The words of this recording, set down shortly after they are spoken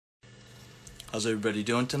How's everybody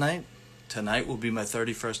doing tonight? Tonight will be my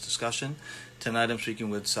 31st discussion. Tonight I'm speaking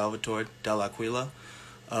with Salvatore DellAquila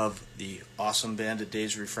of the awesome band A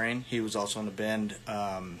Day's Refrain. He was also in the band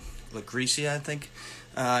LaGrecia, I think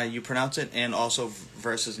you pronounce it, and also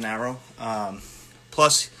Versus Narrow.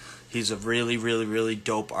 Plus, he's a really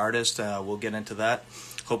dope artist. We'll get into that.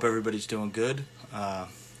 Hope everybody's doing good.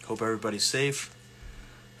 Hope everybody's safe.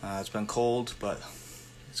 It's been cold, but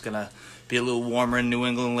it's going to be a little warmer in New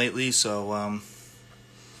England lately, so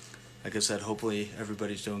like I said, hopefully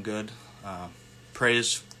everybody's doing good.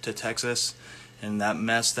 Prayers to Texas and that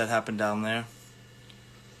mess that happened down there.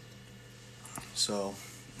 So,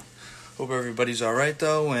 hope everybody's alright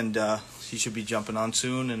though, and he should be jumping on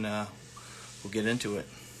soon, and we'll get into it.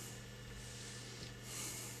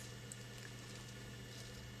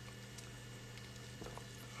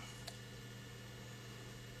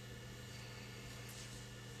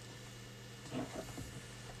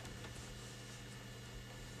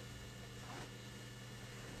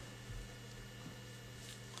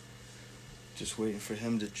 Just waiting for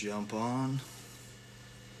him to jump on.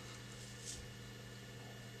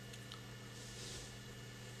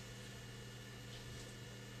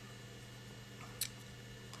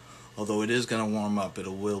 Although it is going to warm up, it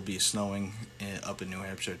will be snowing up in New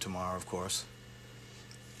Hampshire tomorrow, of course.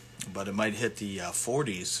 But it might hit the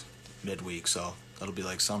 40s midweek, so that'll be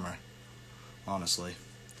like summer, honestly.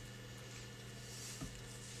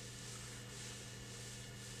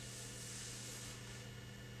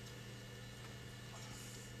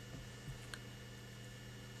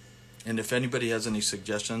 And if anybody has any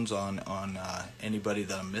suggestions on anybody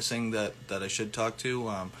that I'm missing that I should talk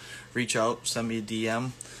to, reach out, send me a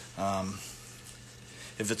DM.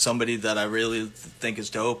 If it's somebody that I really think is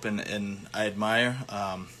dope and I admire,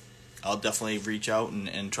 I'll definitely reach out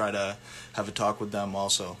and try to have a talk with them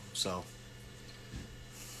also. So,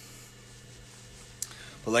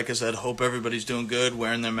 but like I said, hope everybody's doing good,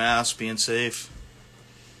 wearing their masks, being safe.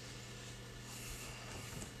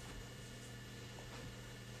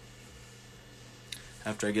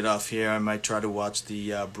 After I get off here, I might try to watch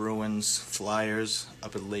the Bruins Flyers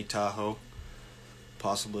up at Lake Tahoe,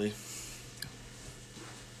 possibly.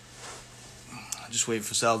 Just waiting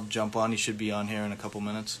for Sal to jump on. He should be on here in a couple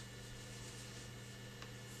minutes.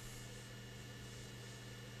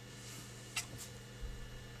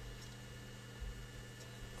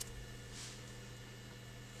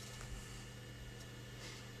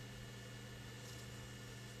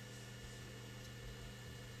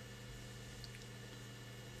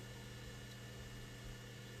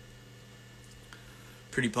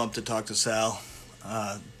 Pretty pumped to talk to Sal.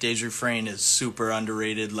 Days Refrain is super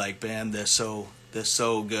underrated like band. They're so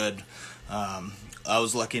good. I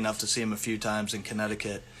was lucky enough to see him a few times in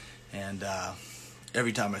Connecticut, and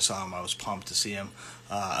every time I saw him I was pumped to see him.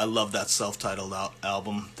 I love that self-titled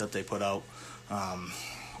album that they put out.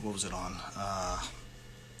 What was it on?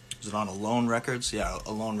 Was it on Alone Records? Yeah,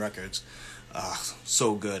 Alone Records.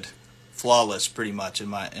 So good. Flawless pretty much in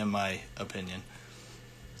my opinion.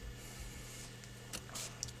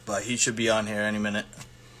 But he should be on here any minute.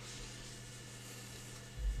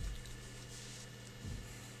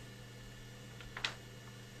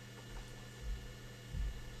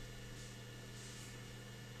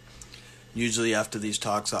 Usually after these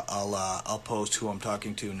talks, I'll post who I'm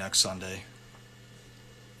talking to next Sunday.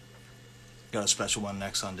 Got a special one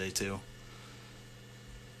next Sunday too.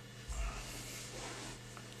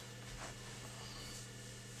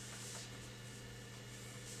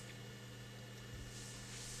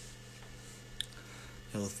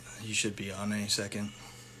 He should be on any second.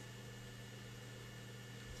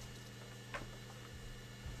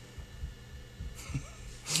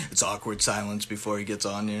 It's awkward silence before he gets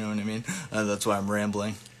on, you know what I mean? That's why I'm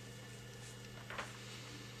rambling.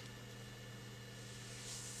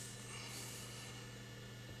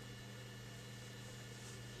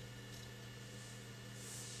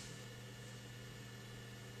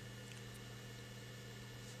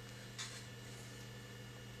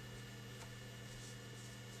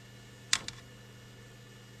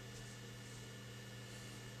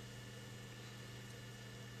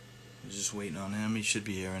 Just waiting on him. He should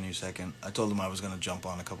be here any second. I told him I was going to jump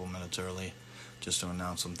on a couple minutes early just to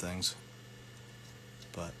announce some things.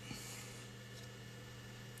 But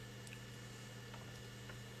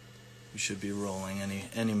we should be rolling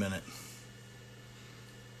any minute.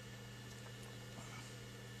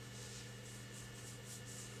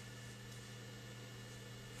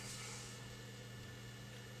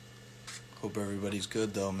 Hope everybody's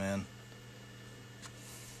good though, man.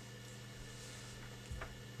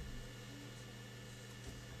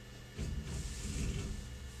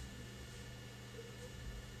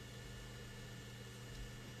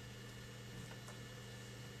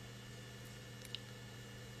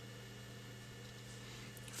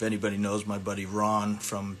 if anybody knows my buddy Ron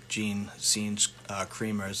from Gene Scenes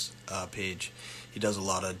Creamer's page, he does a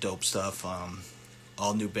lot of dope stuff,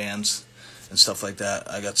 all new bands and stuff like that.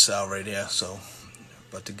 I got Sal right here, so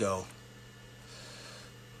about to go.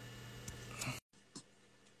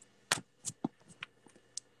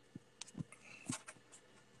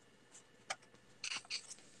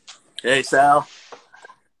 Hey, Sal.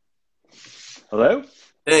 Hello?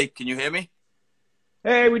 Hey, can you hear me?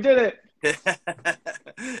 Hey, we did it.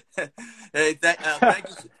 Hey,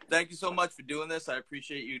 thank you so much for doing this. I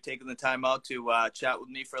appreciate you taking the time out to chat with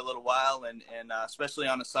me for a little while, and especially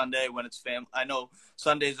on a Sunday when it's I know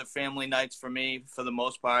Sundays are family nights for me for the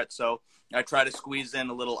most part, so I try to squeeze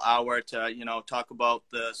in a little hour to talk about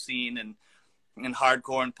the scene and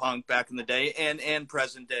hardcore and punk back in the day and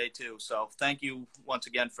present day too. So thank you once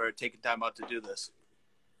again for taking time out to do this.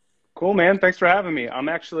 Cool, man. Thanks for having me. I'm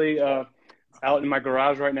actually out in my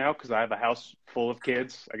garage right now because I have a house full of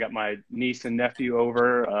kids. I got my niece and nephew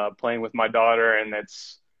over playing with my daughter, and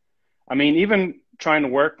even trying to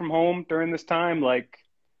work from home during this time, like,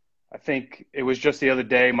 I think it was just the other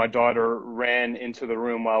day, my daughter ran into the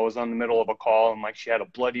room while I was on the middle of a call, and like she had a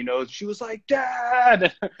bloody nose. She was like,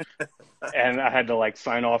 "Dad!" And I had to like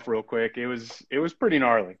sign off real quick. It was pretty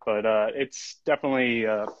gnarly, but it's definitely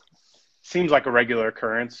seems like a regular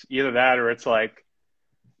occurrence. Either that or it's like,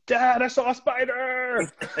 "Dad, I saw a spider."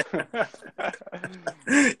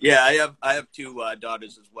 Yeah, I have two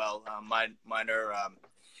daughters as well. Mine are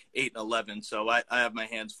 8 and 11, so I have my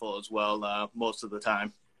hands full as well most of the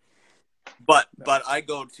time. But I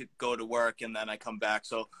go to work and then I come back.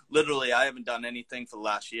 So literally, I haven't done anything for the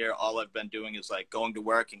last year. All I've been doing is like going to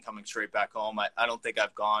work and coming straight back home. I don't think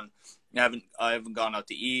I've gone. I haven't gone out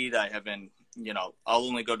to eat. I haven't. I'll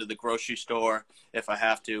only go to the grocery store if I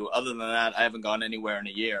have to. Other than that, I haven't gone anywhere in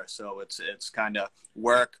a year. So it's kind of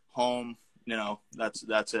work, home.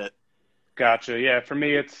 That's it. Gotcha. Yeah, for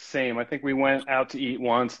me, it's the same. I think we went out to eat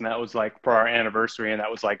once, and that was like for our anniversary, and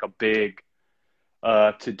that was like a big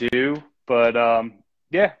to do. But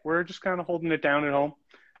yeah, we're just kind of holding it down at home,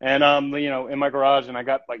 and in my garage, and I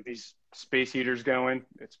got like these space heaters going.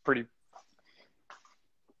 It's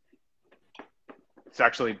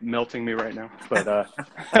actually melting me right now, but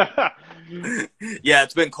yeah,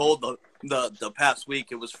 it's been cold the past week.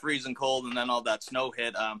 It was freezing cold, and then all that snow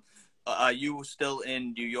hit. Are you still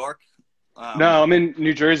in New York? No, I'm in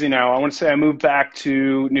New Jersey now. I want to say I moved back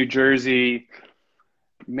to New Jersey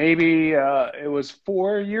maybe it was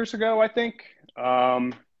 4 years ago, I think.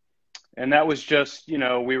 And that was just,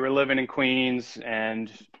 we were living in Queens, and,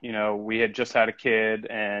 we had just had a kid,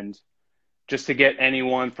 and just to get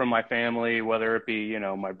anyone from my family, whether it be,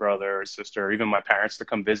 my brother or sister, or even my parents, to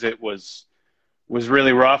come visit was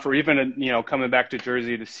really rough. Or even, coming back to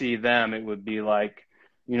Jersey to see them, it would be like,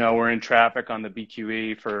 we're in traffic on the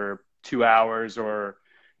BQE for 2 hours, or,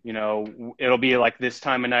 it'll be like this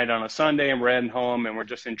time of night on a Sunday and we're heading home and we're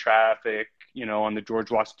just in traffic, on the George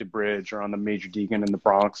Washington Bridge or on the Major Deegan in the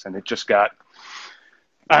Bronx. And it just got,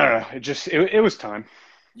 I don't know, it was time.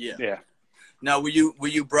 Yeah. Yeah. Now, were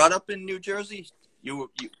you brought up in New Jersey? You.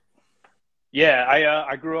 Yeah,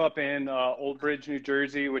 I grew up in Old Bridge, New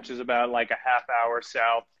Jersey, which is about like a half hour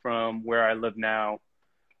south from where I live now.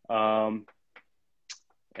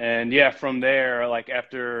 And yeah, from there, like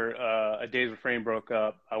after A Day's Refrain broke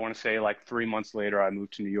up, I want to say like 3 months later, I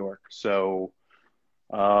moved to New York. So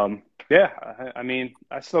yeah,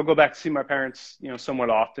 I still go back to see my parents, somewhat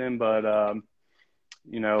often, but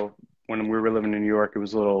when we were living in New York, it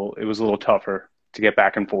was a little tougher to get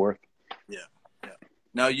back and forth. Yeah.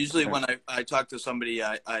 Now, usually when I talk to somebody,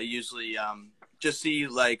 I usually just see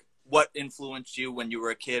like what influenced you when you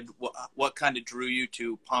were a kid, what kind of drew you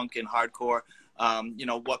to punk and hardcore.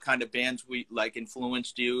 What kind of bands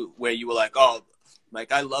influenced you, where you were like, oh,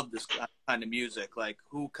 like I love this kind of music. Like,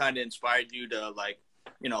 who kind of inspired you to like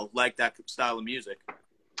that style of music?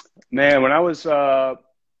 Man, when I was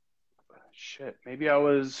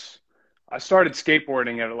I started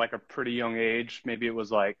skateboarding at like a pretty young age. Maybe it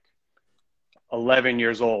was like 11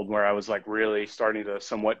 years old, where I was like really starting to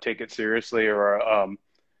somewhat take it seriously, or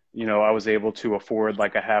I was able to afford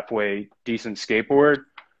like a halfway decent skateboard.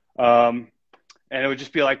 And it would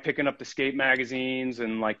just be like picking up the skate magazines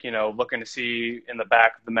and like, looking to see in the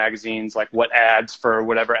back of the magazines, like what ads for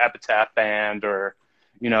whatever Epitaph band, or,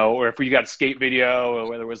 or if we got a skate video, or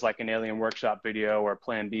whether it was like an Alien Workshop video or a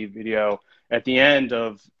Plan B video, at the end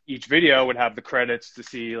of each video would have the credits to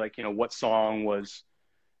see like, what song was,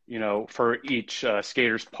 for each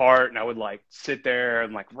skater's part. And I would like sit there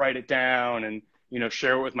and like write it down and,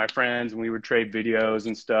 share it with my friends, and we would trade videos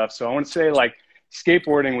and stuff. So I want to say like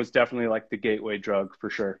skateboarding was definitely like the gateway drug for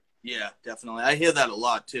sure. Yeah, definitely. I hear that a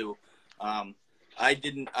lot too. Um, I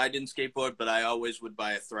didn't skateboard, but I always would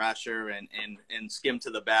buy a Thrasher and skim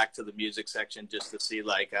to the back to the music section just to see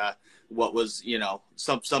like what was, you know,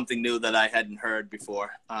 something new that I hadn't heard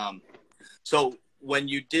before. So when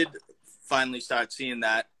you did finally start seeing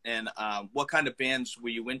that, and what kind of bands were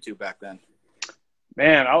you into back then?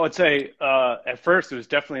 Man, I would say at first it was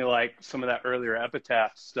definitely like some of that earlier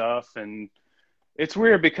Epitaph stuff. And it's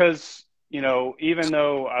weird because, you know, even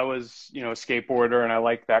though I was, you know, a skateboarder and I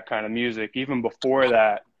liked that kind of music, even before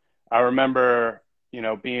that, I remember, you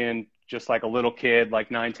know, being just like a little kid, like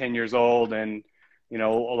 9, 10 years old, and, you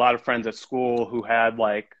know, a lot of friends at school who had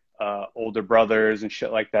like older brothers and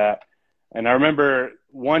shit like that. And I remember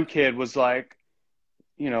one kid was like,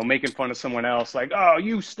 you know, making fun of someone else, like, oh,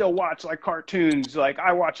 you still watch like cartoons. Like,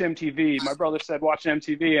 I watch MTV. My brother said watch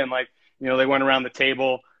MTV. And like, you know, they went around the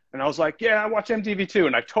table and I was like, yeah, I watch MTV too.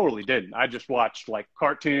 And I totally didn't. I just watched like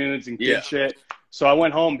cartoons and Yeah, kid shit. So I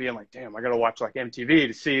went home being like, damn, I got to watch like MTV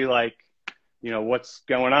to see like, you know, what's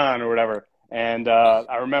going on or whatever. And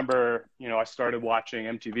I remember, you know, I started watching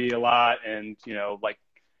MTV a lot and, you know, like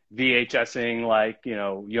VHSing like, you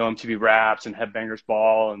know, Yo MTV Raps and Headbangers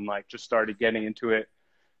Ball and like just started getting into it,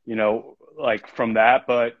 you know, like from that.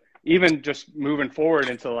 But even just moving forward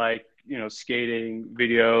into like, you know, skating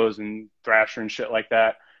videos and Thrasher and shit like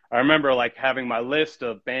that, I remember like having my list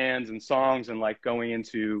of bands and songs and like going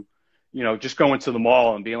into, you know, just going to the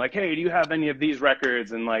mall and being like, hey, do you have any of these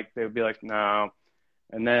records? And like, they would be like, no.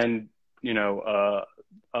 And then, you know,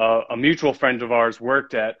 a mutual friend of ours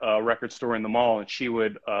worked at a record store in the mall and she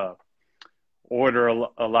would order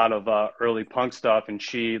a lot of early punk stuff. And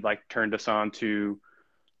she like turned us on to,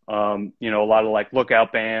 you know, a lot of like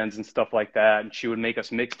lookout bands and stuff like that. And she would make us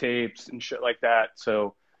mixtapes and shit like that.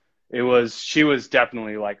 So she was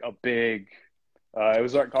definitely like a big, it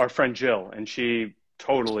was our friend Jill, and she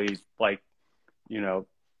totally like, you know,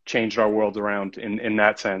 changed our world around in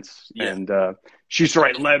that sense. yeah, And she used to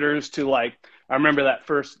write letters to like, I remember that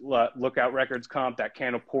first Lookout Records comp, that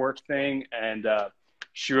Can of Pork thing. And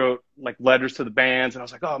she wrote like letters to the bands. And I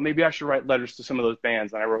was like, oh, maybe I should write letters to some of those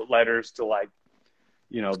bands. And I wrote letters to like,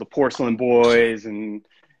 you know, the Porcelain Boys, and,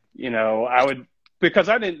 you know, I would, because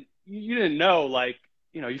you didn't know, like,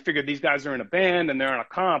 you know, you figured these guys are in a band and they're on a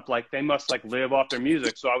comp, like they must like live off their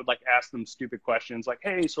music. So I would like ask them stupid questions like,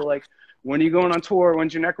 hey, so like, when are you going on tour?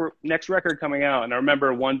 When's your next record coming out? And I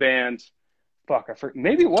remember one band, fuck, I forget,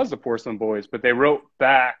 maybe it was the Porcelain Boys, but they wrote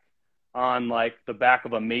back on like the back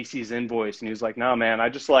of a Macy's invoice. And he was like, no, man, I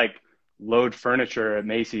just like load furniture at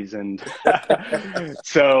Macy's. And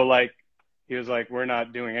so like, he was like, we're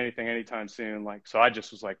not doing anything anytime soon. Like, so I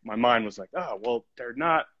just was like, my mind was like, oh, well, they're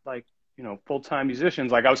not like, you know, full-time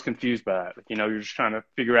musicians. Like I was confused by that. Like, you know, you're just trying to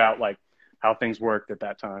figure out like how things worked at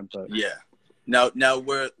that time. But yeah. Now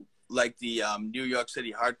we're like the New York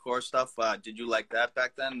City hardcore stuff. Did you like that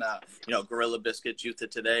back then? You know, Gorilla Biscuits, Youth of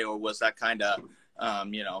Today, or was that kind of,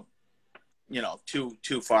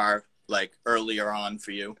 too far like earlier on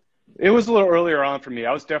for you? it was a little earlier on for me.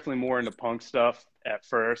 I was definitely more into punk stuff at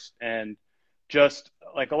first. And just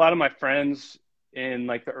like a lot of my friends in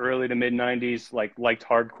like the early to mid 90s, like liked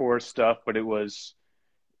hardcore stuff, but it was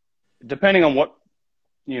depending on what,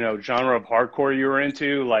 you know, genre of hardcore you were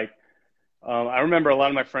into. Like, I remember a lot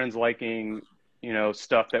of my friends liking, you know,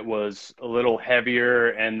 stuff that was a little heavier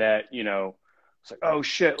and that, you know, it's like, oh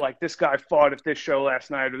shit, like this guy fought at this show last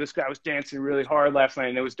night, or this guy was dancing really hard last night.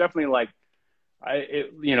 And it was definitely like,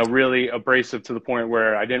 you know, really abrasive to the point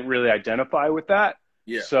where I didn't really identify with that.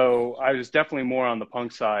 Yeah, So I was definitely more on the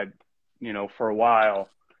punk side, you know, for a while.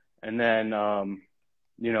 And then,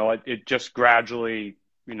 you know, it just gradually,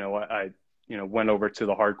 you know, you know, went over to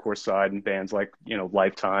the hardcore side and bands like, you know,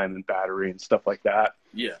 Lifetime and Battery and stuff like that.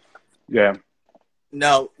 yeah. Yeah.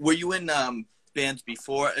 Now, were you in bands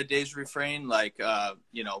before A Day's Refrain, like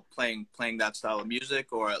playing that style of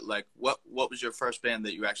music, or like what was your first band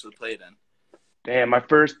that you actually played in? Damn, my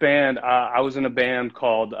first band, I was in a band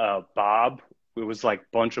called Bob. It was like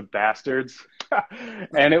Bunch of Bastards.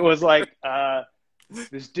 And it was like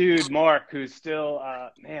this dude, Mark, who's still,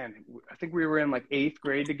 man, I think we were in like eighth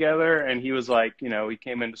grade together. And he was like, you know, he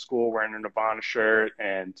came into school wearing a Nirvana shirt.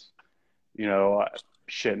 And, you know,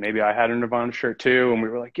 shit, maybe I had a Nirvana shirt too. And we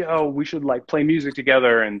were like, yo, we should like play music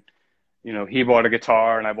together. And, you know, he bought a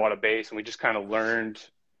guitar and I bought a bass. And we just kind of learned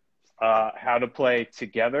how to play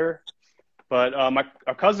together. But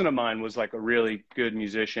a cousin of mine was like a really good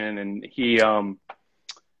musician, and he, you know,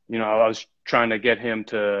 I was trying to get him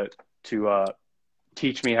to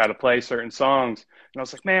teach me how to play certain songs, and I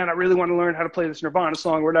was like, man, I really want to learn how to play this Nirvana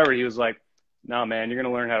song or whatever. He was like, no, man, you're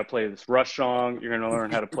going to learn how to play this Rush song. You're going to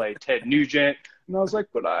learn how to play Ted Nugent. And I was like,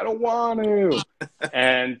 but I don't want to.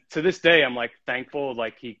 And to this day, I'm like thankful,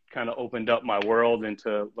 like he kind of opened up my world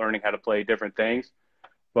into learning how to play different things.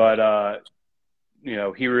 But, you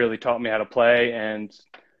know, he really taught me how to play. And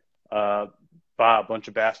Bob, Bunch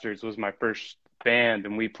of Bastards was my first band.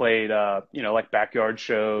 And we played, you know, like backyard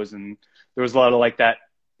shows. And there was a lot of like that,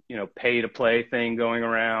 you know, pay to play thing going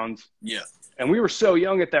around. Yeah. And we were so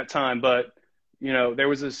young at that time, but, you know, there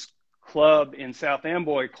was this club in South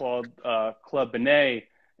Amboy called Club Benet,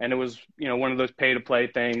 and it was, you know, one of those pay to play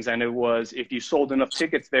things. And it was, if you sold enough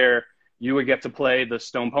tickets there, you would get to play the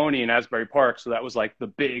Stone Pony in Asbury Park. So that was like the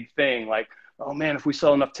big thing. Like, oh man, if we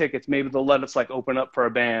sell enough tickets, maybe they'll let us like open up for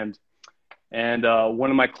a band. And one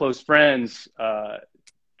of my close friends,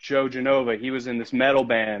 Joe Genova, he was in this metal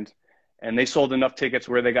band, and they sold enough tickets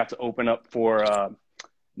where they got to open up for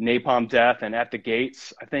Napalm Death and At the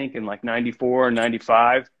Gates, I think, in like 94 or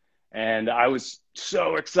 95. And I was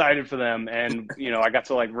so excited for them. And, you know, I got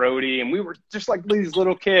to like roadie, and we were just like these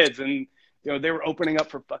little kids. And, you know, they were opening up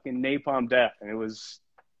for fucking Napalm Death. And it was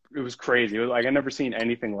crazy. It was like, I never seen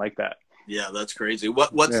anything like that. Yeah, that's crazy.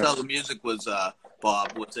 What style of music was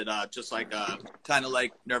Bob? Was it just like kind of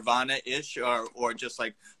like Nirvana-ish, or just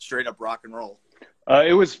like straight up rock and roll?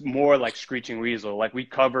 It was more like Screeching Weasel. Like we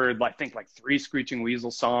covered, I think, like 3 Screeching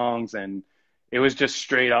Weasel songs, and it was just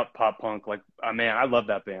straight up pop punk. Like, man, I love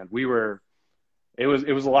that band. It was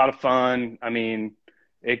a lot of fun. I mean,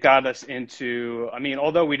 it got us into, I mean,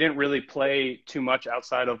 although we didn't really play too much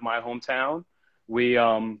outside of my hometown, we,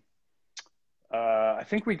 I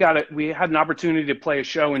think we had an opportunity to play a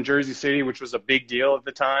show in Jersey City, which was a big deal at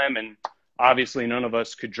the time. And obviously none of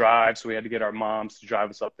us could drive, so we had to get our moms to drive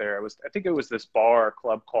us up there. I think it was this bar or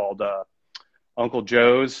club called Uncle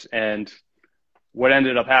Joe's. And what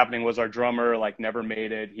ended up happening was our drummer like never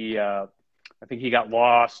made it. I think he got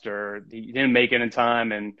lost, or he didn't make it in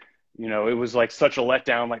time. And, you know, it was like such a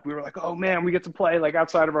letdown. Like we were like, oh man, we get to play like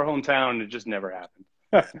outside of our hometown. And it just never happened.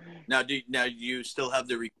 Now, do you still have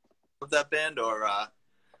the recording of that band, or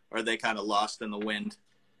are they kind of lost in the wind?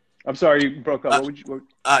 I'm sorry, you broke up.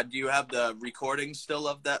 Do you have the recording still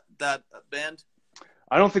of that band?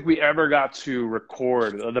 I don't think we ever got to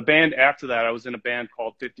record. The band after that, I was in a band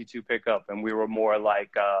called 52 Pickup, and we were more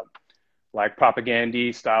like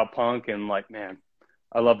propaganda style punk. And like, man,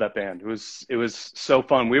 I love that band. It was so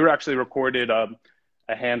fun. We were actually recorded a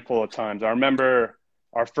handful of times. I remember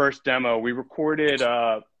our first demo, we recorded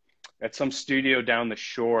at some studio down the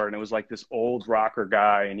shore, and it was like this old rocker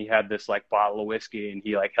guy, and he had this like bottle of whiskey, and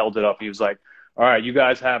he like held it up. He was like, all right, you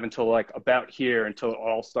guys have until like about here until it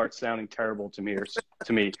all starts sounding terrible to me.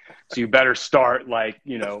 So you better start like,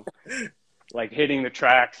 you know, like hitting the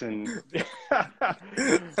tracks. And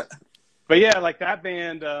but yeah, like that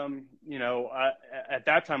band, you know, at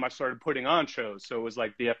that time I started putting on shows. So it was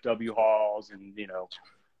like VFW halls, and, you know,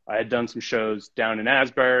 I had done some shows down in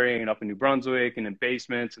Asbury and up in New Brunswick and in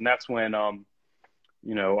basements. And that's when,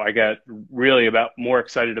 you know, I got really more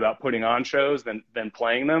excited about putting on shows than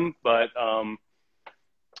playing them. But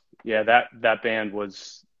yeah, that band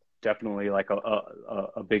was definitely like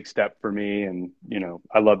a big step for me. And, you know,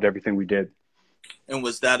 I loved everything we did. And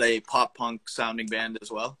was that a pop punk sounding band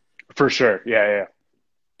as well? For sure. Yeah.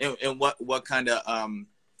 And what kind of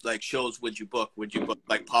like shows would you book? Would you book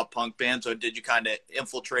like pop punk bands, or did you kind of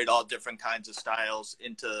infiltrate all different kinds of styles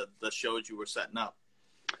into the shows you were setting up?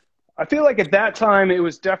 I feel like at that time it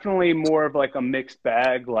was definitely more of like a mixed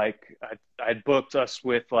bag. Like I'd booked us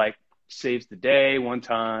with like Saves the Day one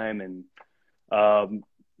time, and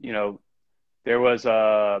you know, there was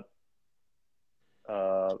a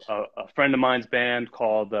friend of mine's band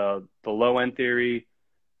called the Low End Theory,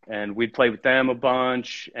 and we'd play with them a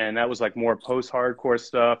bunch, and that was like more post-hardcore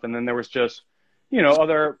stuff. And then there was just, you know,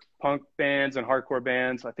 other punk bands and hardcore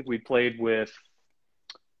bands. I think we played with,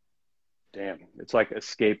 damn, it's like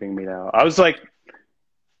escaping me now. I was like,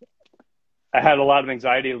 I had a lot of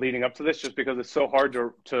anxiety leading up to this just because it's so hard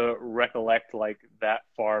to recollect like that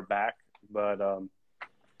far back. But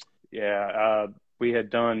yeah, we had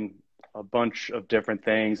done a bunch of different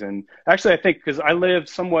things. And actually, I think because I live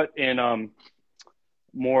somewhat in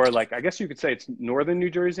more like, I guess you could say it's northern New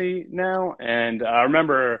Jersey now. And I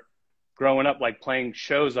remember growing up, like playing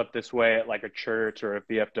shows up this way at like a church or a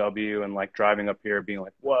VFW, and like driving up here being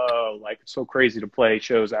like, whoa, like it's so crazy to play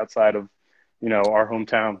shows outside of, you know, our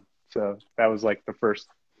hometown. So that was like the first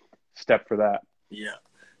step for that. Yeah.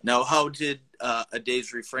 Now, how did A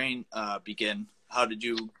Day's Refrain begin? How did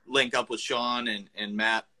you link up with Sean and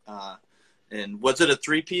Matt? And was it a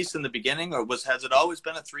 3-piece in the beginning, or has it always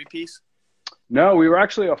been a 3-piece? No, we were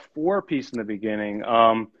actually a 4-piece in the beginning.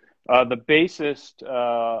 The bassist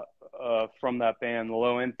from that band, the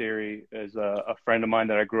Low End Theory, is a friend of mine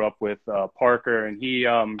that I grew up with, Parker, and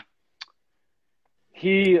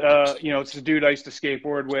it's a dude I used to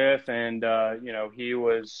skateboard with, and I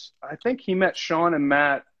think he met Sean and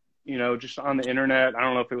Matt, just on the internet. I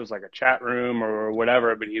don't know if it was like a chat room or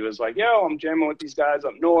whatever, but he was like, "Yo, I'm jamming with these guys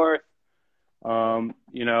up north.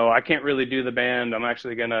 I can't really do the band. I'm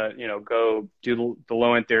actually gonna, go do the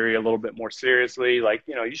Low End Theory a little bit more seriously. Like,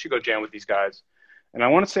 you should go jam with these guys." And I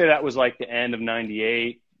want to say that was like the end of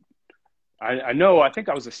 '98. I think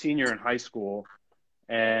I was a senior in high school,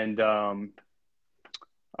 and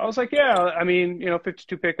I was like, yeah, I mean,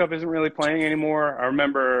 52 pickup isn't really playing anymore. I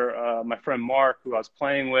remember my friend Mark, who I was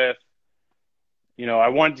playing with, I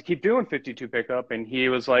wanted to keep doing 52 pickup, and he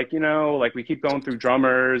was like, like we keep going through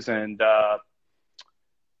drummers, and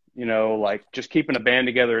like just keeping a band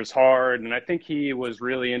together is hard. And I think he was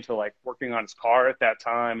really into like working on his car at that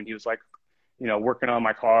time, and he was like, working on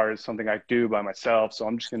my car is something I do by myself, so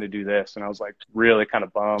I'm just going to do this. And I was like really kind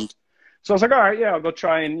of bummed. So I was like, all right, yeah, I'll go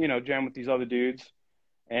try and jam with these other dudes.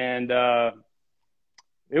 And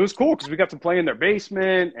it was cool because we got to play in their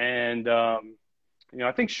basement. And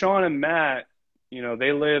I think Sean and Matt,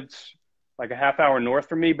 they lived like a half hour north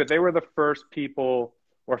from me, but they were the first people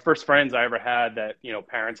or first friends I ever had that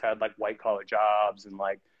parents had like white collar jobs, and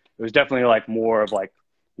like it was definitely like more of like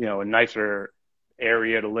a nicer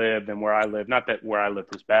area to live than where I lived. Not that where I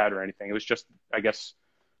lived was bad or anything. It was just, I guess,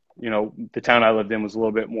 the town I lived in was a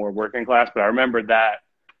little bit more working class. But I remember that,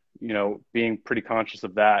 being pretty conscious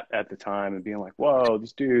of that at the time and being like, whoa,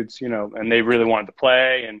 these dudes, and they really wanted to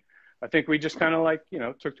play. And I think we just kind of like,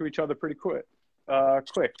 took to each other pretty quick.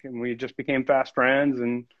 And we just became fast friends,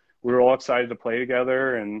 and we were all excited to play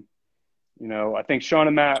together. And, I think Sean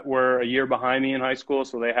and Matt were a year behind me in high school,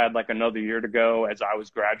 so they had like another year to go as I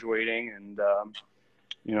was graduating. And,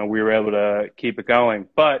 we were able to keep it going.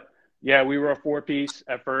 But yeah, we were a 4-piece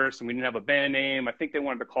at first, and we didn't have a band name. I think they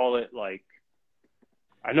wanted to call it like,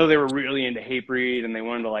 I know they were really into Hatebreed, and they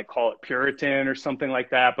wanted to like call it Puritan or something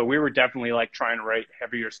like that. But we were definitely like trying to write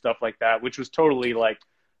heavier stuff like that, which was totally like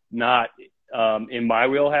not in my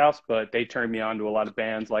wheelhouse. But they turned me on to a lot of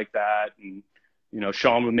bands like that. And,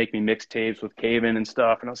 Sean would make me mixtapes with Caven and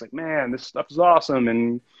stuff. And I was like, man, this stuff is awesome.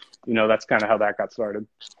 And, that's kind of how that got started.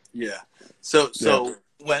 Yeah. So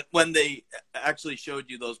Yeah. when they actually showed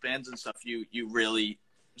you those bands and stuff, you really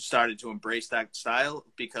started to embrace that style,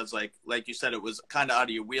 because like you said, it was kind of out of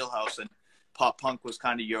your wheelhouse, and pop punk was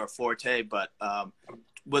kind of your forte. But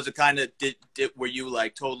was it kind of were you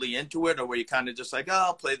like totally into it, or were you kind of just like, oh,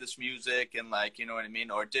 I'll play this music and like, you know what I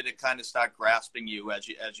mean? Or did it kind of start grasping you as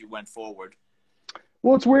you went forward?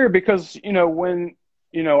 Well, it's weird because, when,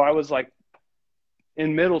 I was like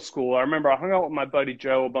in middle school, I remember I hung out with my buddy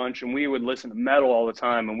Joe a bunch, and we would listen to metal all the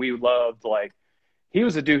time. And we loved like, he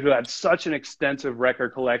was a dude who had such an extensive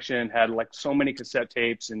record collection, had like so many cassette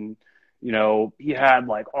tapes, and, he had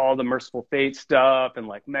like all the Merciful Fate stuff and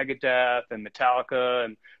like Megadeth and Metallica.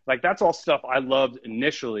 And like, that's all stuff I loved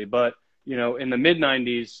initially. But, in the mid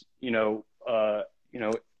 90s,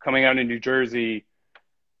 coming out in New Jersey,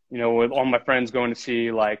 with all my friends going to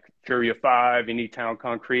see like Fury of Five and E-Town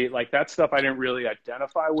Concrete, like that stuff I didn't really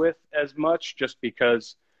identify with as much, just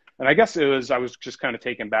because, and I guess I was just kind of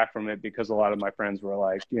taken back from it because a lot of my friends were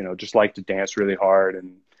like, just like to dance really hard.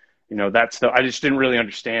 And, that stuff, I just didn't really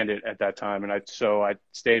understand it at that time. And so I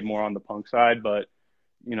stayed more on the punk side. But,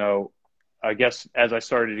 I guess as I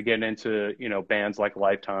started to get into, bands like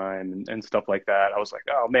Lifetime and stuff like that, I was like,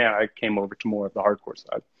 oh man, I came over to more of the hardcore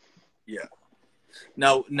side. Yeah.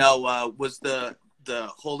 Now, was the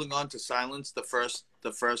Holding On to Silence the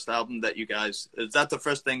first album that you guys, is that the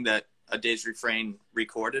first thing that A Day's Refrain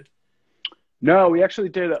recorded? No, we actually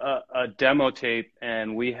did a demo tape,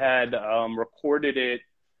 and we had recorded it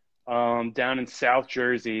down in South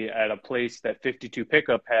Jersey at a place that 52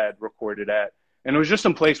 Pickup had recorded at. And it was just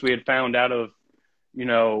some place we had found out of,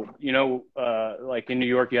 like in New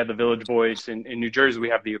York, you had the Village Voice. In New Jersey, we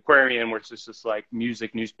have the Aquarian, where it's just this like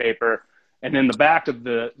music newspaper. And in the back of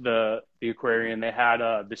the Aquarian, they had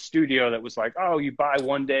the studio that was like, oh, you buy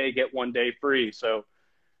one day, get one day free. So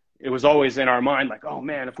it was always in our mind, like, oh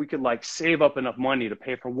man, if we could like save up enough money to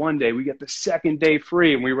pay for one day, we get the second day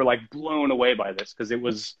free. And we were like blown away by this, because it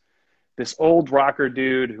was this old rocker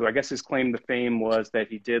dude who, I guess his claim to fame was that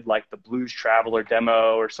he did like the Blues Traveler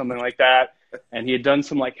demo or something like that. And he had done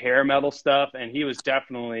some like hair metal stuff. And he was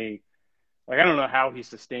definitely like, I don't know how he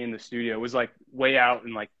sustained the studio. It was like way out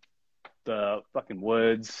in like the fucking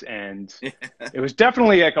woods. And it was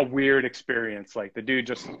definitely like a weird experience. Like the dude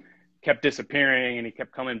just kept disappearing, and he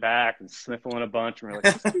kept coming back and sniffling a bunch. And we're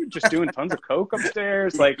like, this dude just doing tons of coke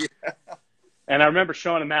upstairs, like. Yeah. And I remember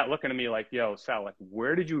Sean and Matt looking at me like, "Yo, Sal, like,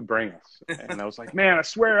 where did you bring us?" And I was like, "Man, I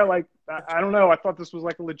swear, like, I don't know. I thought this was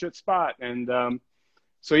like a legit spot." And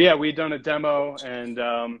so yeah, we had done a demo, and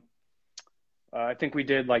I think we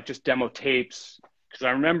did like just demo tapes, because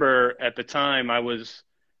I remember at the time I was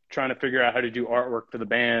trying to figure out how to do artwork for the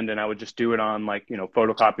band, and I would just do it on like, you know,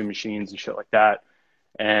 photocopy machines and shit like that.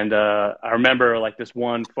 And I remember like this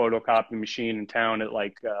one photocopy machine in town at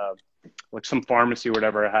like some pharmacy or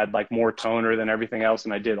whatever had like more toner than everything else,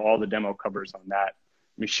 and I did all the demo covers on that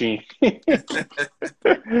machine.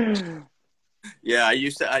 Yeah, I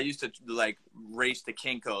used to like race the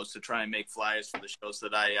Kinkos to try and make flyers for the shows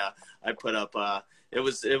that I put up. It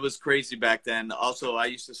was crazy back then. Also, I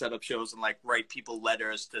used to set up shows and like write people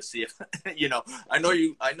letters to see if, you know, I know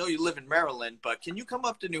you live in Maryland, but can you come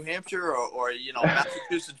up to New Hampshire or you know,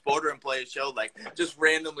 Massachusetts border and play a show? Like just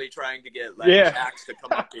randomly trying to get like acts to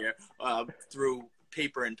come up here through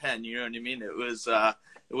paper and pen. You know what I mean?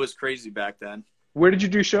 It was crazy back then. Where did you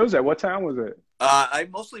do shows at? What town was it? I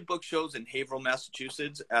mostly book shows in Haverhill,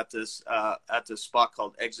 Massachusetts at this spot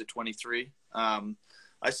called Exit 23.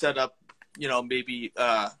 I set up, you know, maybe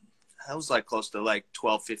I was like close to like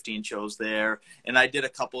 12, 15 shows there. And I did a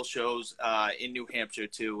couple shows in New Hampshire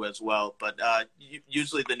too as well. But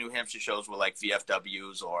usually the New Hampshire shows were like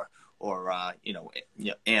VFWs or you know,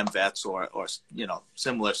 AmVets or, you know,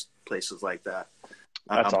 similar places like that.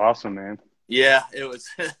 That's awesome, man. Yeah, it was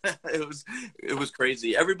it was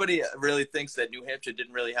crazy. Everybody really thinks that New Hampshire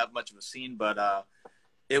didn't really have much of a scene, but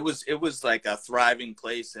it was like a thriving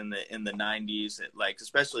place in the 90s, like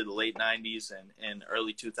especially the late 90s and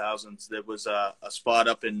early 2000s. There was a spot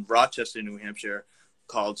up in Rochester, New Hampshire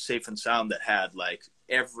called Safe and Sound that had like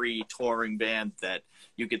every touring band that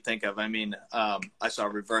you could think of. I mean, I saw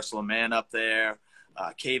Reversal of Man up there.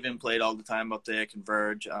 Cave In played all the time up there,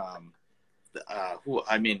 Converge.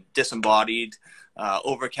 Disembodied.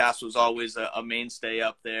 Overcast was always a mainstay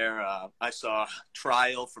up there. I saw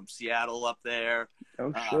Trial from Seattle up there.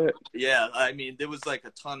 Oh shit! Yeah, I mean, there was like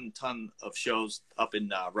a ton of shows up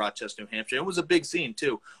in Rochester, New Hampshire. It was a big scene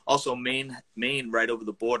too. Also, Maine, right over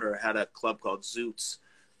the border, had a club called Zoots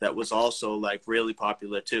that was also like really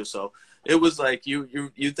popular too. So it was like you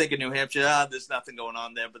think of New Hampshire, there's nothing going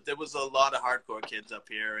on there, but there was a lot of hardcore kids up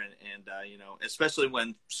here, and you know, especially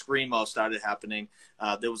when screamo started happening,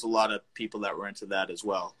 there was a lot of people that were into that as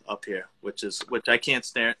well up here, which I can't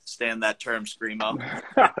stand that term screamo.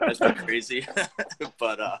 That's been crazy,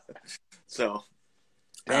 but so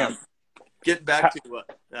getting back to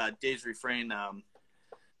Dave's Refrain,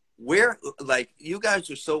 where like you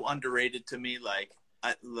guys are so underrated to me,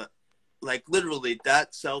 like literally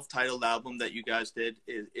that self-titled album that you guys did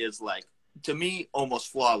is like, to me,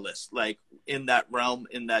 almost flawless, like in that realm,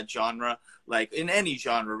 in that genre, like in any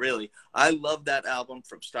genre, really. I love that album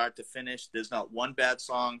from start to finish. There's not one bad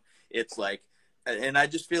song. It's like, and I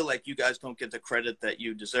just feel like you guys don't get the credit that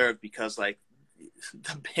you deserve, because like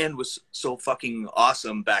the band was so fucking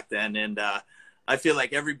awesome back then. And I feel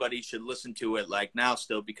like everybody should listen to it like now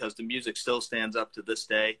still, because the music still stands up to this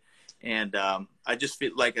day. And I just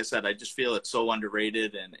feel, like I said, I just feel it's so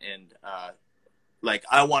underrated. And like,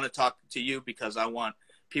 I want to talk to you because I want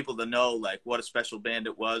people to know like what a special band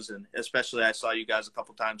it was. And especially I saw you guys a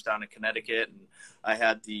couple times down in Connecticut, and I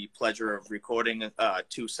had the pleasure of recording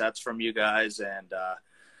 2 sets from you guys. And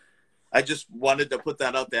I just wanted to put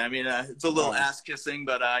that out there. I mean, it's a little ass kissing,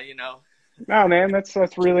 but you know. No, man, that's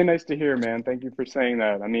really nice to hear, man. Thank you for saying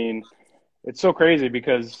that. I mean, it's so crazy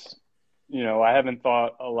because, you know, I haven't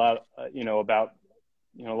thought a lot, you know, about,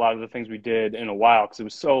 you know, a lot of the things we did in a while, because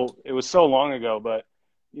it was so long ago. But,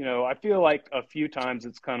 you know, I feel like a few times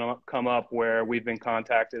it's kind of come up where we've been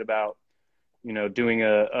contacted about, you know, doing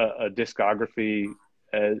a discography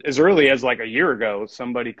as early as like a year ago.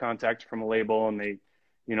 Somebody contacted from a label and they,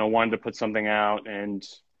 you know, wanted to put something out, and,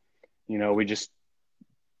 you know, we just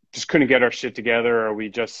couldn't get our shit together, or we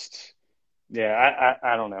just, yeah,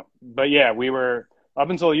 I don't know. But yeah, we were, up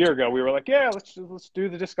until a year ago, we were like, yeah, let's do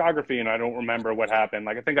the discography. And I don't remember what happened.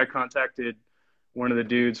 Like, I think I contacted one of the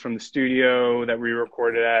dudes from the studio that we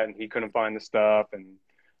recorded at, and he couldn't find the stuff. And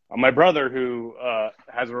my brother, who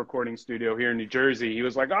has a recording studio here in New Jersey, he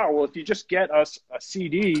was like, oh, well, if you just get us a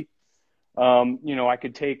CD, you know, I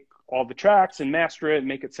could take all the tracks and master it and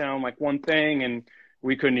make it sound like one thing. And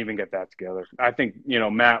we couldn't even get that together. I think, you know,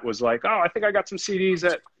 Matt was like, oh, I think I got some CDs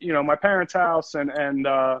at, you know, my parents' house, and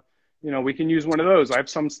you know, we can use one of those. I have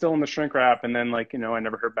some still in the shrink wrap. And then, like, you know, I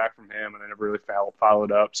never heard back from him, and I never really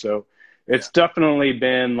followed up. So it's definitely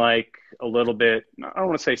been like a little bit, I don't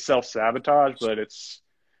want to say self-sabotage, but it's,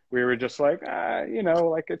 we were just like,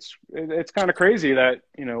 like it's kind of crazy that,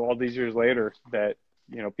 all these years later that,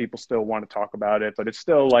 people still want to talk about it, but it's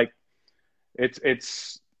still like,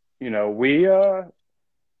 it's, we, I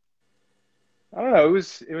don't know. It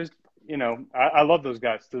was, I love those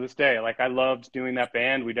guys to this day. Like I loved doing that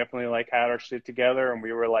band. We definitely like had our shit together, and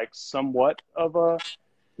we were like somewhat of a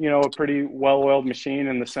pretty well-oiled machine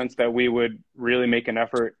in the sense that we would really make an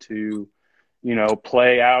effort to,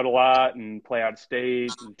 play out a lot and play out of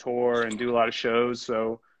state and tour and do a lot of shows.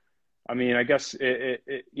 So, I mean, I guess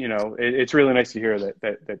it's really nice to hear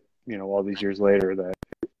that all these years later that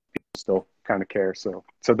people still kind of care. So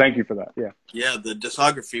thank you for that. Yeah. Yeah, the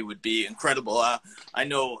discography would be incredible. I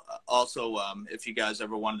know also if you guys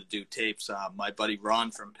ever wanted to do tapes, my buddy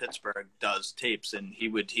Ron from Pittsburgh does tapes, and he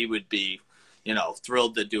would be,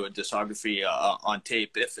 thrilled to do a discography on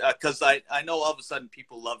tape. If because I know all of a sudden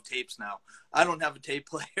people love tapes now. I don't have a tape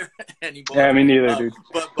player anymore. Yeah, me neither, dude.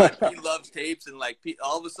 But he loves tapes, and like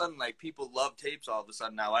all of a sudden, like people love tapes all of a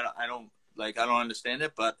sudden now. I don't understand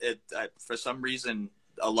it, but for some reason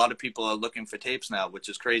a lot of people are looking for tapes now, which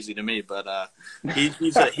is crazy to me. But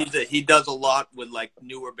he does a lot with like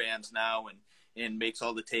newer bands now, and makes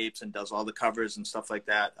all the tapes and does all the covers and stuff like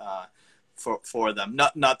that for them.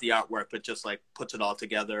 Not the artwork, but just like puts it all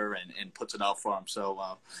together and puts it out for them.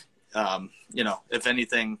 So if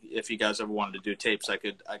anything, if you guys ever wanted to do tapes, I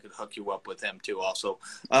could hook you up with him too. Also,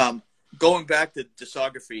 going back to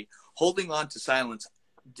discography, Holding On to Silence.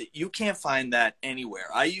 You can't find that anywhere.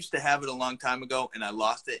 I used to have it a long time ago, and I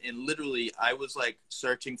lost it. And literally, I was like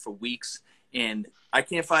searching for weeks, and I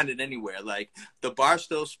can't find it anywhere. Like the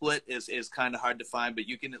Barstow split is kind of hard to find, but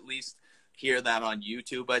you can at least hear that on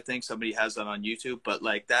YouTube. I think somebody has that on YouTube. But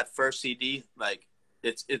like that first CD, like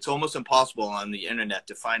it's almost impossible on the internet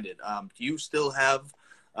to find it. Do you still have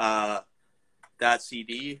that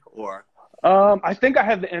CD or? I think I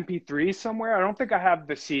have the MP3 somewhere. I don't think I have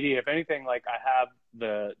the CD. If anything, like I have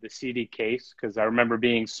the CD case, because I remember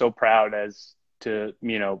being so proud as to,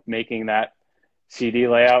 making that CD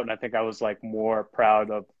layout. And I think I was like more proud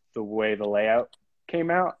of the way the layout came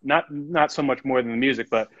out. Not so much more than the music,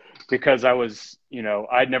 but because I was,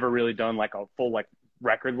 I'd never really done like a full like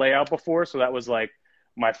record layout before. So that was like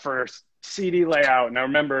my first CD layout. And I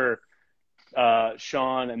remember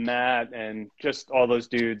Sean and Matt and just all those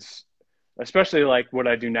dudes, especially like what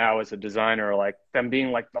I do now as a designer, like them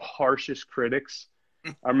being like the harshest critics.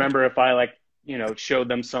 I remember if I like, showed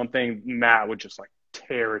them something, Matt would just like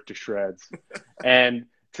tear it to shreds. And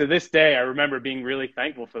to this day, I remember being really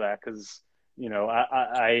thankful for that because,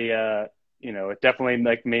 it definitely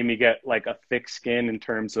like made me get like a thick skin in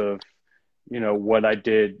terms of, what I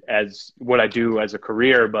do as a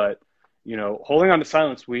career. But, Holding On to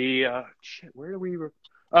Silence, where do we,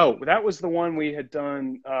 that was the one we had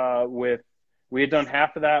done we had done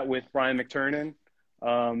half of that with Brian McTernan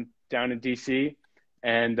down in DC.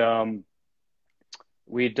 And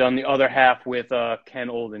we had done the other half with Ken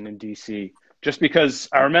Olden in DC. Just because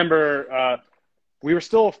I remember we were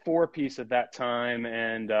still a 4-piece at that time.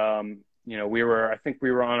 And, I think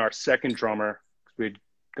we were on our second drummer. We'd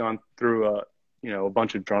gone through a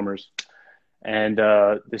bunch of drummers. And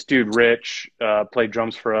this dude, Rich, played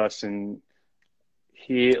drums for us. And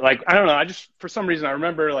he, like, I don't know, for some reason, I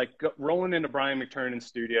remember like rolling into Brian McTernan's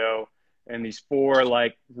studio and these 4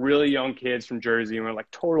 like really young kids from Jersey, and we're like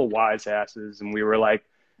total wise asses. And we were like,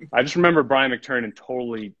 I just remember Brian McTernan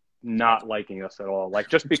totally not liking us at all. Like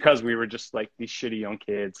just because we were just like these shitty young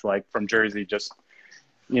kids, like from Jersey, just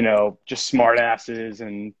smart asses.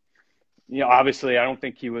 And, obviously I don't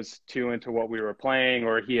think he was too into what we were playing,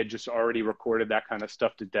 or he had just already recorded that kind of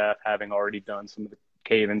stuff to death, having already done some of the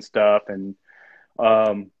Cave-In stuff. And,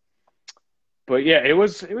 but yeah, it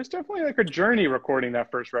was definitely like a journey recording that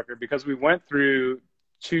first record, because we went through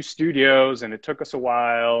 2 studios and it took us a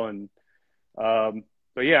while. And,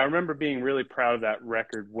 but yeah, I remember being really proud of that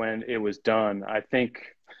record when it was done. I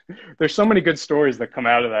think there's so many good stories that come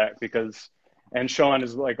out of that and Sean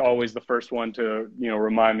is like always the first one to,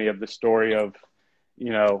 remind me of the story of,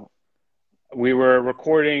 we were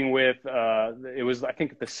recording with, it was, I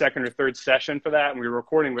think the second or third session for that. And we were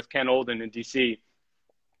recording with Ken Olden in DC.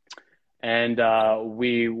 And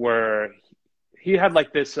he had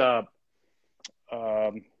like this, I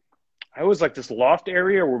was like this loft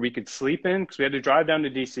area where we could sleep in, because we had to drive down to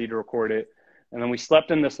DC to record it. And then we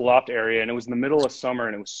slept in this loft area, and it was in the middle of summer,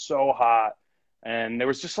 and it was so hot. And there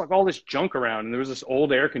was just like all this junk around, and there was this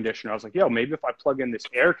old air conditioner. I was like, yo, maybe if I plug in this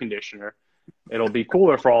air conditioner, it'll be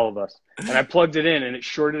cooler for all of us. And I plugged it in, and it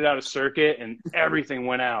shorted out a circuit, and everything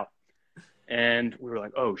went out. And we were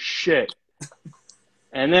like, oh shit.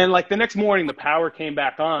 And then like the next morning, the power came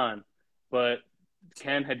back on, but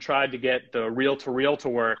Ken had tried to get the reel to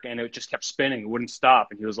work, and it just kept spinning. It wouldn't stop.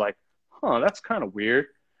 And he was like, huh, that's kind of weird.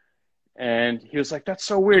 And he was like, that's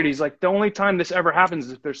so weird. He's like, the only time this ever happens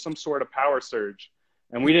is if there's some sort of power surge.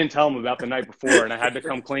 And we didn't tell him about the night before. And I had to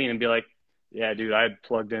come clean and be like, yeah, dude, I had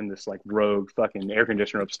plugged in this like rogue fucking air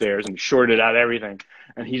conditioner upstairs and shorted out everything.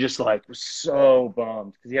 And he just like was so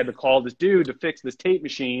bummed because he had to call this dude to fix this tape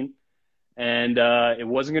machine. And it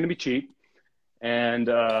wasn't going to be cheap. And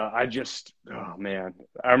I just, oh man,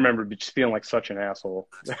 I remember just feeling like such an asshole.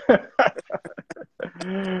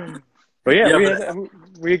 But yeah,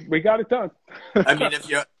 we got it done. I mean, if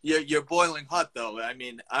you're boiling hot though, I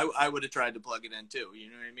mean, I would have tried to plug it in too. You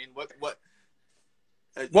know what I mean? What?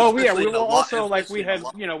 Well, yeah, we were also like we had,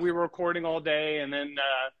 you know, we were recording all day, and then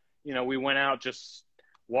you know, we went out just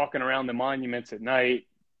walking around the monuments at night,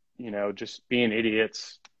 you know, just being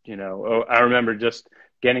idiots. You know, I remember just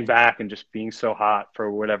getting back and just being so hot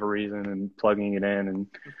for whatever reason and plugging it in. And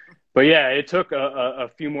but yeah, it took a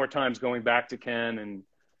few more times going back to Ken. And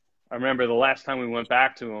I remember the last time we went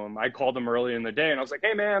back to him, I called him early in the day and I was like,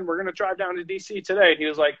 hey man, we're going to drive down to DC today. And he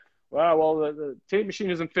was like, wow, well, the tape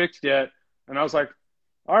machine isn't fixed yet. And I was like,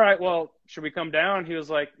 all right, well, should we come down? He was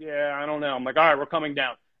like, yeah, I don't know. I'm like, all right, we're coming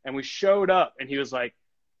down. And we showed up and he was like,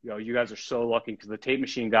 yo, you guys are so lucky because the tape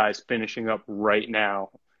machine guy is finishing up right now.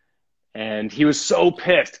 And he was so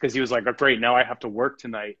pissed because he was like, oh, great, now I have to work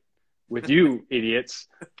tonight with you idiots.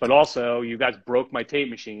 But also, you guys broke my tape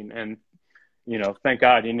machine. And, you know, thank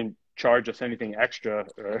God he didn't charge us anything extra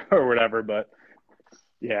or whatever. But,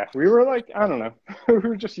 yeah, we were like, I don't know. We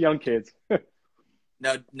were just young kids.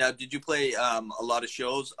 Now, did you play a lot of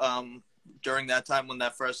shows during that time when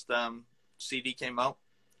that first CD came out?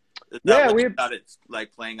 Yeah, we got it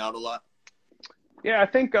like playing out a lot. Yeah, I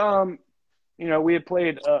think you know, we had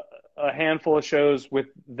played a handful of shows with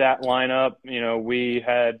that lineup. You know, we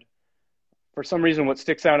had, for some reason, what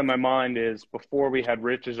sticks out in my mind is before we had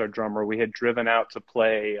Rich as our drummer, we had driven out to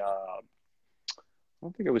play. I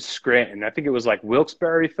don't think it was Scranton. I think it was like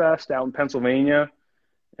Wilkes-Barre Fest out in Pennsylvania.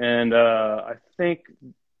 And I think,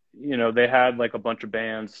 you know, they had like a bunch of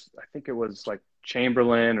bands. I think it was like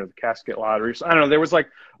Chamberlain or the Casket Lottery. I don't know. There was like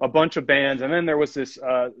a bunch of bands. And then there was this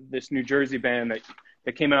New Jersey band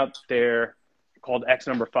that came out there called X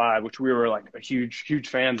Number 5, which we were like a huge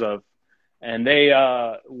fans of. And they,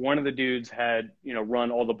 one of the dudes had, you know, run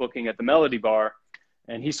all the booking at the Melody Bar.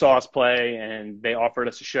 And he saw us play and they offered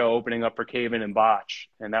us a show opening up for Caven and Botch.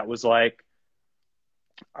 And that was like,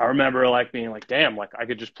 I remember like being like, damn, like I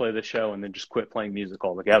could just play the show and then just quit playing music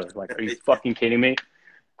altogether. Like, are you fucking kidding me?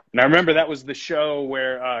 And I remember that was the show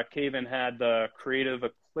where Caven had the Creative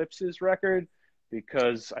Eclipses record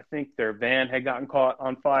because I think their van had gotten caught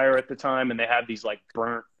on fire at the time and they had these like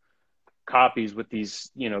burnt copies with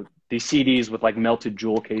these, you know, these CDs with like melted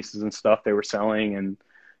jewel cases and stuff they were selling. And,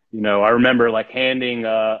 you know, I remember like handing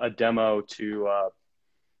a demo to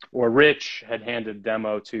or Rich had handed a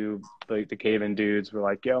demo to the Cave-In dudes. We're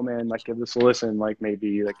like, yo, man, like, give this a listen. Like,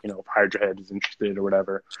 maybe, like, you know, if Hydra is interested or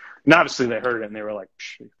whatever. And obviously they heard it and they were like,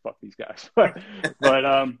 fuck these guys.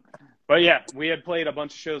 But yeah, we had played a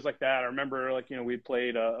bunch of shows like that. I remember, like, you know, we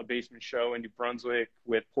played a basement show in New Brunswick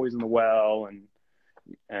with Poison the Well.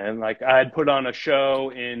 And like, I had put on a show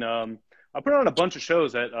in, I put on a bunch of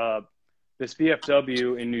shows at this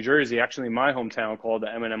VFW in New Jersey, actually in my hometown, called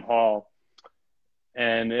the M&M Hall.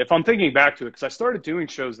 And if I'm thinking back to it, because I started doing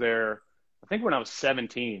shows there, I think when I was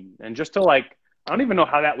 17. And just to like, I don't even know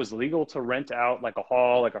how that was legal to rent out like a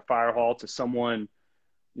hall, like a fire hall to someone,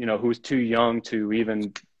 you know, who was too young to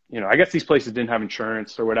even, you know, I guess these places didn't have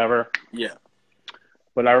insurance or whatever. Yeah.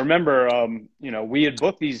 But I remember, you know, we had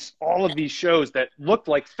booked all of these shows that looked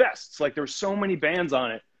like fests. Like there were so many bands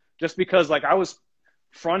on it just because like I was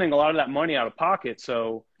fronting a lot of that money out of pocket.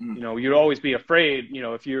 So, you know, you'd always be afraid, you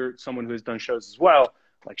know, if you're someone who's done shows as well,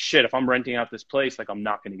 like shit, if I'm renting out this place, like I'm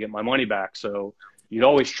not going to get my money back. So you'd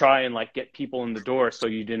always try and like get people in the door so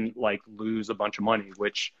you didn't like lose a bunch of money,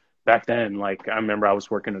 which back then, like I remember I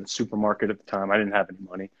was working at a supermarket at the time. I didn't have any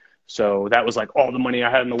money. So that was like all the money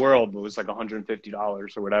I had in the world. It was like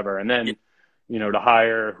 $150 or whatever. And then, you know, to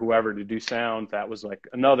hire whoever to do sound, that was like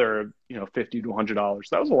another, you know, $50 to $100.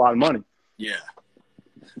 That was a lot of money. Yeah.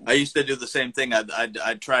 I used to do the same thing.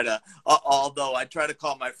 I'd try to, although I'd try to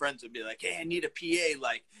call my friends and be like, hey, I need a PA.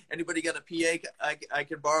 Like, anybody got a PA I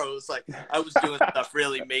can borrow? It was like, I was doing stuff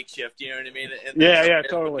really makeshift, you know what I mean? And yeah,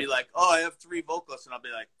 totally. Would be like, oh, I have 3 vocalists. And I'll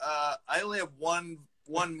be like, I only have one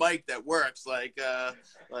mic that works. Like, I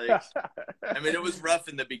mean, it was rough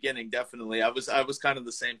in the beginning, definitely. I was kind of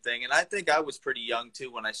the same thing. And I think I was pretty young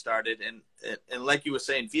too when I started. And like you were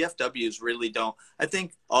saying, VFWs really don't, I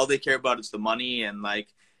think all they care about is the money and like,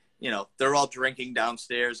 they're all drinking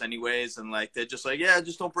downstairs anyways, and like they're just like, yeah,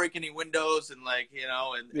 just don't break any windows, and like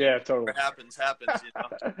and Yeah, totally. whatever happens.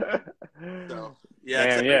 So yeah,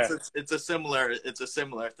 Man, yeah. it's a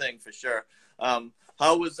similar thing for sure.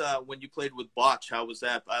 How was when you played with Botch? How was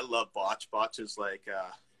that? I love Botch. Botch is like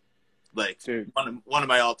Dude, one of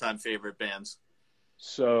my all time favorite bands.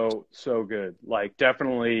 so good. Like,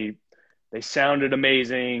 definitely, they sounded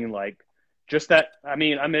amazing. Like, just that. I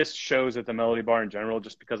mean, I miss shows at the Melody Bar in general,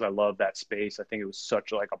 just because I love that space. I think it was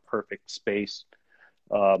such like a perfect space,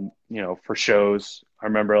 for shows. I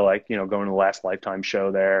remember like, going to the last Lifetime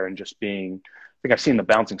show there and just being. I think I've seen the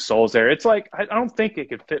Bouncing Souls there. It's like I don't think it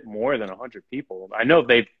could fit more than 100 people. I know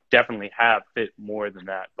they definitely have fit more than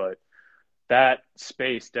that, but that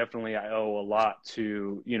space definitely I owe a lot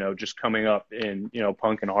to, just coming up in,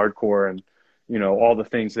 punk and hardcore and, all the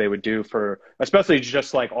things they would do for, especially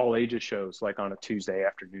just like all ages shows, like on a Tuesday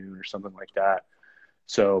afternoon or something like that.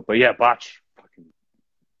 So, but yeah, Botch fucking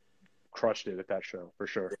crushed it at that show for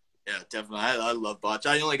sure. Yeah, definitely. I love Botch.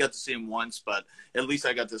 I only got to see him once, but at least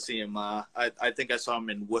I got to see him. I think I saw him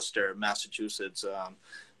in Worcester, Massachusetts.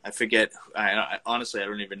 I forget. I honestly, I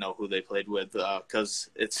don't even know who they played with because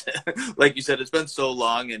it's like you said, it's been so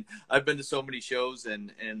long, and I've been to so many shows,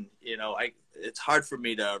 and it's hard for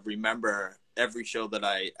me to remember every show that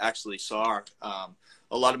I actually saw.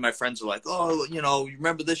 A lot of my friends are like, "Oh, you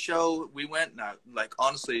remember this show we went?" And I, like,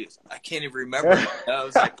 honestly, I can't even remember. I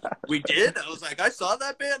was like, "We did?" I was like, "I saw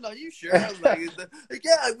that band. Are you sure?" I was like,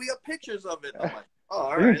 "Yeah, we got pictures of it." I'm like, "Oh,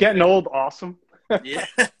 all Isn't right." getting old awesome? Yeah,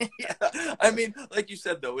 yeah. I mean, like you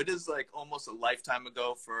said, though, it is like almost a lifetime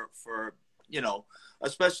ago for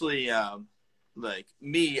especially like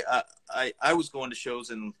me. I was going to shows,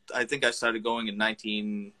 and I think I started going in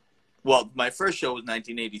 19. Well, my first show was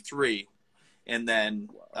 1983, and then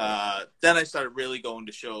I started really going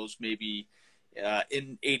to shows. Maybe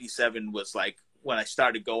in 87 was like when I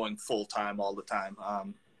started going full time all the time.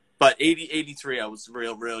 But 83, I was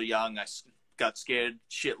real young. I got scared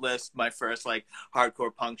shitless my first like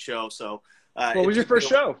hardcore punk show. So What was your first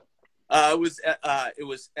show? it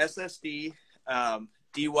was SSD,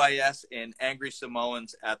 DYS, and Angry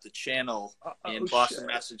Samoans at the Channel in Boston,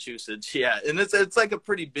 Massachusetts. Yeah, and it's like a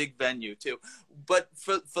pretty big venue too. But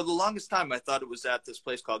for the longest time, I thought it was at this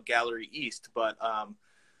place called Gallery East. But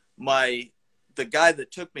the guy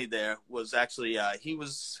that took me there was actually he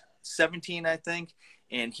was 17, I think.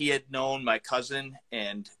 And he had known my cousin,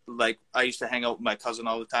 and like I used to hang out with my cousin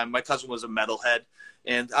all the time. My cousin was a metalhead,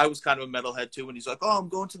 and I was kind of a metalhead too. And he's like, "Oh, I'm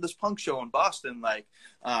going to this punk show in Boston." Like,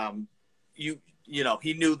 he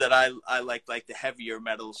knew that I like the heavier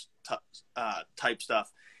metals type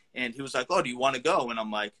stuff, and he was like, "Oh, do you want to go?" And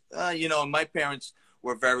I'm like, my parents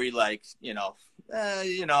were very like,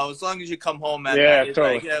 as long as you come home at night,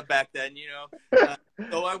 totally. like, yeah, back then,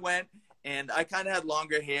 so I went. And I kind of had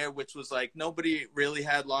longer hair, which was like nobody really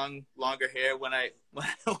had longer hair when I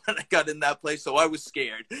got in that place. So I was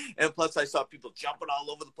scared, and plus I saw people jumping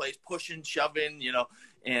all over the place, pushing, shoving,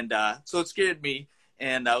 and so it scared me.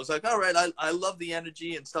 And I was like, all right, I love the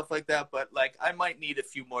energy and stuff like that, but like I might need a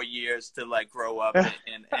few more years to like grow up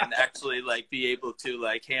and actually like be able to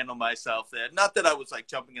like handle myself there. Not that I was like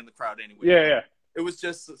jumping in the crowd anyway. Yeah. It was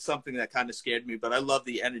just something that kind of scared me, but I love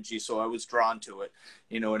the energy, so I was drawn to it.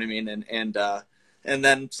 You know what I mean? And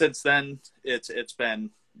then since then, it's been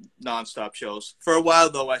nonstop shows. For a while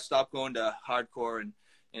though, I stopped going to hardcore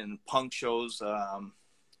and punk shows.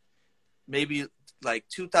 Maybe like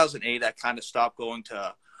 2008, I kind of stopped going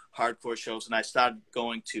to hardcore shows, and I started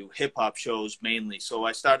going to hip hop shows mainly. So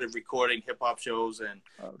I started recording hip hop shows, and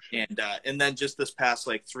then just this past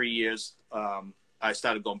like 3 years, I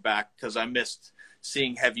started going back because I missed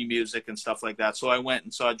seeing heavy music and stuff like that. So I went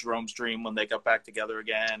and saw Jerome's Dream when they got back together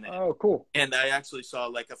again. Oh, cool. And I actually saw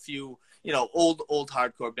like a few, old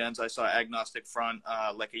hardcore bands. I saw Agnostic Front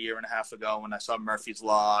like a year and a half ago, and I saw Murphy's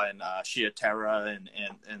Law and Sheer Terror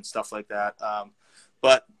and stuff like that.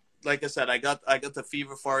 But like I said, I got the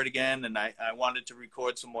fever for it again, and I wanted to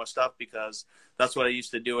record some more stuff because that's what I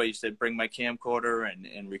used to do. I used to bring my camcorder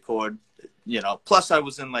and record, plus I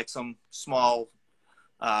was in like some small,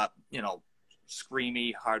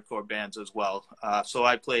 screamy hardcore bands as well. So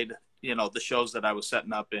I played, the shows that I was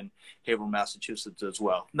setting up in Haverhill, Massachusetts as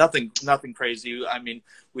well. Nothing crazy. I mean,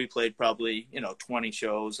 we played probably, 20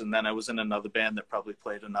 shows, and then I was in another band that probably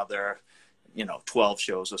played another, 12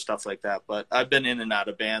 shows or stuff like that. But I've been in and out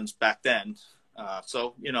of bands back then.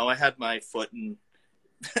 So, I had my foot in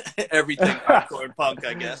everything hardcore and punk,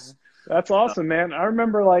 I guess. That's awesome, man. I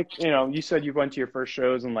remember like, you said you went to your first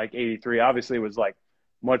shows in like 83. Obviously it was like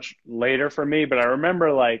much later for me, but I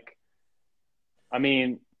remember like, I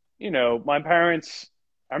mean, my parents,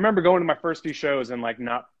 I remember going to my first few shows and like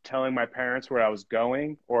not telling my parents where I was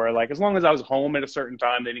going, or like as long as I was home at a certain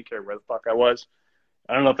time, they didn't care where the fuck I was.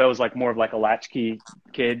 I don't know if that was like more of like a latchkey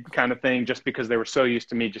kid kind of thing, just because they were so used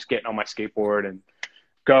to me just getting on my skateboard and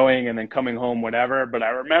going and then coming home, whatever. But I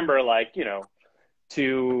remember like, you know,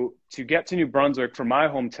 to get to New Brunswick from my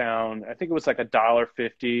hometown, I think it was like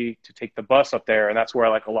 $1.50 to take the bus up there, and that's where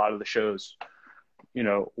like a lot of the shows, you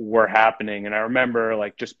know, were happening. And I remember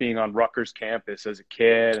like just being on Rutgers campus as a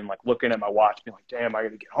kid and like looking at my watch, being like, damn, I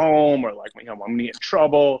got to get home, or like, you know, I'm going to get in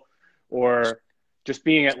trouble, or just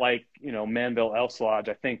being at like, you know, Manville Elks Lodge,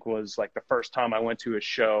 I think was like the first time I went to a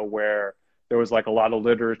show where there was like a lot of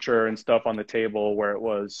literature and stuff on the table where it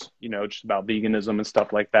was, you know, just about veganism and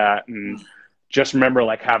stuff like that. And just remember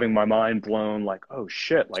like having my mind blown, like, oh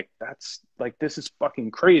shit, like that's like, this is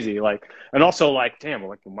fucking crazy. Like, and also like, damn,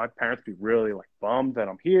 like will my parents be really like bummed that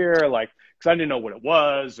I'm here? Like, cause I didn't know what it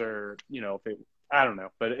was, or, you know, if it, I don't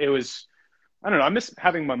know, but it was, I don't know. I miss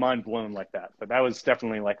having my mind blown like that, but that was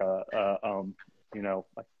definitely like you know,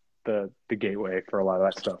 like the gateway for a lot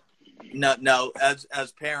of that stuff. Now,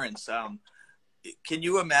 as parents, can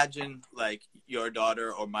you imagine like your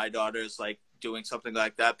daughter or my daughter's like doing something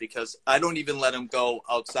like that? Because I don't even let them go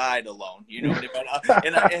outside alone. You know what I mean?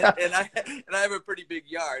 And I have a pretty big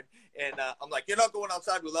yard, and I'm like, you're not going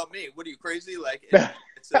outside without me. What are you, crazy? Like,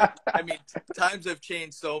 I mean, times have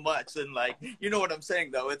changed so much, and like, you know what I'm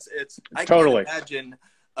saying though. It's I Totally. can't imagine,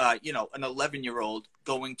 you know, an 11-year-old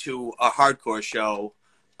going to a hardcore show.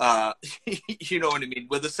 You know what I mean,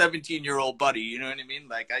 with a 17-year-old buddy, you know what I mean?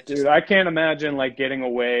 Like, Dude, I can't imagine like getting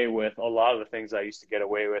away with a lot of the things I used to get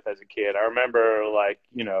away with as a kid. I remember like,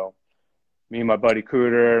 you know, me and my buddy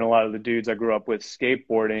Cooter and a lot of the dudes I grew up with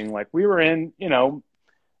skateboarding, like we were in, you know,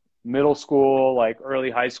 middle school, like early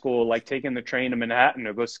high school, like taking the train to Manhattan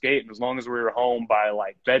to go skate. And as long as we were home by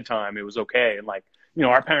like bedtime, it was okay. And like, you know,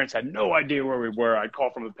 our parents had no idea where we were. I'd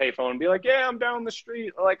call from the payphone and be like, yeah, I'm down the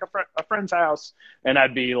street, like a friend's house. And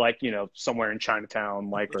I'd be like, you know, somewhere in Chinatown,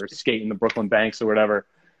 like, or skating the Brooklyn Banks or whatever.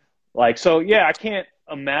 Like, so yeah, I can't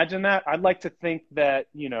imagine that. I'd like to think that,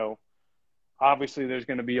 you know, obviously there's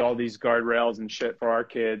going to be all these guardrails and shit for our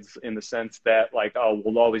kids in the sense that like, oh,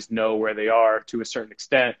 we'll always know where they are to a certain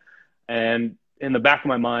extent. And in the back of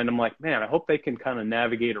my mind, I'm like, man, I hope they can kind of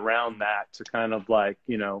navigate around that to kind of like,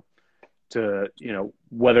 you know, to, you know,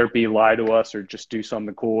 whether it be lie to us or just do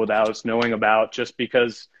something cool without us knowing about, just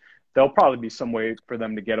because there'll probably be some way for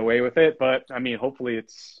them to get away with it. But I mean, hopefully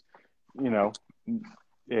it's, you know,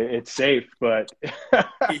 it's safe, but yeah.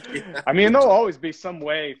 I mean, there'll always be some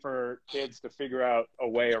way for kids to figure out a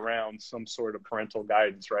way around some sort of parental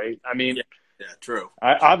guidance, right? I mean, Yeah, true.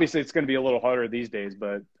 obviously it's going to be a little harder these days,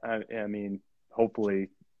 but I mean, hopefully,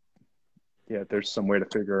 yeah, there's some way to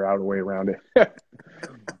figure out a way around it.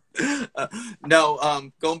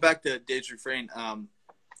 No, going back to Dave's Refrain,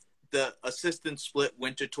 the Assistant Split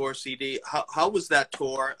Winter Tour CD. How was that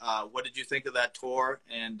tour? What did you think of that tour?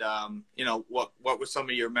 And you know, what were some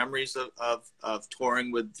of your memories of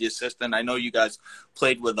touring with the Assistant? I know you guys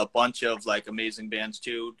played with a bunch of like amazing bands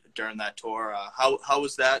too during that tour. How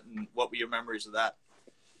was that, and what were your memories of that?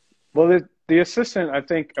 Well, the Assistant, I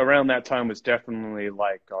think around that time was definitely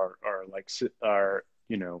like our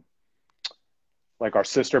you know, like our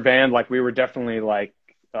sister band. Like we were definitely like,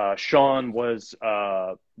 Sean was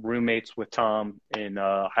roommates with Tom in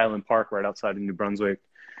Highland Park right outside of New Brunswick,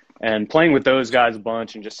 and playing with those guys a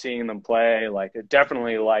bunch and just seeing them play, like it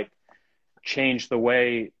definitely like changed the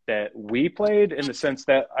way that we played, in the sense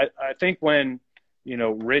that I think when, you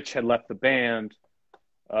know, Rich had left the band,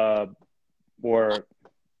 or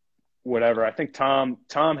whatever, I think Tom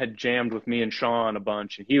had jammed with me and Sean a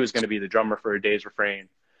bunch, and he was going to be the drummer for A Day's Refrain.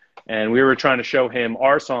 And we were trying to show him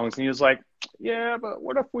our songs, and he was like, yeah, but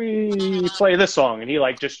what if we play this song? And he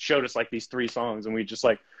like just showed us like these 3 songs, and we just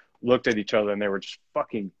like looked at each other, and they were just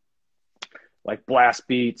fucking like blast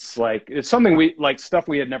beats. Like it's something we like, stuff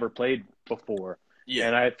we had never played before. Yeah.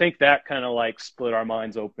 And I think that kind of like split our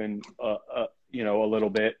minds open, you know, a little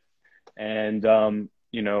bit. And,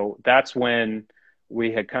 you know, that's when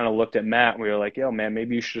we had kind of looked at Matt, and we were like, yo, man,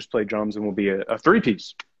 maybe you should just play drums and we'll be a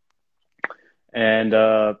 3-piece. And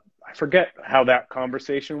I forget how that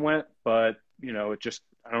conversation went, but, you know, it just,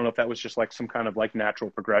 I don't know if that was just like some kind of like natural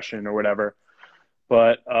progression or whatever.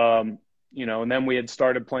 But, you know, and then we had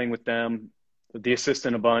started playing with them, the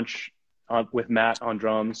Assistant a bunch, with Matt on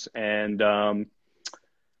drums. And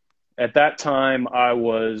at that time, I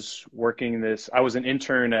was an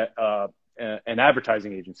intern at an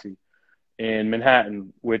advertising agency in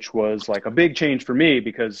Manhattan, which was like a big change for me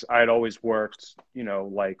because I had always worked, you know,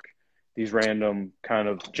 like these random kind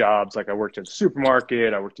of jobs. Like I worked at the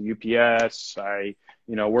supermarket, I worked at UPS, you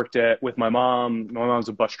worked with my mom. My mom's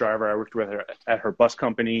a bus driver. I worked with her at her bus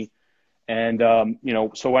company. And,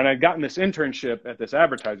 so when I got in this internship at this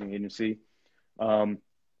advertising agency,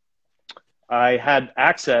 I had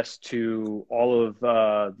access to all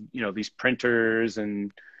of, these printers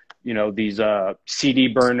and, these CD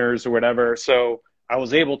burners or whatever. So I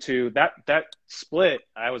was able to, that split,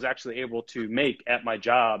 I was actually able to make at my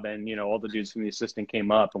job. And, all the dudes from the assistant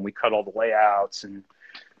came up and we cut all the layouts. And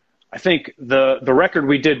I think the record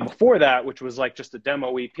we did before that, which was like just a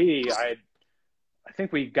demo EP, I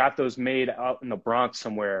think we got those made out in the Bronx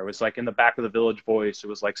somewhere. It was like in the back of the Village Voice. It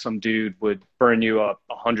was like some dude would burn you up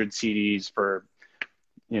 100 CDs for,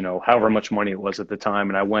 however much money it was at the time.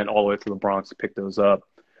 And I went all the way to the Bronx to pick those up.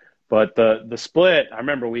 But the split, I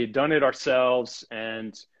remember we had done it ourselves,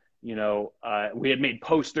 and, we had made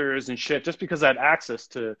posters and shit just because I had access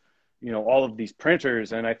to, all of these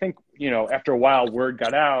printers. And I think, after a while, word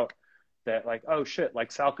got out that like, oh shit,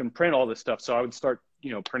 like Sal can print all this stuff. So I would start,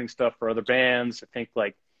 printing stuff for other bands. I think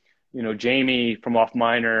like, Jamie from Off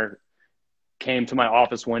Minor came to my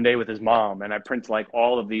office one day with his mom, and I printed like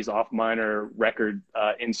all of these Off Minor record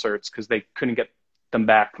inserts because they couldn't get them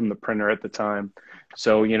back from the printer at the time.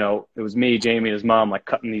 So, it was me, Jamie, and his mom, like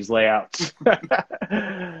cutting these layouts.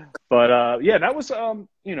 But yeah, that was,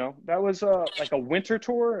 that was like a winter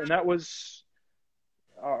tour, and that was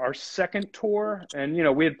our second tour. And,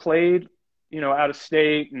 we had played, out of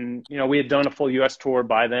state, and, we had done a full US tour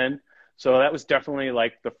by then. So that was definitely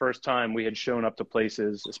like the first time we had shown up to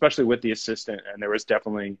places, especially with the assistant. And there was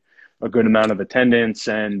definitely a good amount of attendance.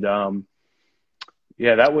 And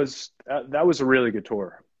yeah, that was a really good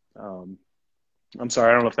tour. I'm sorry,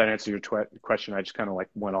 I don't know if that answered your question. I just kind of like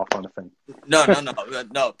went off on a thing.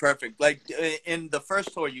 No, perfect. Like in the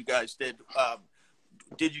first tour you guys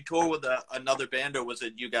did you tour with another band, or was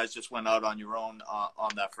it you guys just went out on your own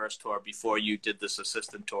on that first tour before you did this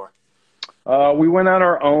assistant tour? We went on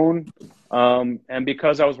our own, and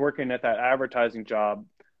because I was working at that advertising job,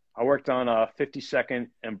 I worked on 52nd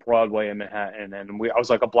and Broadway in Manhattan, and I was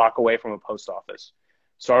like a block away from a post office.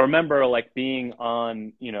 So I remember like being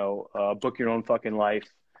on, Book Your Own Fucking Life,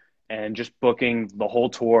 and just booking the whole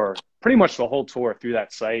tour, pretty much the whole tour through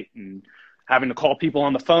that site, and having to call people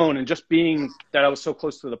on the phone, and just being that I was so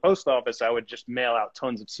close to the post office, I would just mail out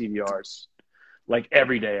tons of CDRs like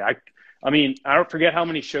every day. I mean, I don't forget how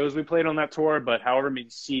many shows we played on that tour, but however many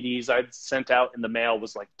CDs I'd sent out in the mail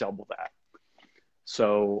was like double that.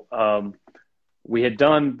 So we had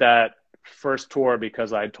done that first tour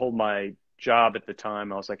because I told my job at the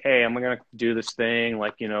time, I was like, hey, I'm going to do this thing.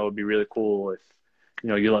 Like, it'd be really cool if,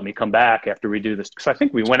 you let me come back after we do this. Because I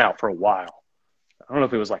think we went out for a while. I don't know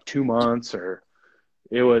if it was like 2 months or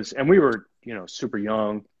it was, and we were, super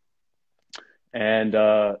young. And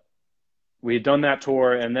we had done that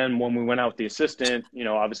tour. And then when we went out with the assistant,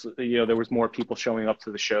 obviously, there was more people showing up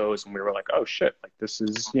to the shows, and we were like, oh shit, like this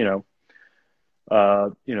is,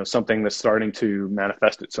 something that's starting to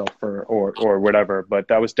manifest itself or whatever. But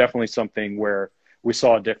that was definitely something where we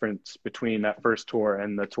saw a difference between that first tour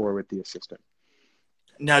and the tour with the assistant.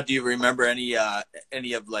 Now, do you remember any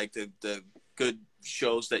of like the good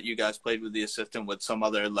shows that you guys played with the assistant with some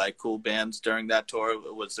other like cool bands during that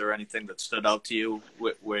tour? Was there anything that stood out to you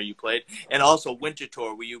where you played? And also winter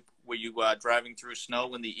tour, were you driving through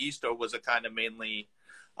snow in the east, or was it kind of mainly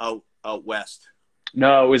out west?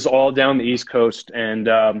 No, it was all down the East Coast. And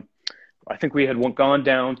I think we had gone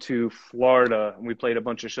down to Florida, and we played a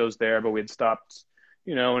bunch of shows there, but we had stopped,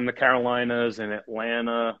 in the Carolinas and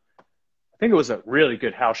Atlanta. I think it was a really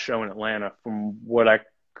good house show in Atlanta from what I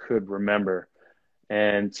could remember.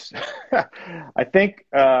 And I think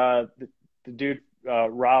the dude,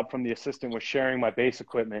 Rob from the assistant, was sharing my bass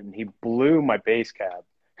equipment, and he blew my bass cab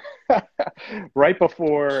right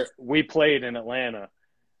before we played in Atlanta.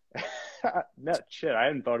 No, shit, I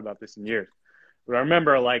hadn't thought about this in years. But I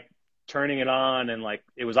remember like turning it on, and like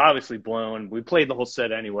it was obviously blown. We played the whole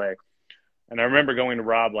set anyway. And I remember going to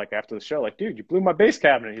Rob like after the show, like, dude, you blew my bass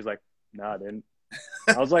cabinet. He's like, no, I didn't.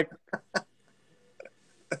 I was like,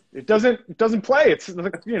 it doesn't play. It's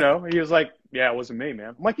like, he was like, yeah, it wasn't me, man.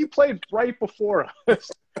 I'm like, you played right before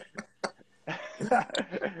us.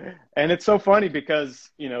 And it's so funny because,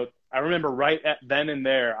 I remember right at then and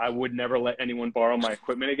there, I would never let anyone borrow my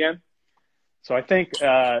equipment again. So I think,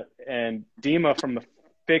 and Dima from the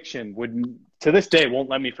Fiction would, to this day, won't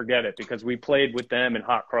let me forget it, because we played with them in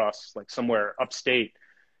Hot Cross, like somewhere upstate.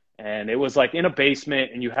 And it was like in a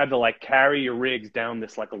basement, and you had to like carry your rigs down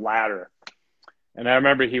this like ladder. And I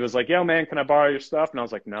remember he was like, yo, man, can I borrow your stuff? And I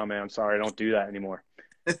was like, no, man, I'm sorry, I don't do that anymore.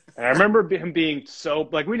 And I remember him being so,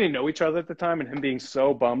 like, we didn't know each other at the time, and him being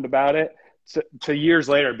so bummed about it to years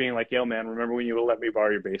later being like, yo, man, remember when you would let me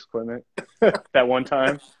borrow your bass equipment that one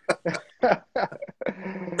time?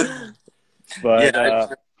 But Yeah,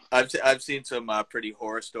 I've seen some pretty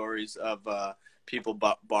horror stories of people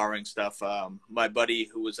borrowing stuff. My buddy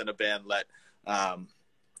who was in a band let I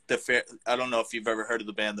don't know if you've ever heard of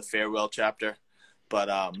the band The Farewell Chapter, but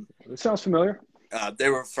it sounds familiar. they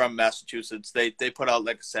were from Massachusetts. They put out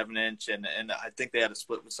like a 7-inch, and I think they had a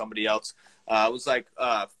split with somebody else. It was like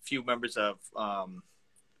a few members of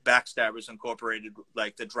Backstabbers Incorporated,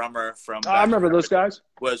 like the drummer from I remember those guys.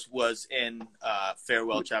 was in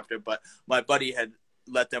Farewell Chapter, but my buddy had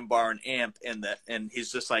let them borrow an amp, and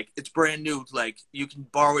he's just like, it's brand new, like you can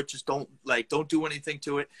borrow it, just don't do anything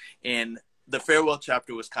to it. And the Farewell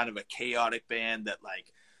Chapter was kind of a chaotic band that,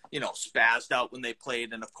 like, you know, spazzed out when they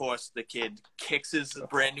played, and of course the kid kicks his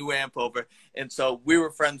brand new amp over. And so we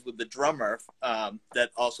were friends with the drummer that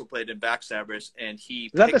also played in Backstabbers, and he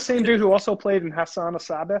is that the same dude who also played in Hassan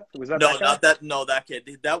Sabbath? Was that no, that guy? not that. No, that kid.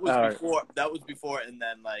 That was All before. right. That was before, and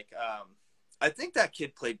then like I think that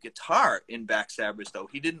kid played guitar in Backstabbers though.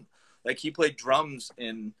 He didn't, like, he played drums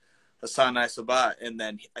in Hassan Sabbath, and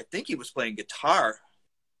then I think he was playing guitar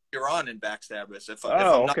later on in Backstabbers. If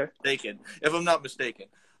I'm not mistaken. If I'm not mistaken.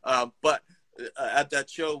 But at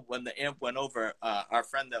that show, when the amp went over, our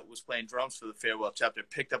friend that was playing drums for the Farewell Chapter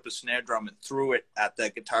picked up a snare drum and threw it at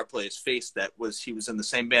that guitar player's face. He was in the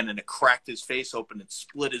same band, and it cracked his face open and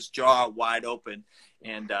split his jaw wide open.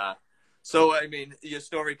 And so, I mean, your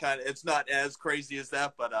story it's not as crazy as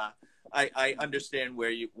that, but I understand where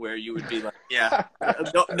you would be like, yeah,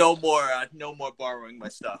 no more borrowing my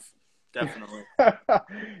stuff. Definitely.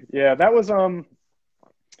 Yeah, that was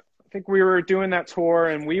I think we were doing that tour,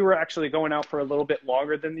 and we were actually going out for a little bit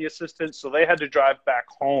longer than the assistants, so they had to drive back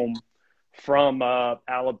home from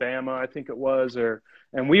Alabama, I think it was,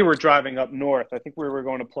 and we were driving up north. I think we were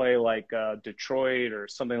going to play like Detroit or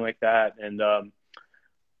something like that. And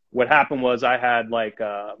what happened was I had my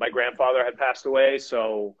grandfather had passed away,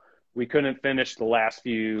 so we couldn't finish the last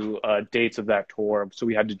few dates of that tour, so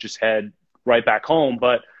we had to just head right back home.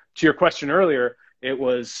 But to your question earlier, it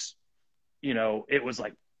was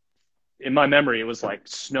like, in my memory, it was like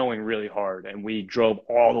snowing really hard, and we drove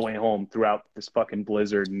all the way home throughout this fucking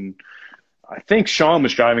blizzard. And I think Sean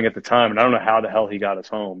was driving at the time, and I don't know how the hell he got us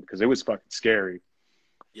home because it was fucking scary.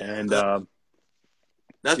 Yeah, and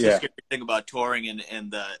that's the scary thing about touring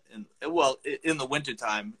in the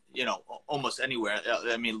wintertime, you know, almost anywhere.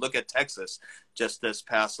 I mean, look at Texas just this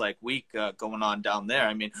past week going on down there.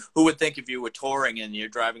 I mean, who would think if you were touring and you're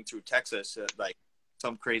driving through Texas,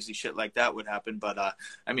 some crazy shit like that would happen. But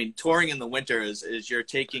I mean, touring in the winter is you're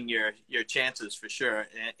taking your chances for sure,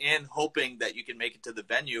 and hoping that you can make it to the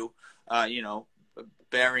venue, you know,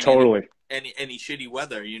 bearing any shitty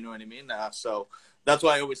weather, you know what I mean? So that's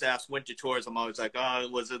why I always ask winter tours. I'm always like, oh,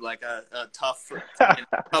 was it like a tough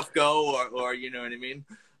go, or you know what I mean?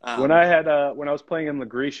 When I was playing in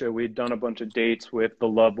LaGrecia, we'd done a bunch of dates with the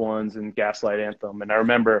Loved Ones and Gaslight Anthem, and I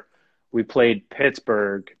remember we played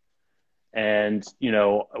Pittsburgh. And, you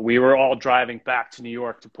know, we were all driving back to New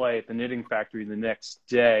York to play at the Knitting Factory the next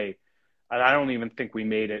day. And I don't even think we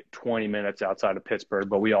made it 20 minutes outside of Pittsburgh,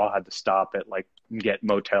 but we all had to stop at get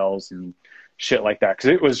motels and shit like that. Cause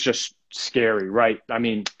it was just scary, right? I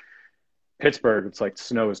mean, Pittsburgh, it's like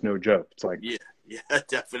snow is no joke. It's like, yeah,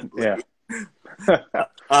 definitely.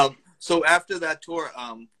 Yeah. So after that tour,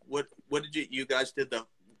 what did you guys did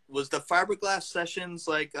was the Fiberglass Sessions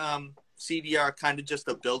CDR kind of just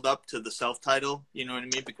a build up to the self-title, you know what I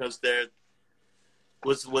mean? Because there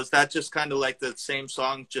was that just kind of like the same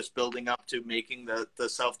song, just building up to making the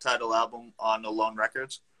self-title album on Alone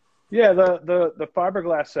Records. Yeah, the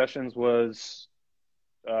Fiberglass Sessions was,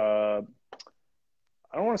 I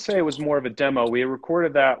don't want to say it was more of a demo. We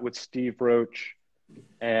recorded that with Steve Roach,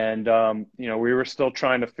 and you know, we were still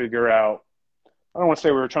trying to figure out. I don't want to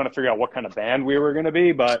say we were trying to figure out what kind of band we were going to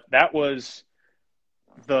be, but that was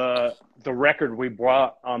the record we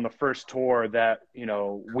brought on the first tour that, you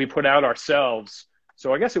know, we put out ourselves.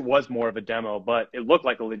 So I guess it was more of a demo, but it looked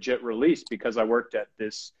like a legit release because I worked at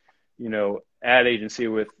this, you know, ad agency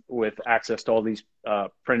with access to all these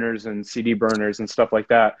printers and CD burners and stuff like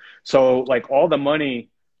that. So like all the money,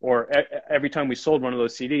 or every time we sold one of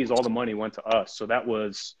those CDs, all the money went to us. So that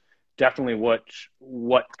was definitely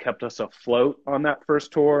what kept us afloat on that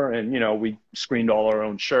first tour. And, you know, we screened all our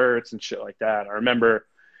own shirts and shit like that. I remember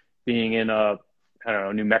being in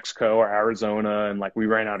New Mexico or Arizona, and we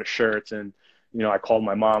ran out of shirts, and, you know, I called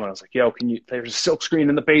my mom and I was like, yo, there's a silk screen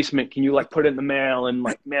in the basement. Can you put it in the mail and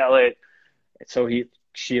mail it? And so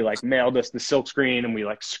she like mailed us the silk screen, and we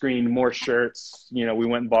like screened more shirts. You know, we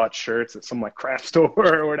went and bought shirts at some like craft store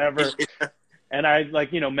or whatever. And I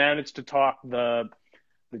like, managed to talk the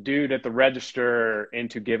dude at the register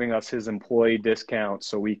into giving us his employee discount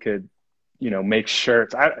so we could, make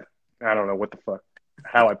shirts. I don't know what the fuck,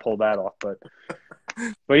 how I pulled that off, but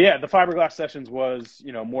yeah, the Fiberglass Sessions was,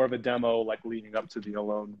 more of a demo, like leading up to the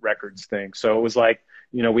Alone Records thing. So it was like,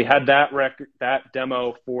 we had that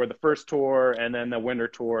demo for the first tour and then the winter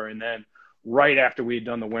tour. And then right after we'd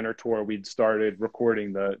done the winter tour, we'd started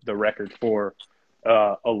recording the record for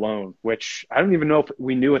Alone, which I don't even know if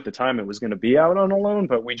we knew at the time it was going to be out on Alone,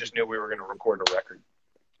 but we just knew we were going to record a record.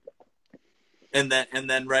 And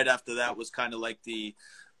then right after that was kind of like the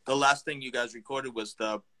last thing you guys recorded was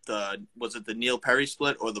was it the Neil Perry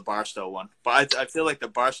split or the Barstow one? But I feel like the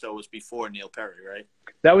Barstow was before Neil Perry, right?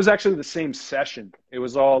 That was actually the same session. It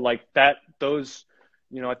was all like that. Those,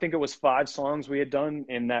 I think it was 5 songs we had done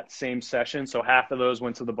in that same session. So half of those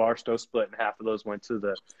went to the Barstow split and half of those went to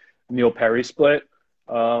the Neil Perry split.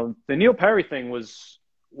 The Neil Perry thing was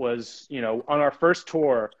on our first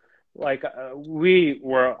tour. Like we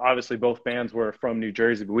were obviously, both bands were from New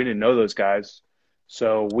Jersey, but we didn't know those guys.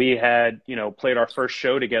 So we had, played our first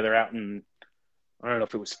show together out in, I don't know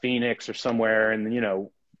if it was Phoenix or somewhere. And,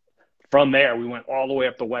 from there, we went all the way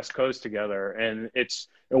up the West Coast together. And it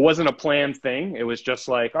wasn't a planned thing. It was just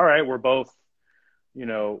like, all right, we're both,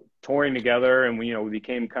 touring together. And we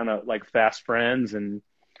became kind of like fast friends. And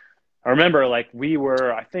I remember like we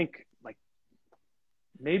were, I think like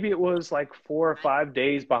maybe it was like 4 or 5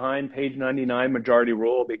 days behind Page 99 Majority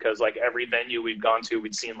Rule, because like every venue we'd gone to,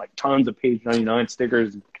 we'd seen like tons of Page 99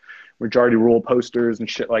 stickers, Majority Rule posters and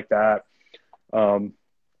shit like that.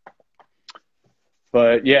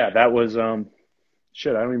 But yeah, that was,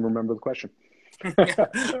 shit, I don't even remember the question.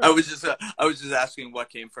 I was just asking what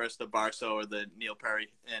came first, the Barstow or the Neil Perry,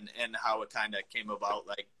 and how it kind of came about.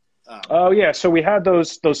 Like, oh yeah, so we had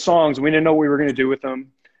those songs. We didn't know what we were going to do with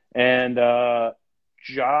them, and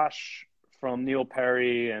Josh from Neil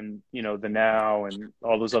Perry and the Now and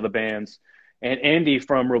all those other bands, and Andy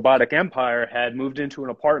from Robotic Empire had moved into an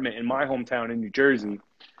apartment in my hometown in New Jersey.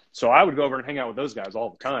 So I would go over and hang out with those guys all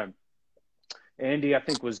the time. Andy, I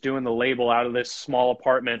think, was doing the label out of this small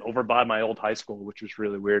apartment over by my old high school, which was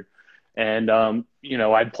really weird. And,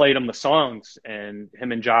 I'd played him the songs, and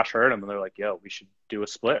him and Josh heard them, and they're like, yo, we should do a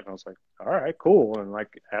split. And I was like, all right, cool. And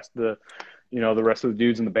like asked the rest of the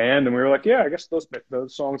dudes in the band, and we were like, yeah, I guess those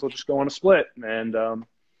songs will just go on a split. And I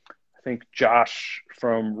think Josh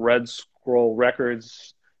from Red Scroll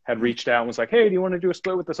Records had reached out and was like, hey, do you want to do a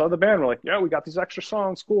split with this other band? We're like, yeah, we got these extra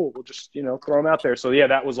songs. Cool. We'll just, throw them out there. So yeah,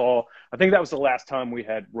 that was all. I think that was the last time we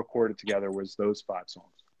had recorded together, was those 5 songs.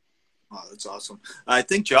 Oh, that's awesome. I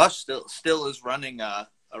think Josh still is running a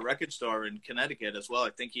record store in Connecticut as well. I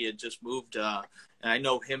think he had just moved. And I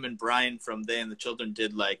know him and Brian from They and the Children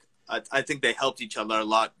did I think they helped each other a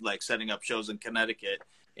lot, like setting up shows in Connecticut.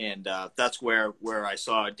 And that's where I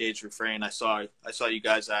saw Dave's Refrain. I saw you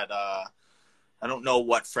guys at I don't know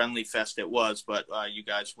what Friendly Fest it was, but when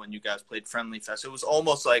you guys played Friendly Fest, it was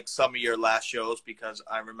almost like some of your last shows, because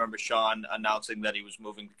I remember Sean announcing that he was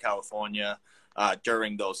moving to California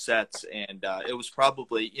during those sets, and it was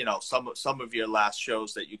probably some of your last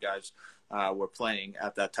shows that you guys were playing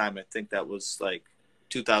at that time. I think that was like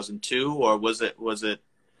 2002, or was it?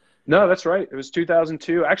 No, that's right. It was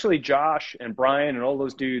 2002. Actually, Josh and Brian and all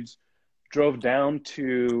those dudes drove down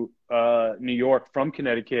to New York from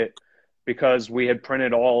Connecticut, because we had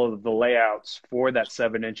printed all of the layouts for that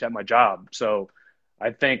 7-inch at my job. So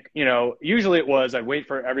I think, usually it was, I'd wait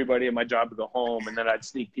for everybody at my job to go home, and then I'd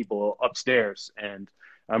sneak people upstairs. And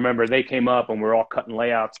I remember they came up and we were all cutting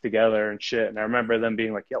layouts together and shit. And I remember them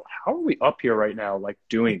being like, yo, how are we up here right now, like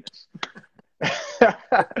doing this?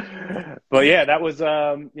 But yeah, that was,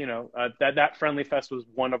 that Friendly Fest was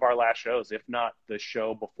one of our last shows, if not the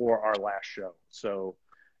show before our last show. So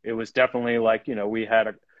it was definitely like, we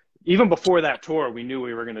had even before that tour, we knew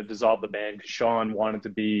we were going to dissolve the band, because Sean wanted to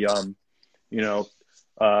be,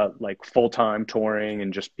 like full-time touring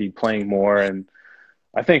and just be playing more. And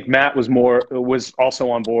I think Matt was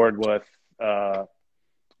also on board with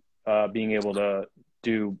being able to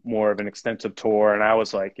do more of an extensive tour. And I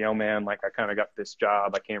was like, yo, man, like I kind of got this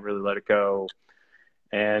job. I can't really let it go.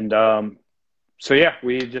 And so, yeah,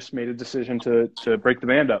 we just made a decision to break the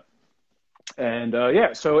band up. And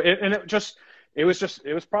yeah, so it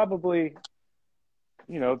was probably,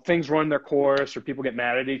 things run their course or people get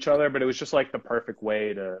mad at each other, but it was just like the perfect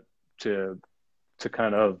way to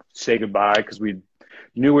kind of say goodbye, because we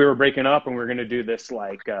knew we were breaking up and we were going to do this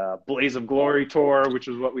like Blaze of Glory tour, which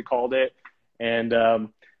is what we called it. And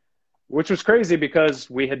which was crazy because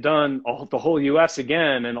we had done the whole U.S.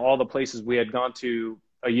 again, and all the places we had gone to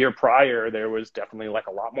a year prior, there was definitely like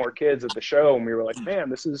a lot more kids at the show, and we were like, man,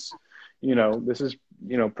 this is,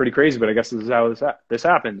 pretty crazy. But I guess this is how this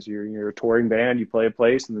happens. You're a touring band, you play a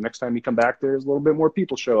place, and the next time you come back, there's a little bit more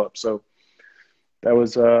people show up. So that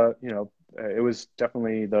was, it was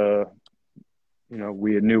definitely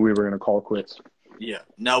we knew we were going to call it quits. Yeah.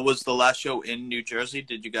 Now, was the last show in New Jersey?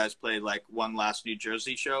 Did you guys play like one last New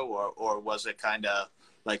Jersey show, or was it kind of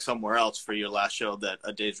like somewhere else for your last show that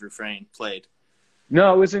A Day's Refrain played?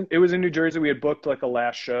 No, it was in New Jersey. We had booked like a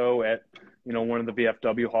last show at, one of the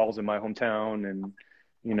VFW halls in my hometown, and,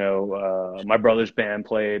 my brother's band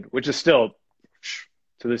played, which is still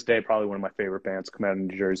to this day probably one of my favorite bands come out of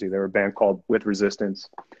New Jersey. They were a band called With Resistance.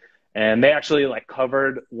 And they actually like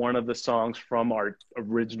covered one of the songs from our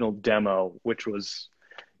original demo, which was,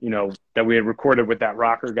 that we had recorded with that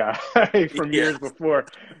rocker guy from years before.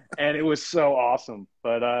 And it was so awesome.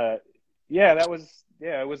 But it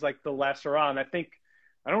was like the last hurrah. And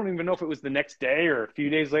I don't even know if it was the next day or a few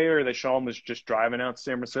days later that Sean was just driving out to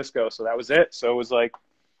San Francisco. So that was it. So it was like,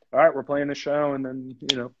 all right, we're playing the show. And then,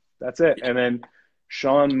 that's it. And then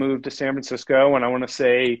Sean moved to San Francisco. And I want to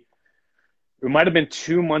say, it might have been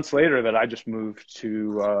 2 months later that I just moved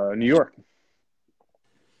to New York.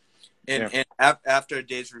 And after A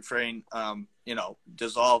Day's Refrain,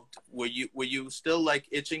 dissolved, were you still like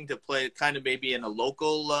itching to play kind of maybe in a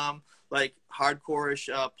local like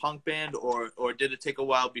hardcore-ish punk band, or did it take a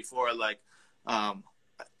while before like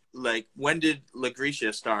when did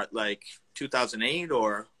LaGrecia start? Like 2008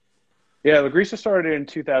 or? Yeah, LaGrecia started in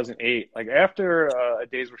 2008. Like after A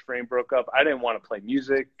Day's Refrain broke up, I didn't want to play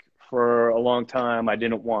music for a long time. I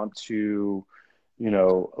didn't want to,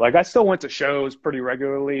 I still went to shows pretty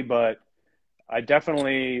regularly, but I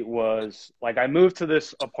definitely was like, I moved to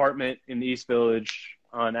this apartment in the East Village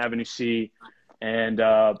on Avenue C, and,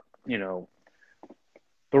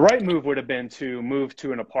 the right move would have been to move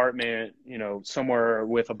to an apartment, somewhere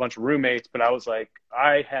with a bunch of roommates. But I was like,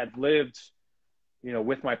 I had lived,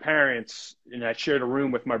 with my parents, and I shared a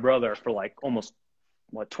room with my brother for like almost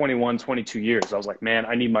 21, 22 years. I was like, man,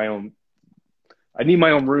 I need my own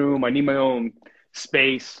room. I need my own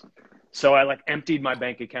space. So I like emptied my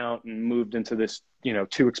bank account and moved into this,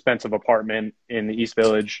 too expensive apartment in the East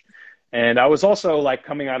Village. And I was also like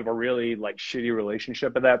coming out of a really like shitty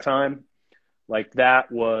relationship at that time. Like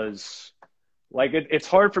that was like, it's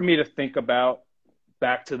hard for me to think about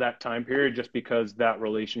back to that time period just because that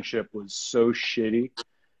relationship was so shitty.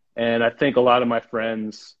 And I think a lot of my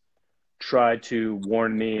friends tried to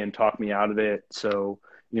warn me and talk me out of it. So,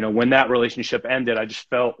 when that relationship ended, I just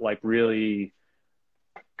felt like really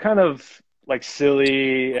kind of like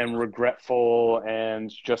silly and regretful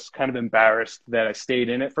and just kind of embarrassed that I stayed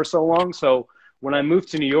in it for so long. So when I moved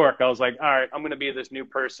to New York, I was like, all right, I'm going to be this new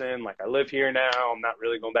person. Like I live here now. I'm not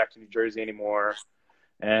really going back to New Jersey anymore.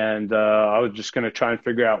 And I was just going to try and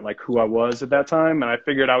figure out like who I was at that time. And I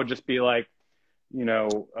figured I would just be like, a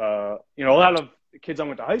lot of the kids I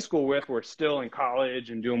went to high school with were still in college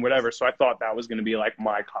and doing whatever. So I thought that was going to be like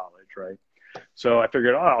my college, right? So I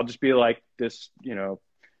figured, I'll just be like this,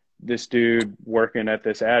 this dude working at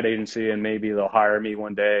this ad agency, and maybe they'll hire me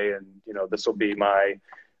one day, and this will be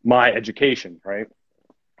my education, right?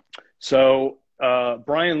 So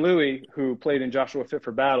Brian Louie, who played in Joshua Fit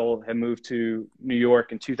for Battle, had moved to New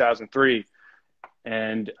York in 2003,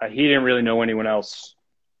 and he didn't really know anyone else,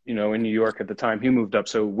 in New York at the time he moved up.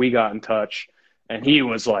 So we got in touch, and he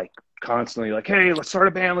was like constantly like, hey, let's start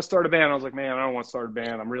a band. I was like, man, I don't want to start a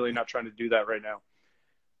band. I'm really not trying to do that right now.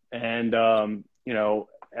 And,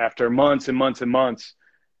 after months and months and months,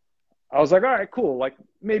 I was like, all right, cool. Like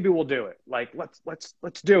maybe we'll do it. Like,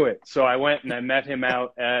 let's do it. So I went and I met him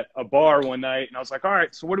out at a bar one night, and I was like, all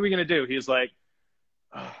right, so what are we going to do? He's like,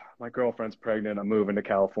 oh, my girlfriend's pregnant. I'm moving to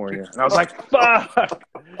California. And I was like, fuck.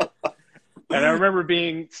 And I remember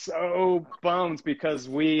being so bummed because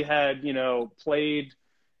we had, played,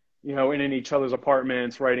 in each other's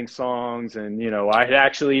apartments, writing songs. And, I had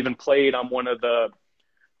actually even played on one of the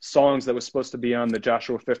songs that was supposed to be on the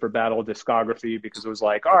Joshua Fit for Battle discography, because it was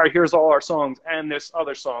like, all right, here's all our songs and this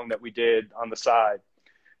other song that we did on the side.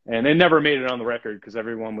 And it never made it on the record because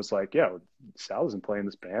everyone was like, yo, Sal isn't playing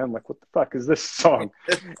this band. Like, what the fuck is this song?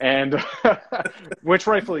 And which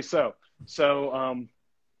rightfully so. So,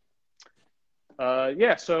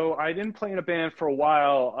 so I didn't play in a band for a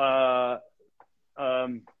while.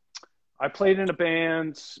 I played in a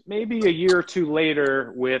band maybe a year or two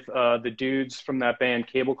later with the dudes from that band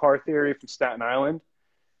Cable Car Theory from Staten Island.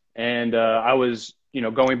 And I was,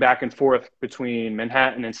 going back and forth between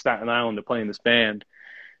Manhattan and Staten Island to play in this band.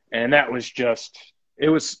 And that was just, it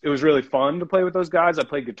was really fun to play with those guys. I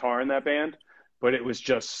played guitar in that band, but it was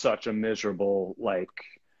just such a miserable, like,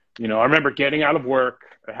 I remember getting out of work,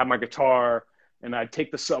 I had my guitar, and I'd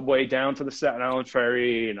take the subway down to the Staten Island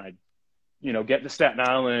ferry, and I'd, get to Staten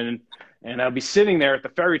Island, and I'd be sitting there at the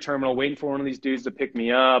ferry terminal waiting for one of these dudes to pick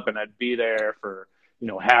me up, and I'd be there for,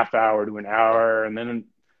 half hour to an hour. And then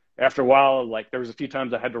after a while, like, there was a few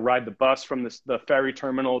times I had to ride the bus from the ferry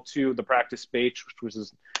terminal to the practice space, which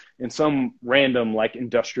was in some random, like,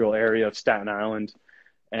 industrial area of Staten Island.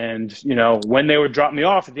 And, when they would drop me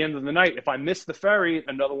off at the end of the night, if I missed the ferry,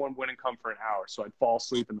 another one wouldn't come for an hour. So I'd fall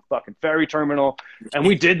asleep in the fucking ferry terminal. And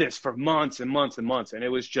we did this for months and months and months. And it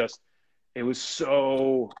was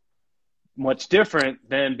so much different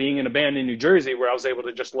than being in a band in New Jersey, where I was able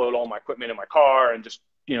to just load all my equipment in my car and just,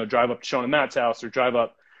 drive up to Sean and Matt's house, or drive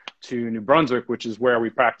up to New Brunswick, which is where we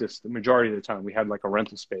practiced the majority of the time. We had like a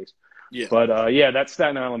rental space. Yeah. But that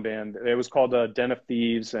Staten Island band, it was called Den of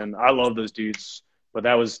Thieves. And I love those dudes. But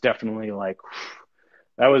that was definitely like,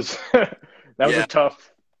 that was a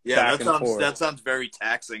tough back and forth. That sounds very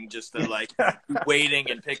taxing, just to like waiting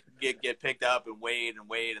and get picked up and wait,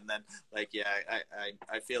 and then like, yeah,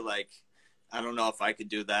 I feel like I don't know if I could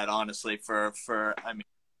do that, honestly, for I mean,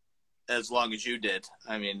 as long as you did.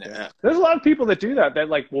 I mean, there's a lot of people that do that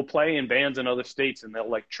like will play in bands in other states, and they'll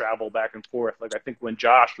like travel back and forth. Like, I think when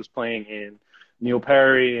Josh was playing in Neil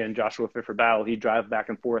Perry and Joshua Fit for Battle, he'd drive back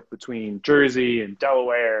and forth between Jersey and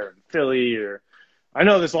Delaware and Philly. Or I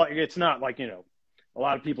know there's like, it's not like, a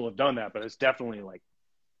lot of people have done that, but it's definitely like,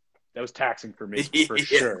 that was taxing for me for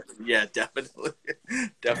sure. Yeah, definitely.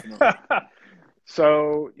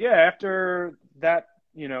 So yeah, after that,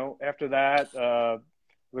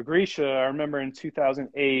 LaGrecia, I remember in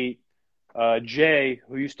 2008, Jay,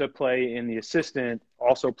 who used to play in The Assistant,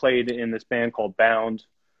 also played in this band called Bound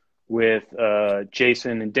with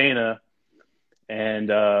Jason and Dana.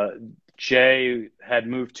 And Jay had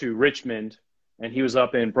moved to Richmond, and he was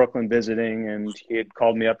up in Brooklyn visiting, and he had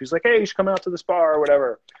called me up. He's like, hey, you should come out to this bar or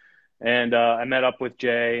whatever. And I met up with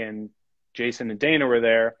Jay, and Jason and Dana were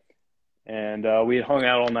there. And we had hung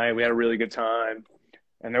out all night. We had a really good time.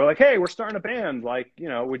 And they were like, hey, we're starting a band. Like,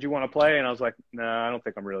 would you want to play? And I was like, nah, I don't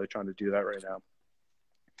think I'm really trying to do that right now.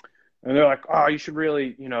 And they're like, oh, you should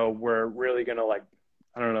really, we're really going to, like,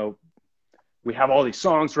 I don't know, we have all these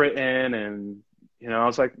songs written. And, I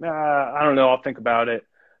was like, nah, I don't know. I'll think about it.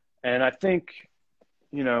 And I think,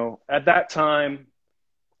 at that time,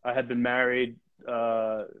 I had been married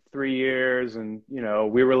 3 years, and,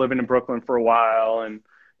 we were living in Brooklyn for a while. And,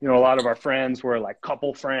 a lot of our friends were like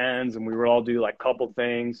couple friends, and we would all do like couple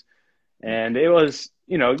things. And it was,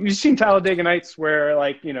 you've seen Talladega Nights where,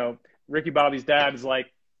 like, Ricky Bobby's dad is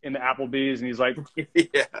like in the Applebee's, and he's like,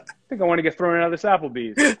 yeah, I think I want to get thrown out of this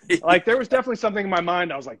Applebee's. Like, there was definitely something in my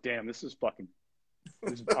mind. I was like, damn,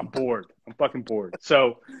 I'm bored. I'm fucking bored.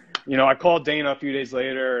 So, I called Dana a few days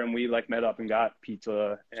later, and we like met up and got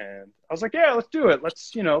pizza, and I was like, yeah, let's do it.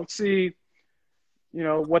 Let's see,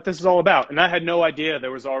 what this is all about. And I had no idea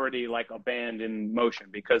there was already like a band in motion,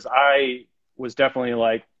 because I was definitely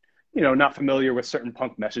like, not familiar with certain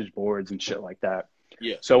punk message boards and shit like that.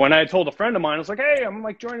 Yeah. So when I had told a friend of mine, I was like, hey, I'm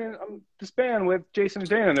like joining this band with Jason and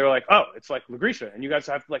Dan. And they were like, oh, it's like LaGrecia, and you guys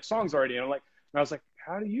have like songs already. And I was like,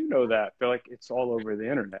 how do you know that? They're like, it's all over the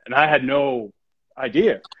internet. And I had no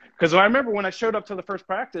idea. Because I remember when I showed up to the first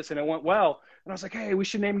practice and it went well, and I was like, hey, we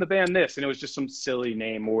should name the band this. And it was just some silly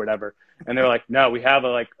name or whatever. And they were like, no, we have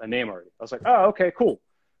a name already. I was like, oh, okay, cool.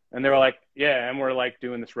 And they were like, yeah, and we're like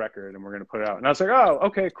doing this record and we're going to put it out. And I was like, oh,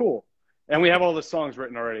 okay, cool. And we have all the songs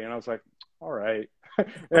written already. And I was like, all right.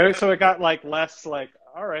 And so it got like less like,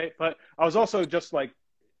 all right. But I was also just like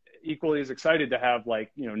equally as excited to have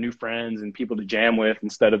like, new friends and people to jam with,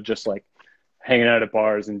 instead of just like hanging out at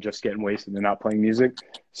bars and just getting wasted and not playing music.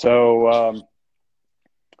 So,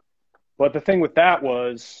 but the thing with that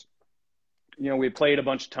was, we played a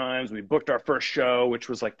bunch of times. We booked our first show, which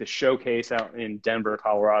was like the showcase out in Denver,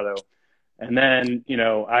 Colorado. And then,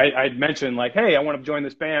 I'd mentioned like, hey, I want to join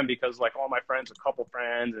this band because like all my friends, a couple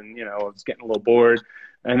friends, and, I was getting a little bored.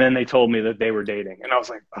 And then they told me that they were dating. And I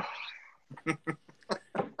was like, oh,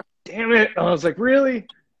 damn it. I was like, really?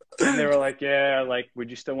 And they were like, yeah, like,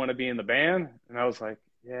 would you still want to be in the band? And I was like,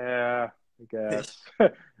 yeah, I guess.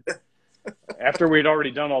 After we'd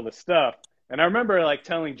already done all this stuff. And I remember like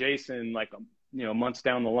telling Jason, like, months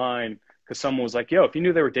down the line, because someone was like, yo, if you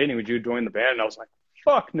knew they were dating, would you join the band? And I was like,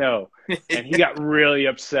 fuck no. And he got really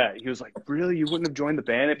upset. He was like, really? You wouldn't have joined the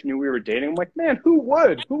band if you knew we were dating? I'm like, man, who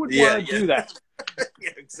would? Who would want to do that? Yeah,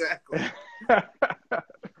 exactly. But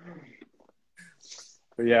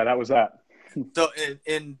yeah, that was that. So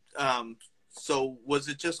So was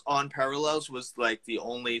it just On Parallels was like the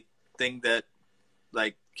only thing that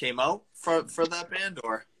like came out for that band,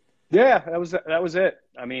 or? Yeah, that was it.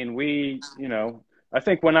 I mean, I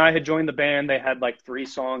think when I had joined the band, they had like 3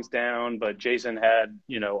 songs down, but Jason had,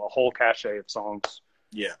 a whole cache of songs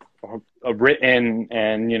Yeah. written,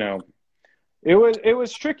 and it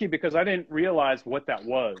was tricky because I didn't realize what that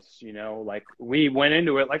was. Like we went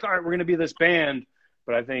into it like, all right, we're gonna be this band,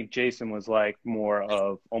 but I think Jason was like more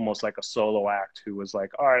of almost like a solo act who was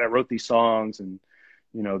like, all right, I wrote these songs, and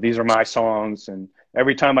these are my songs. And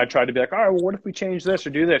every time I tried to be like, all right, well, what if we change this or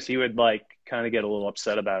do this, he would like kind of get a little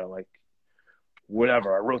upset about it, like,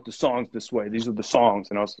 whatever, I wrote the songs this way, these are the songs.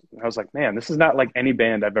 And I was like, man, this is not like any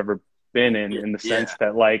band I've ever been in the sense Yeah.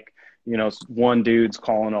 that like, one dude's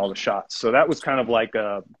calling all the shots. So that was kind of like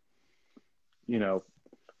you know,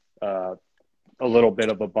 uh, a little bit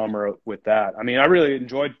of a bummer with that. I mean, I really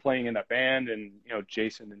enjoyed playing in that band, and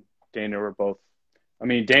Jason and Dana were both. I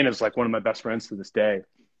mean, Dana's like one of my best friends to this day.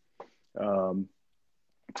 Um,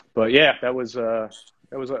 but yeah, that was a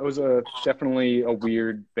definitely a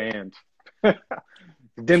weird band. It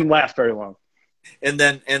didn't last very long. And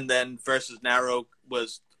then versus Narrow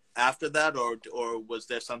was after that, or was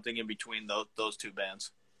there something in between those two bands?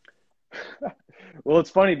 Well, it's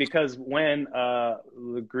funny because when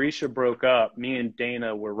LaGrecia broke up, me and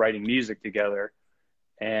Dana were writing music together,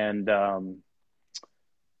 and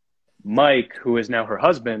Mike, who is now her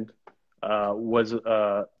husband, was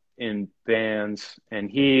in bands, and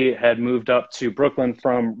he had moved up to Brooklyn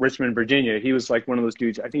from Richmond, Virginia. He was like one of those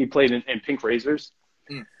dudes. I think he played in Pink Razors.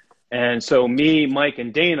 Mm. And so me, Mike,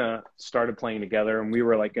 and Dana started playing together, and we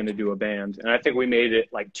were like going to do a band. And I think we made it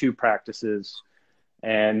like 2 practices.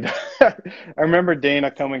 And I remember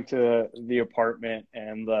Dana coming to the apartment,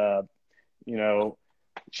 and you know,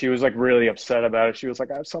 she was like really upset about it. She was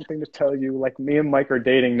like, "I have something to tell you. Like, me and Mike are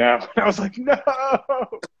dating now." And I was like, "No."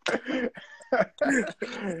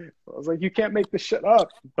 I was like, "You can't make this shit up."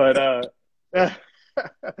 But but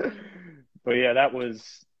yeah, that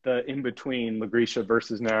was the in between LaGrecia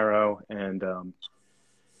versus Narrow, and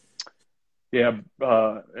yeah,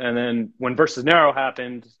 and then when versus Narrow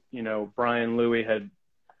happened, Brian Louie had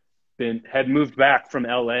moved back from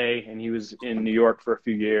LA, and he was in New York for a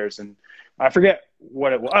few years, and I forget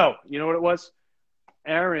what it was. Oh, you know what it was?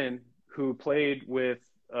 Aaron, who played with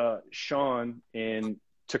Sean in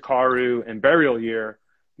Takaru and Burial Year,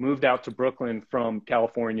 moved out to Brooklyn from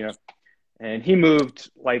California, and he moved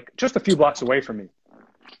like just a few blocks away from me.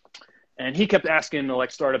 And he kept asking to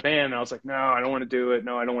like start a band, and I was like, "No, I don't want to do it.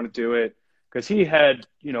 No, I don't want to do it," because he had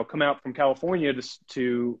come out from California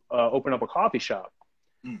to open up a coffee shop.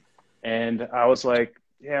 Mm. And I was like,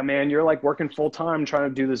 "Yeah, man, you're like working full time trying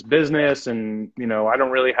to do this business, and I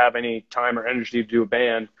don't really have any time or energy to do a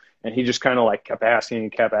band." And he just kind of like kept asking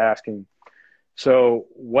and kept asking. So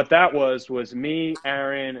what that was me,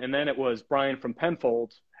 Aaron, and then it was Brian from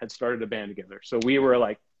Penfold had started a band together. So we were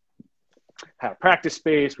like had practice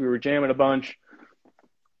space, we were jamming a bunch,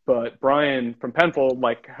 but Brian from Penfold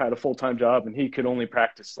like had a full-time job, and he could only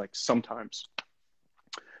practice like sometimes.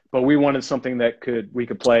 But we wanted something that we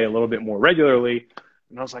could play a little bit more regularly.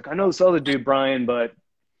 And I was like, "I know this other dude, Brian, but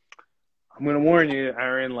I'm going to warn you,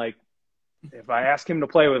 Aaron, like, if I ask him to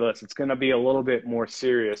play with us, it's going to be a little bit more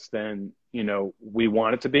serious than, we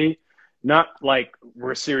want it to be. Not like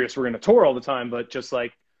we're serious, we're going to tour all the time, but just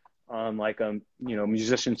like on like a,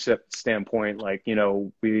 musicianship standpoint, like,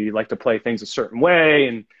 we like to play things a certain way.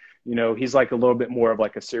 And, he's like a little bit more of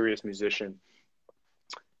like a serious musician.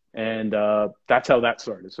 And that's how that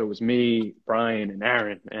started. So it was me, Brian, and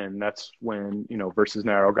Aaron. And that's when, Versus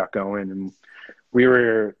Narrow got going. And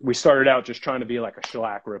we started out just trying to be like a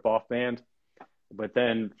shellac ripoff band. But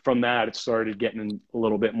then from that, it started getting a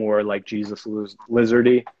little bit more like Jesus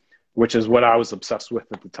Lizardy, which is what I was obsessed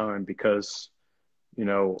with at the time, because,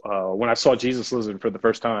 when I saw Jesus Lizard for the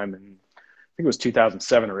first time, and I think it was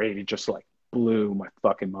 2007 or 8, it just like blew my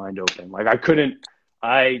fucking mind open. Like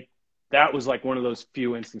that was like one of those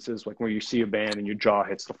few instances like where you see a band and your jaw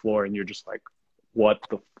hits the floor and you're just like, what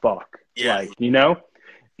the fuck? Yeah. Like,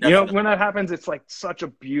 Definitely. when that happens, it's like such a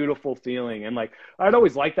beautiful feeling. And like, I'd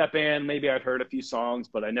always liked that band. Maybe I'd heard a few songs,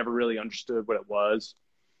 but I never really understood what it was.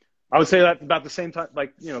 I would say that about the same time,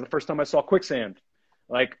 like, the first time I saw Quicksand,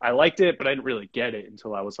 like I liked it, but I didn't really get it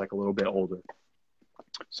until I was like a little bit older.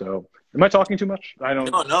 So am I talking too much? I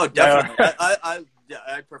don't. No, definitely.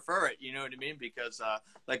 I prefer it. You know what I mean? Because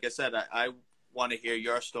like I said, I want to hear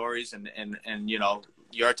your stories and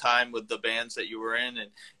your time with the bands that you were in,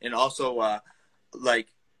 and also like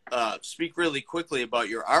speak really quickly about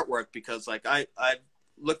your artwork, because like I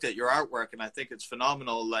looked at your artwork, and I think it's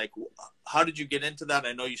phenomenal. Like, how did you get into that?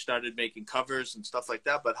 I know you started making covers and stuff like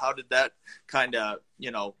that, but how did that kind of,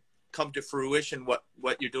 you know, come to fruition?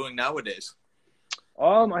 What you're doing nowadays?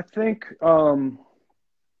 I think,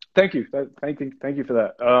 thank you. Thank you for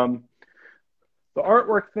that. The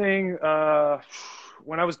artwork thing,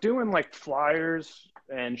 when I was doing like flyers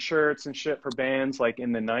and shirts and shit for bands, like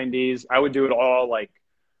in the 90s, I would do it all like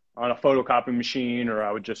on a photocopy machine, or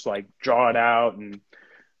I would just like draw it out. And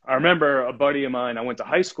I remember a buddy of mine I went to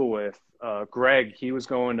high school with, Greg, he was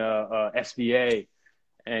going to SVA,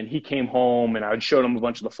 and he came home and I would show him a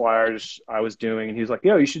bunch of the flyers I was doing. And he was like,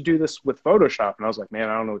 yo, you should do this with Photoshop. And I was like, man,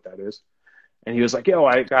 I don't know what that is. And he was like, yo,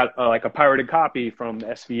 I got like a pirated copy from the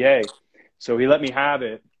SVA. So he let me have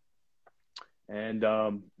it. And,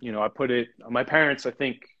 you know, I put it, my parents, I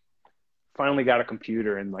think, finally got a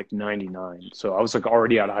computer in like 99. So I was like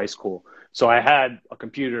already out of high school. So I had a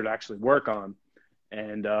computer to actually work on.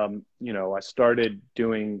 And, you know, I started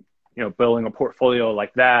doing, you know, building a portfolio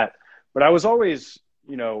like that. But I was always,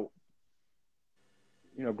 you know,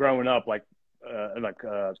 growing up like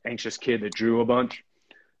a anxious kid that drew a bunch.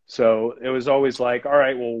 So it was always like, all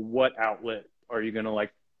right, well, what outlet are you going to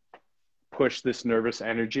like push this nervous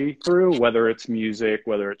energy through, whether it's music,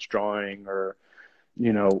 whether it's drawing, or,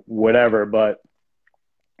 you know, whatever. But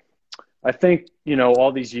I think, you know,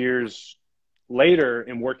 all these years later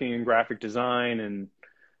in working in graphic design, and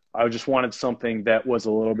I just wanted something that was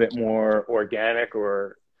a little bit more organic,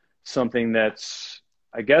 or something that's,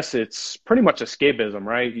 I guess it's pretty much escapism,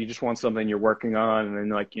 right? You just want something you're working on, and then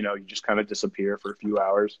like, you know, you just kind of disappear for a few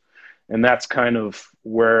hours. And that's kind of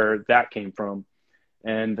where that came from.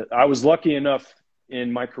 And I was lucky enough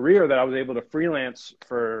in my career that I was able to freelance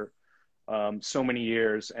for so many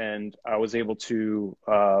years, and I was able to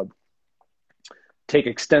take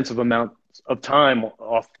extensive amounts of time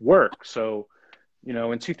off work. So, you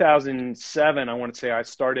know, in 2007, I want to say I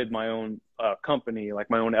started my own company, like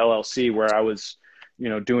my own LLC, where I was, you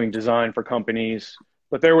know, doing design for companies.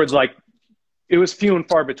 But there was like, it was few and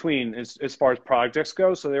far between as far as projects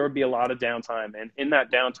go. So there would be a lot of downtime. And in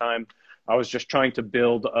that downtime, I was just trying to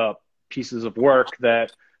build up pieces of work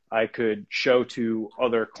that I could show to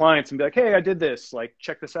other clients and be like, hey, I did this, like,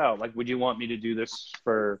 check this out. Like, would you want me to do this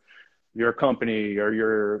for your company or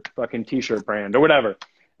your fucking t-shirt brand or whatever?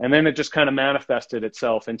 And then it just kind of manifested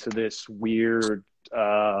itself into this weird,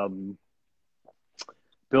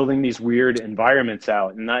 building these weird environments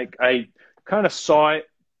out. And I kind of saw it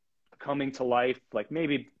coming to life, like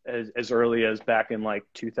maybe as early as back in like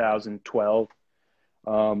 2012.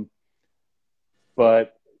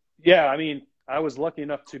 But yeah, I mean, I was lucky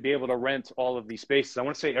enough to be able to rent all of these spaces. I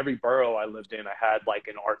want to say every borough I lived in, I had like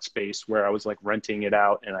an art space where I was like renting it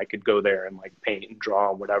out, and I could go there and like paint and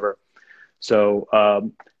draw and whatever.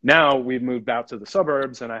 So now we've moved out to the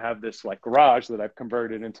suburbs, and I have this like garage that I've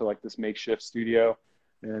converted into like this makeshift studio.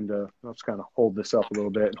 And I'll just kind of hold this up a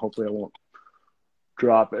little bit, and hopefully I won't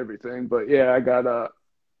drop everything. But yeah, I got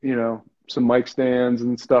you know, some mic stands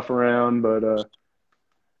and stuff around, but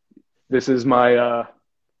this is my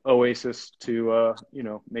oasis to you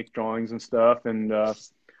know, make drawings and stuff. And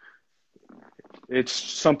it's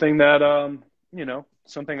something that you know,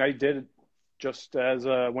 something I did just as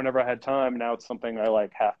whenever I had time. Now it's something I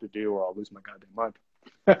like have to do, or I'll lose my goddamn mind.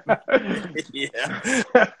 Yeah.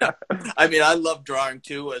 I mean, I love drawing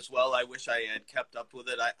too as well. I wish I had kept up with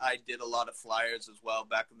it. I did a lot of flyers as well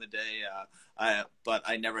back in the day, but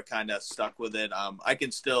I never kind of stuck with it. I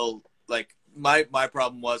can still, like, my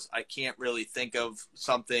problem was I can't really think of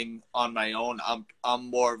something on my own. I'm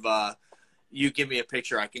more of a, you give me a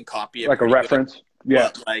picture, I can copy it like a pretty reference. good. Yeah.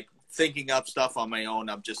 But like thinking up stuff on my own,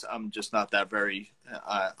 I'm just not that very,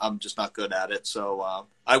 I'm just not good at it. So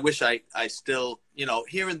I wish I still, you know,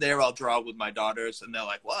 here and there I'll draw with my daughters, and they're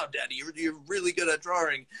like, wow, Daddy, you're really good at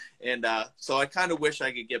drawing. And so I kind of wish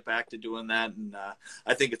I could get back to doing that. And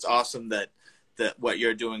I think it's awesome that what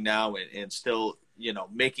you're doing now, and still, you know,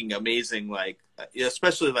 making amazing, like,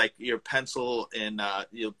 especially like your pencil and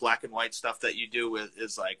your black and white stuff that you do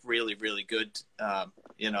is like really, really good.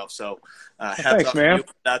 You know, so hats Thanks, off man. to you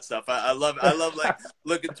for that stuff. I love like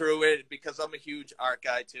looking through it, because I'm a huge art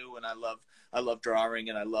guy too, and I love drawing,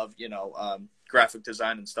 and I love, you know, graphic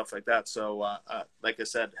design and stuff like that. So like I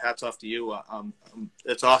said, hats off to you.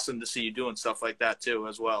 It's awesome to see you doing stuff like that too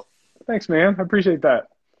as well. Thanks, man. I appreciate that.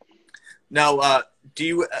 Now, do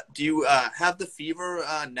you have the fever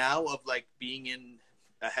now of like being in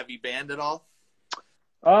a heavy band at all?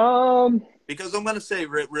 Because I'm gonna say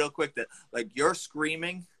real quick that like your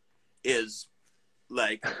screaming is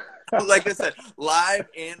Like, like I said, live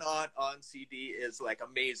and on CD is like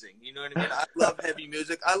amazing. You know what I mean? I love heavy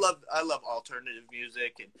music. I love alternative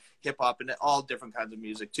music and hip hop and all different kinds of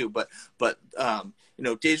music too. But you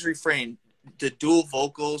know, Days Refrain, the dual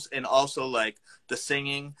vocals and also like the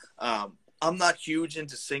singing. I'm not huge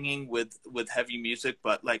into singing with heavy music,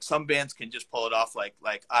 but like some bands can just pull it off. Like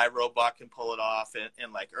iRobot can pull it off,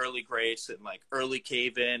 and like Early Grace and like Early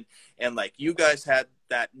Cave In, and like you guys had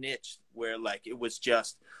that niche where like it was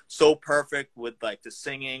just so perfect with like the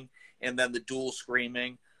singing and then the dual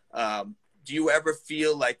screaming. Do you ever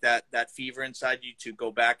feel like that fever inside you to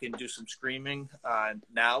go back and do some screaming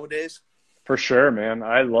nowadays? For sure, man.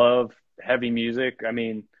 I love heavy music. I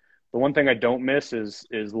mean, the one thing I don't miss is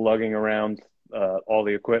lugging around all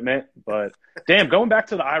the equipment. But damn, going back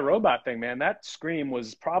to the iRobot thing, man, that scream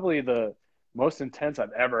was probably the most intense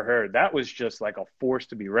I've ever heard. That was just like a force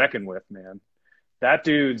to be reckoned with, man. That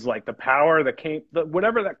dude's like the power that came,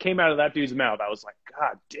 whatever that came out of that dude's mouth. I was like,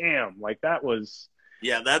 God damn, like that was.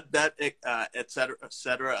 Yeah, that et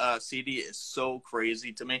cetera CD is so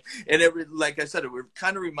crazy to me, and it, like I said, it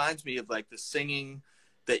kind of reminds me of like the singing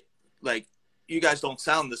that, like, you guys don't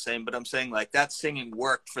sound the same, but I'm saying like that singing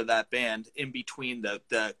worked for that band in between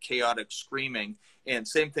the chaotic screaming, and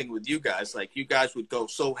same thing with you guys. Like you guys would go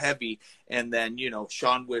so heavy, and then you know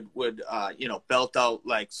Sean would you know belt out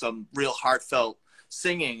like some real heartfelt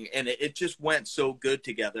singing, and it just went so good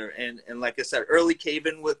together. And like I said, Early Cave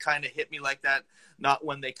In would kind of hit me like that. Not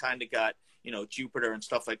when they kind of got, you know, Jupiter and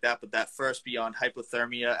stuff like that, but that first Beyond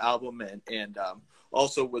Hypothermia album, and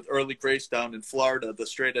also with Early Grace down in Florida, the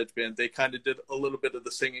straight edge band, they kind of did a little bit of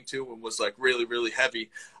the singing too and was like really, really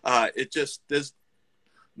heavy. It just, there's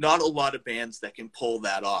not a lot of bands that can pull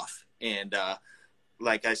that off. And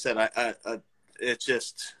like I said, it's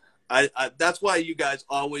just, that's why you guys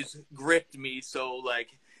always gripped me so like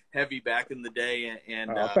heavy back in the day,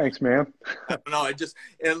 and Thanks, man. I don't know. I just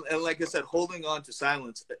and like I said, Holding On to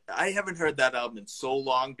Silence. I haven't heard that album in so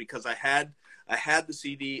long because I had the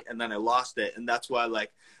CD and then I lost it, and that's why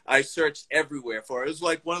like I searched everywhere for it. It was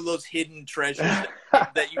like one of those hidden treasures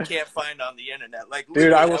that you can't find on the internet. Like,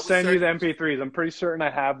 dude, I will send you the MP3s. I'm pretty certain I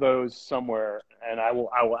have those somewhere, and I will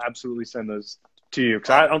absolutely send those to you because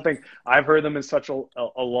I don't think I've heard them in such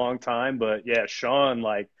a long time. But yeah, Sean,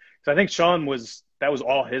 like, cause I think Sean that was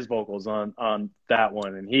all his vocals on that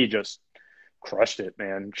one, and he just crushed it,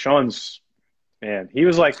 man. Man, he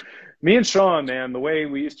was like me and Sean, man, the way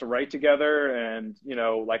we used to write together. And, you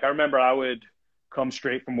know, like I remember I would come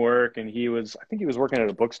straight from work and I think he was working at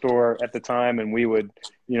a bookstore at the time, and we would,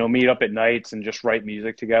 you know, meet up at nights and just write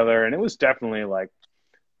music together. And it was definitely like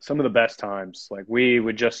some of the best times. Like we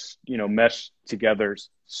would just, you know, mesh together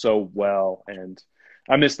so well. And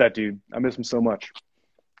I miss that dude. I miss him so much.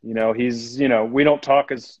 You know, you know, we don't talk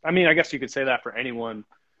I mean, I guess you could say that for anyone,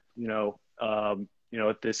 you know,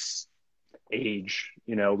 at this age,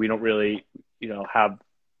 you know, we don't really, you know, I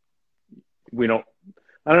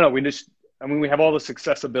don't know. I mean, we have all this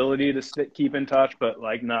accessibility to keep in touch, but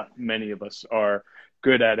like not many of us are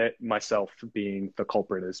good at it. Myself being the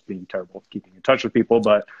culprit is being terrible at keeping in touch with people,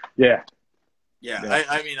 but yeah. Yeah.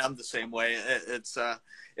 I mean, I'm the same way.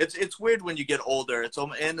 It's weird when you get older.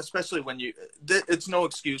 And especially when it's no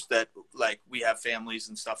excuse that like we have families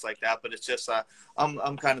and stuff like that. But it's just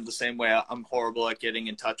I'm kind of the same way. I'm horrible at getting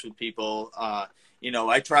in touch with people. You know,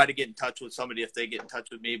 I try to get in touch with somebody if they get in touch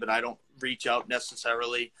with me, but I don't reach out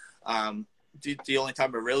necessarily. The only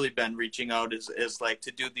time I've really been reaching out is like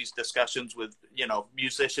to do these discussions with, you know,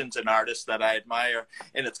 musicians and artists that I admire,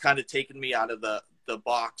 and it's kind of taken me out of the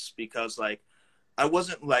box because like. I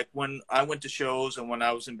wasn't like when I went to shows and when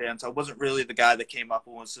I was in bands, I wasn't really the guy that came up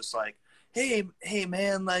and was just like, hey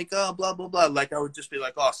man, like, blah, blah, blah. Like I would just be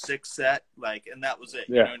like, oh, sick set. Like, and that was it.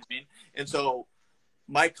 Yeah. You know what I mean? And so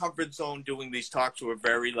my comfort zone doing these talks were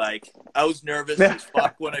very like, I was nervous as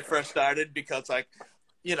fuck when I first started because like,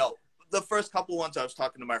 you know, the first couple ones I was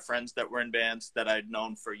talking to my friends that were in bands that I'd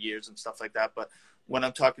known for years and stuff like that. But when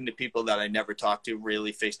I'm talking to people that I never talked to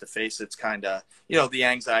really face to face, it's kind of, you know, the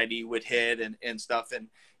anxiety would hit and stuff.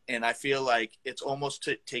 And I feel like it's almost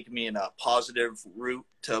taken me in a positive route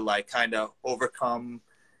to like kind of overcome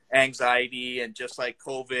anxiety and just like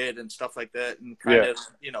COVID and stuff like that. And kind of,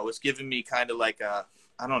 you know, it's given me kind of like I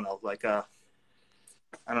don't know,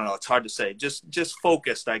 it's hard to say, just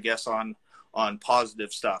focused, I guess, on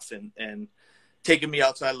positive stuff and taking me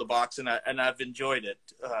outside of the box, and I've enjoyed it,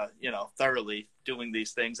 you know, thoroughly doing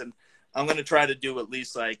these things. And I'm going to try to do at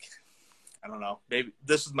least like, I don't know, maybe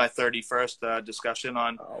this is my 31st discussion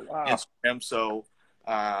on Instagram. So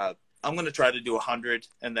I'm going to try to do 100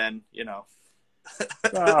 and then, you know.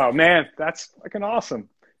 Oh man, that's fucking awesome.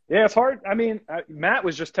 Yeah, it's hard. I mean, Matt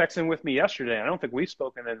was just texting with me yesterday. I don't think we've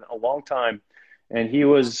spoken in a long time. And he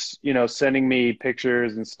was, sending me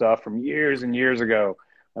pictures and stuff from years and years ago.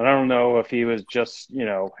 And I don't know if he was just,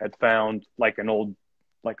 had found like an old,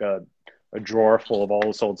 like a drawer full of all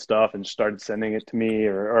this old stuff and started sending it to me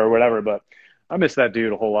or whatever. But I miss that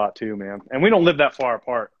dude a whole lot too, man. And we don't live that far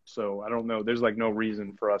apart. So I don't know. There's like no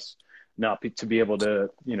reason for us to be able to,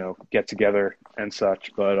 get together and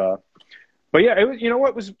such. But yeah, it was,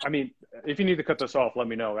 what was, I mean, if you need to cut this off, let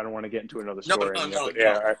me know. I don't want to get into another story. No.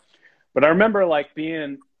 Yeah. But I remember like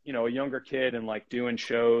being, a younger kid and like doing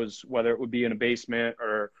shows, whether it would be in a basement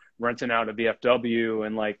or renting out a VFW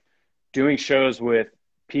and like doing shows with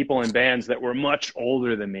people in bands that were much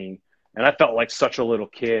older than me. And I felt like such a little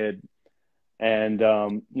kid. And,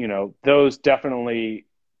 those definitely,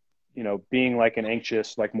 being like an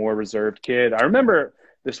anxious, like more reserved kid. I remember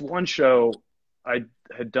this one show I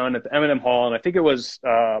had done at the M&M Hall, and I think it was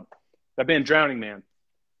that band Drowning Man.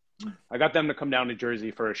 I got them to come down to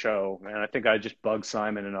Jersey for a show, and I think I just bugged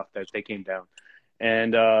Simon enough that they came down.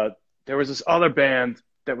 And there was this other band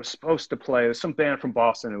that was supposed to play. There's some band from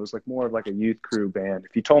Boston. It was like more of like a youth crew band.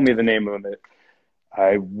 If you told me the name of it,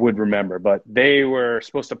 I would remember. But they were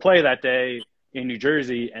supposed to play that day in New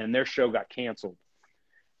Jersey, and their show got canceled.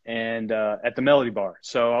 And at the Melody Bar.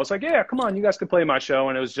 So I was like, yeah, come on, you guys can play my show.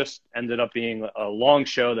 And it was just ended up being a long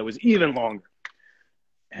show that was even longer.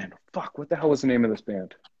 And fuck, what the hell was the name of this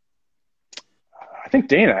band? I think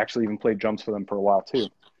Dana actually even played drums for them for a while too.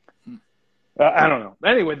 I don't know.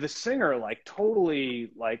 Anyway, the singer, like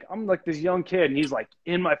totally, like I'm like this young kid and he's like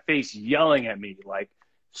in my face yelling at me, like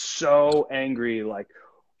so angry, like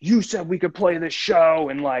you said we could play this show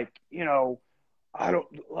and like, I don't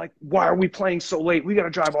like, why are we playing so late? We got to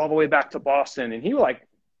drive all the way back to Boston. And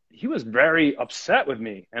he was very upset with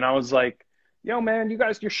me. And I was like, yo, man,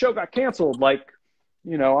 your show got canceled. Like,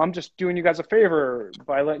 I'm just doing you guys a favor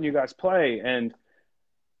by letting you guys play. And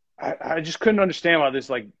I just couldn't understand why this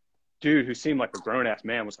like dude who seemed like a grown ass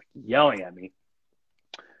man was like yelling at me.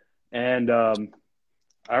 And I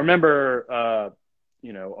remember,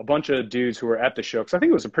 a bunch of dudes who were at the show, cause I think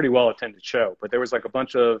it was a pretty well attended show, but there was like a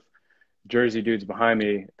bunch of Jersey dudes behind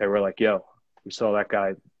me that were like, yo, we saw that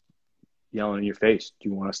guy yelling in your face. Do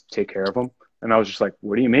you want us to take care of him? And I was just like,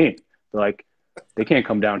 what do you mean? They're like, they can't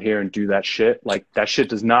come down here and do that shit. Like that shit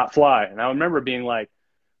does not fly. And I remember being like,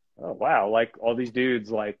 oh, wow. Like all these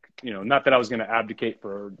dudes, like, not that I was going to abdicate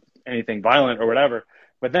for anything violent or whatever.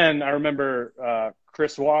 But then I remember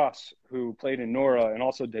Chris Wass, who played in Nora and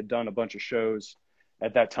also had done a bunch of shows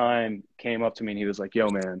at that time, came up to me and he was like, yo,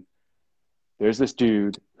 man, there's this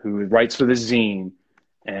dude who writes for this zine,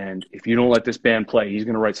 and if you don't let this band play, he's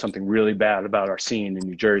going to write something really bad about our scene in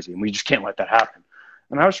New Jersey, and we just can't let that happen.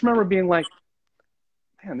 And I just remember being like,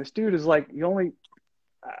 man, this dude is like, I don't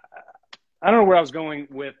know where I was going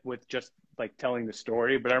with just like telling the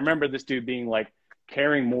story, but I remember this dude being like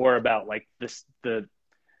caring more about like the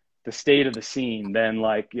state of the scene than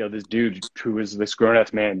like, this dude who is this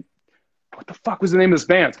grown-ass man. What the fuck was the name of this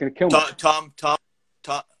band? It's going to kill me.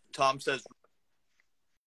 Tom says,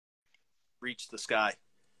 Reach the Sky.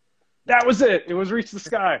 That was it. It was Reach the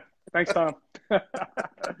Sky. Thanks, Tom.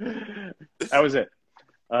 That was it.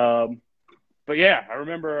 But yeah, I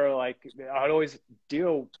remember like I'd always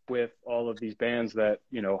deal with all of these bands that,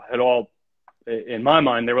 had all, in my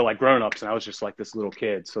mind, they were like grown-ups and I was just like this little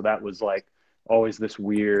kid. So that was like always this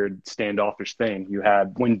weird standoffish thing you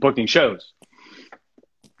had when booking shows.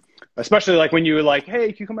 Especially like when you were like,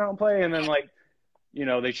 hey, can you come out and play? And then like,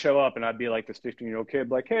 they show up and I'd be like this 15-year-old kid,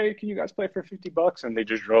 like, hey, can you guys play for $50? And they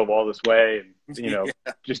just drove all this way and, Yeah.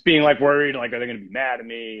 just being like worried, like, are they going to be mad at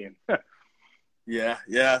me? And Yeah.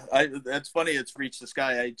 That's funny. It's Reach the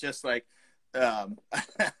Sky. I just like, put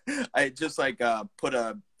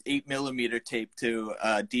a 8mm tape to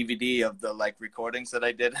a DVD of the like recordings that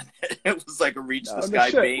I did. And it was like a Reach the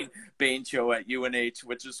Sky Bane show at UNH,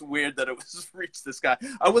 which is weird that it was Reach the Sky.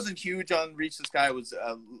 I wasn't huge on Reach the Sky. I was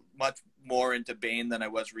much more into Bane than I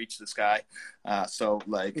was Reach the Sky. So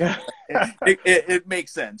like it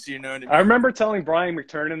makes sense. You know what I mean? I remember telling Brian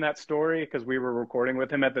McTurnan that story because we were recording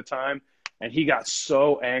with him at the time. And he got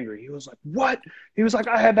so angry. He was like, what? He was like,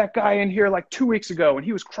 I had that guy in here like 2 weeks ago and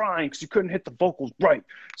he was crying because he couldn't hit the vocals right.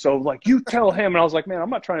 So like, you tell him. And I was like, man, I'm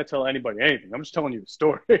not trying to tell anybody anything. I'm just telling you the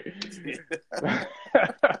story.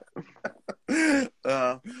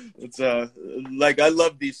 It's like, I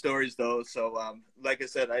love these stories though. So like I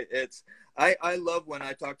said, I love when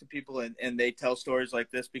I talk to people and they tell stories like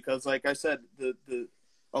this, because like I said,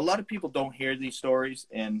 a lot of people don't hear these stories.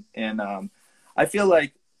 And I feel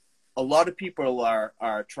like a lot of people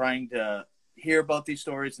are trying to hear about these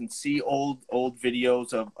stories and see old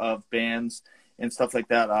videos of bands and stuff like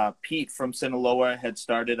that. Pete from Sinaloa had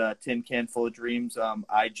started a Tin Can Full of Dreams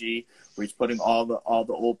IG, where he's putting all the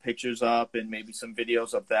old pictures up and maybe some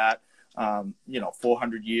videos of that.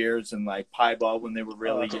 400 years and like Piebald when they were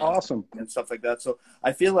really young awesome and stuff like that. So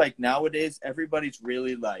I feel like nowadays everybody's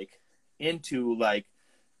really like into like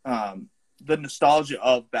the nostalgia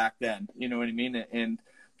of back then. You know what I mean? And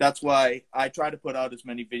that's why I try to put out as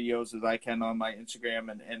many videos as I can on my Instagram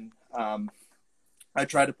and I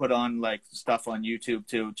try to put on like stuff on YouTube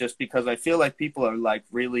too, just because I feel like people are like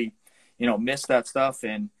really, miss that stuff.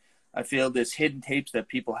 And I feel there's hidden tapes that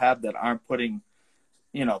people have that aren't putting,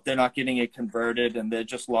 they're not getting it converted and they're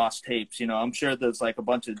just lost tapes. I'm sure there's like a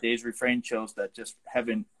bunch of Days Refrain shows that just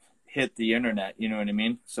haven't hit the internet. You know what I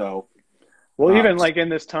mean? So, well, even like in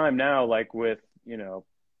this time now, like with,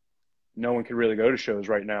 no one can really go to shows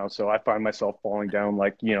right now. So I find myself falling down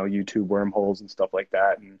like, YouTube wormholes and stuff like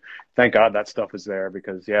that. And thank God that stuff is there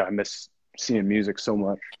because, I miss seeing music so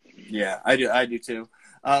much. Yeah, I do too.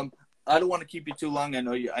 I don't want to keep you too long. I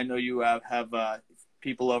know you have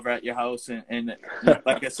people over at your house and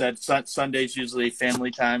like I said, Sunday's usually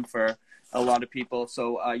family time for a lot of people.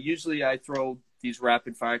 So usually I throw these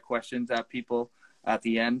rapid fire questions at people at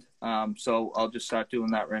the end. So I'll just start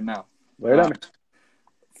doing that right now. Lay it on me.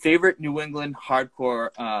 Favorite New England hardcore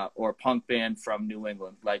or punk band from New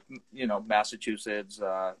England, like Massachusetts,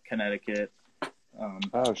 Connecticut,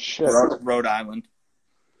 oh shit, Rhode Island.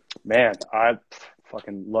 Man, I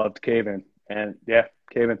fucking loved Cave-In, and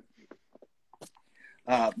Cave-In.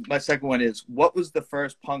 My second one is, what was the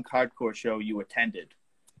first punk hardcore show you attended?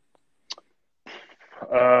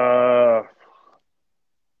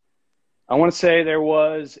 I want to say there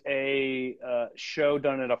was a show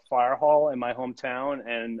done at a fire hall in my hometown,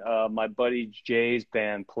 and my buddy Jay's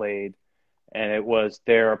band played, and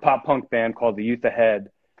they're a pop punk band called the Youth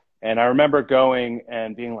Ahead. And I remember going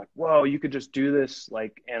and being like, whoa, you could just do this.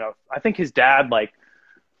 Like, I think his dad like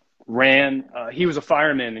ran, he was a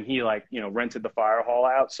fireman and he like, rented the fire hall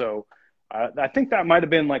out. So I think that might've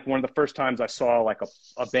been like one of the first times I saw like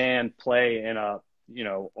a band play in a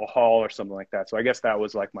hall or something like that. So I guess that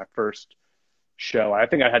was like my first show. I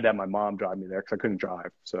think I had to have my mom drive me there because I couldn't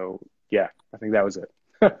drive. So yeah, I think that was it.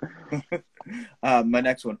 My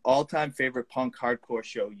next one, all-time favorite punk hardcore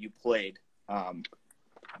show you played. I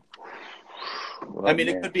mean,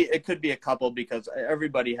 man. It could be a couple because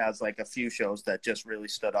everybody has like a few shows that just really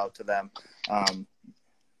stood out to them.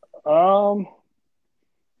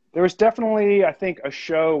 There was definitely, I think, a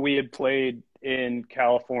show we had played in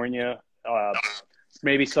California,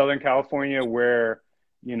 maybe Southern California, where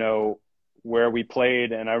we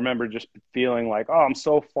played, and I remember just feeling like, oh, I'm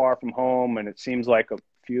so far from home, and it seems like a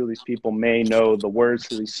few of these people may know the words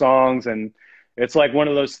to these songs, and it's like one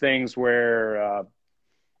of those things where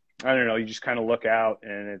I don't know, you just kind of look out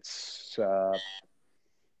and it's, I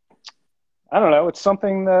don't know, it's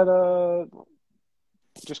something that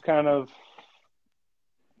just kind of,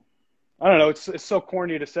 I don't know, it's so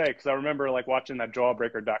corny to say because I remember like watching that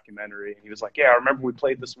Jawbreaker documentary and he was like, yeah, I remember we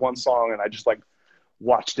played this one song and I just like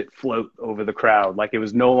watched it float over the crowd. Like it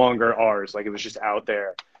was no longer ours, like it was just out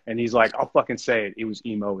there. And he's like, I'll fucking say it was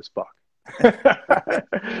emo as fuck.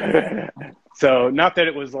 So not that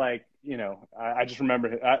it was like, I just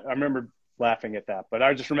remember, I remember laughing at that, but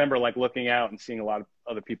I just remember like looking out and seeing a lot of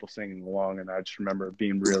other people singing along. And I just remember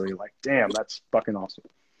being really like, damn, that's fucking awesome.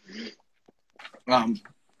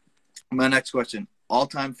 My next question,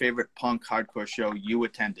 all-time favorite punk hardcore show you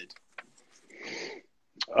attended?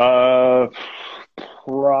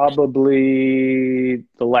 Probably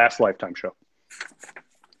the Last Lifetime show.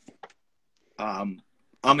 I'm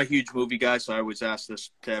a huge movie guy, so I always ask this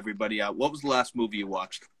to everybody. What was the last movie you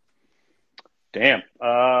watched? Damn.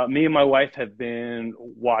 Me and my wife have been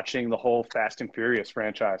watching the whole Fast and Furious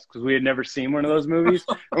franchise because we had never seen one of those movies.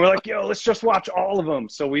 And we're like, yo, let's just watch all of them.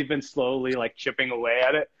 So we've been slowly like chipping away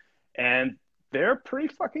at it. And they're pretty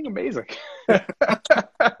fucking amazing.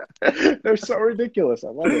 They're so ridiculous. I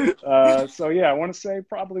love it. So yeah, I want to say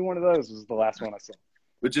probably one of those was the last one I saw.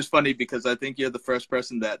 Which is funny because I think you're the first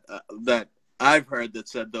person that I've heard that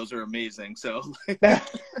said those are amazing. So they're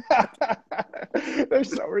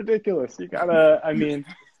so ridiculous. You gotta, I mean,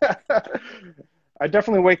 I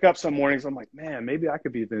definitely wake up some mornings. I'm like, man, maybe I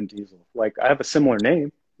could be Vin Diesel. Like I have a similar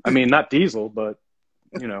name. I mean, not Diesel, but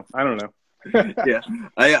I don't know. Yeah,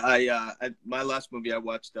 I my last movie I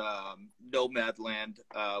watched, Nomadland,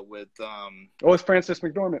 with it's Frances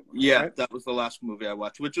McDormand. Yeah, right? That was the last movie I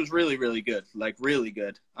watched, which was really, really good. Like really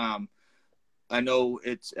good. I know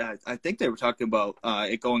it's. I think they were talking about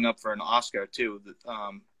it going up for an Oscar too.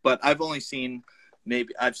 But I've only seen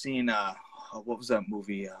I've seen what was that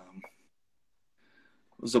movie? It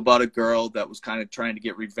was about a girl that was kind of trying to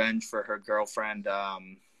get revenge for her girlfriend.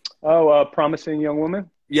 Promising Young Woman.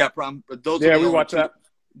 Yeah, but those are Yeah, the we only watched two. that.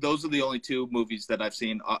 Those are the only two movies that I've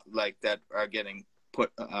seen like that are getting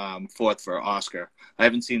put forth for Oscar. I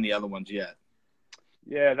haven't seen the other ones yet.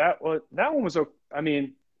 Yeah, that one was. I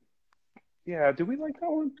mean, yeah. Did we like that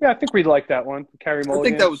one? Yeah, I think we liked that one. Carrie Mulligan.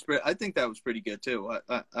 I think that was pretty good too.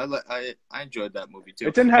 I enjoyed that movie too.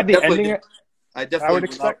 It didn't have the ending I I would definitely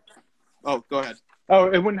expect. Oh, go ahead. Oh,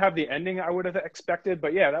 it wouldn't have the ending I would have expected,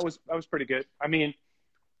 but yeah, that was pretty good. I mean,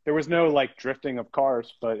 there was no like drifting of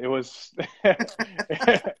cars, but it was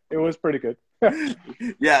it was pretty good.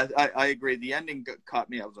 Yeah, I agree. The ending caught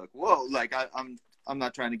me. I was like, whoa! Like I'm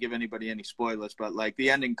not trying to give anybody any spoilers, but like the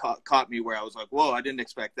ending caught me where I was like, whoa! I didn't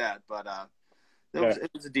expect that, but it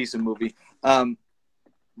was a decent movie.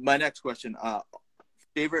 My next question: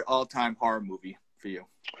 favorite all-time horror movie for you?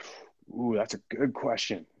 Ooh, that's a good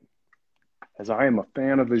question. As I am a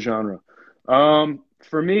fan of the genre.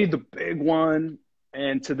 For me, the big one,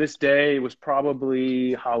 and to this day, was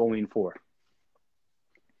probably Halloween 4.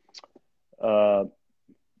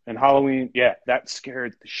 And Halloween, yeah, that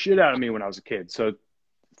scared the shit out of me when I was a kid. So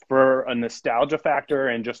for a nostalgia factor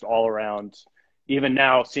and just all around, even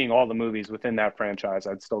now seeing all the movies within that franchise,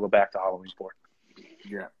 I'd still go back to Halloween 4.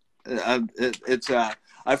 Yeah.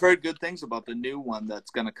 I've heard good things about the new one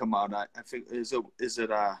that's going to come out. I think is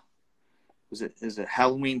it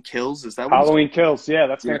Halloween Kills? Is that what Halloween Kills? Yeah,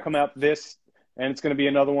 that's going to Yeah. come out and it's going to be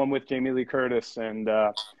another one with Jamie Lee Curtis. And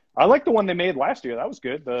I like the one they made last year. That was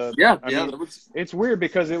good. It's weird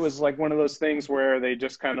because it was like one of those things where they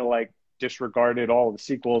just kind of like disregarded all the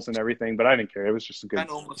sequels and everything, but I didn't care. It was just a good,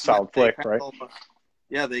 solid flick, right?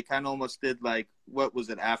 They kind of almost did like, what was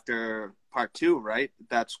it, after part 2, right?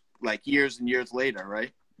 That's like years and years later,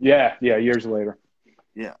 right? Yeah, years later.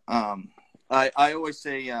 Yeah. I always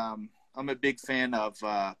say I'm a big fan of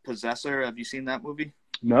Possessor. Have you seen that movie?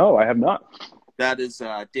 No, I have not. That is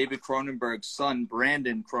David Cronenberg's son,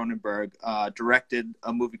 Brandon Cronenberg, directed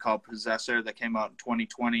a movie called Possessor that came out in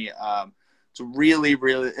 2020. It's really,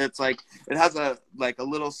 really, it's like, it has a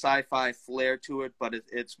little sci-fi flair to it, but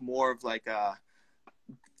it's more of like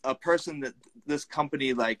a person that this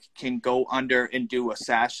company like can go under and do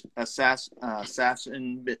assassin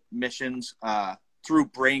missions through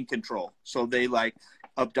brain control. So they like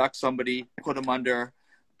abduct somebody, put them under,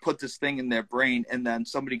 put this thing in their brain, and then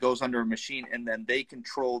somebody goes under a machine, and then they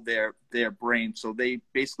control their brain. So they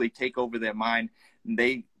basically take over their mind, and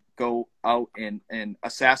they go out and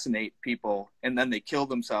assassinate people, and then they kill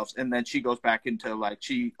themselves, and then she goes back into like,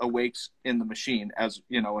 she awakes in the machine, as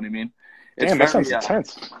you know what I mean. Damn, that sounds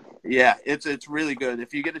intense. Yeah, it's really good.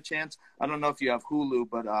 If you get a chance, I don't know if you have Hulu,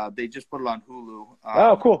 but they just put it on Hulu.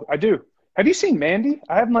 Oh, cool. I do. Have you seen Mandy?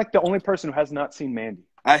 I'm like the only person who has not seen Mandy.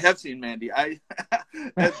 I have seen Mandy. As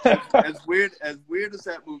weird as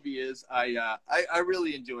that movie is, I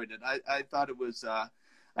really enjoyed it. I thought it was.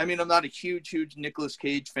 I mean, I'm not a huge Nicolas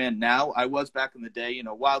Cage fan now. I was back in the day. You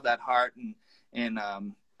know, Wild at Heart and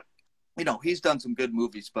you know, he's done some good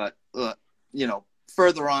movies, but you know,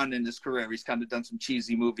 further on in his career, he's kind of done some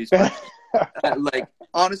cheesy movies. But like,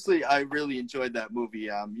 honestly, I really enjoyed that movie.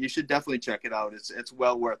 You should definitely check it out. It's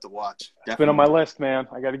well worth the watch. Definitely. It's been on my list, man.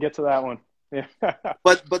 I got to get to that one. Yeah.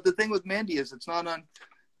 But the thing with Mandy is it's not on.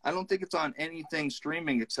 I don't think it's on anything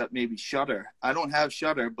streaming except maybe Shudder. I don't have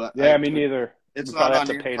Shudder, but yeah, me neither. It's not on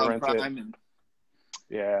Amazon Prime. And,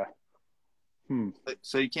 yeah.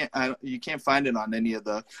 So you can't find it on any of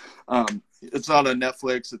the. It's not on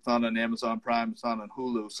Netflix. It's not on Amazon Prime. It's not on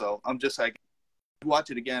Hulu. So I'm just like, watch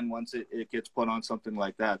it again once it gets put on something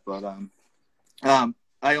like that. But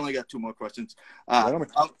I only got 2 more questions.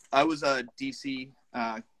 I was a DC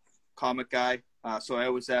comic guy, so I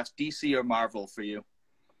always ask DC or Marvel for you.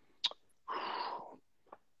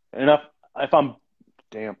 And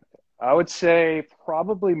I would say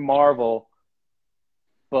probably Marvel,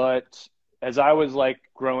 but as I was like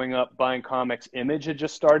growing up buying comics, Image had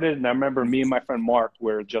just started, and I remember me and my friend Mark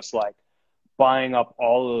were just like buying up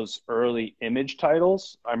all those early Image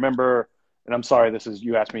titles. I remember, and I'm sorry,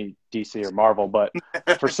 you asked me DC or Marvel, but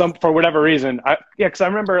for whatever reason, because I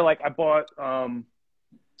remember like I bought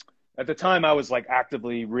at the time I was like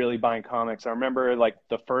actively really buying comics. I remember like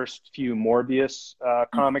the first few Morbius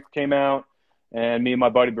comics came out, and me and my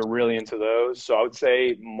buddy were really into those. So I would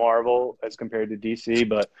say Marvel as compared to DC,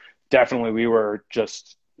 but definitely we were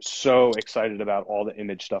just so excited about all the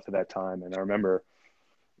Image stuff at that time. And I remember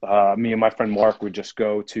me and my friend Mark would just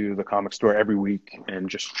go to the comic store every week and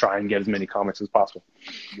just try and get as many comics as possible.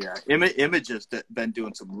 Yeah, Image has been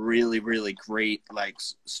doing some really, really great like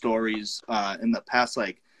stories in the past.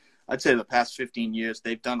 Like I'd say the past 15 years,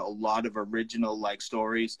 they've done a lot of original like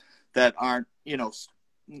stories that aren't,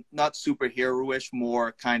 not superhero-ish,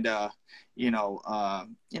 more kind of,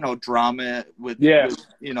 drama with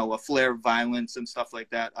a flair of violence and stuff like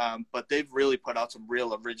that. But they've really put out some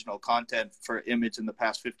real original content for Image in the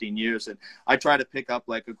past 15 years. And I try to pick up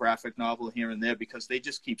like a graphic novel here and there because they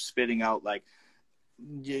just keep spitting out like,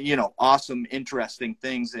 awesome, interesting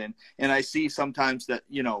things. And I see sometimes that,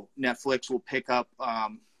 Netflix will pick up,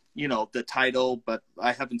 the title, but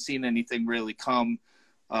I haven't seen anything really come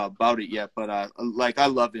about it yet. But I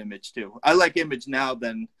love Image too. I like Image now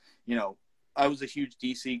than, I was a huge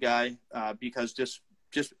DC guy because just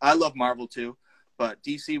I love Marvel too, but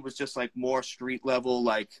DC was just like more street level,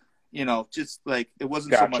 like, just like it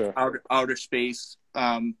wasn't so much outer space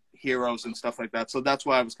heroes and stuff like that. So that's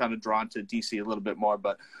why I was kind of drawn to DC a little bit more.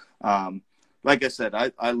 But like I said,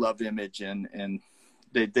 I love Image and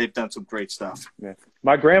they've done some great stuff. Yeah.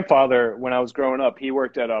 My grandfather, when I was growing up, he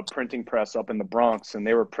worked at a printing press up in the Bronx, and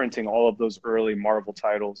they were printing all of those early Marvel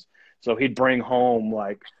titles. So he'd bring home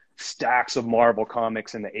like stacks of Marvel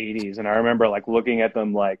comics in the 80s. And I remember like looking at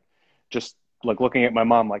them, like just like looking at my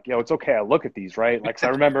mom, like, yo, it's okay. I look at these, right? Like, 'cause I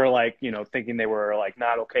remember like, thinking they were like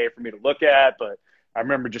not okay for me to look at, but I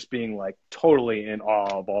remember just being like totally in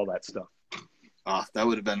awe of all that stuff. Oh, that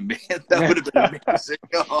would have been amazing. That would have been amazing.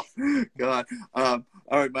 Oh, God. All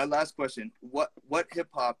right, my last question. What hip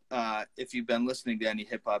hop, if you've been listening to any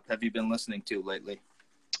hip hop, have you been listening to lately?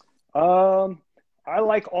 I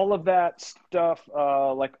like all of that stuff,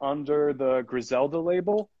 like under the Griselda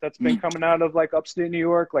label that's been coming out of like upstate New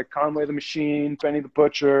York, like Conway the Machine, Benny the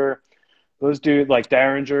Butcher, those dudes, like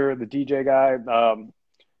Derringer, the DJ guy.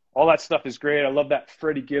 All that stuff is great. I love that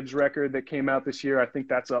Freddie Gibbs record that came out this year. I think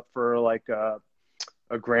that's up for like a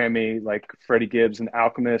Grammy, like Freddie Gibbs and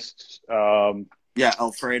Alchemist. Yeah,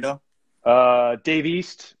 Alfredo. Dave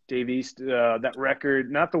East, that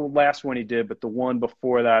record, not the last one he did, but the one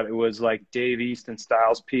before that, it was like Dave East and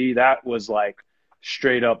Styles P. That was like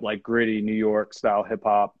straight up like gritty New York style hip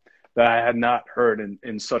hop that I had not heard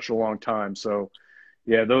in such a long time. So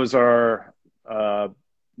yeah, those are,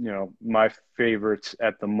 my favorites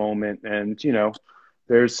at the moment. And,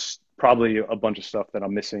 there's probably a bunch of stuff that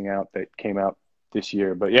I'm missing out that came out this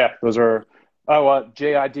year, but yeah, those are,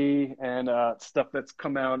 JID and stuff that's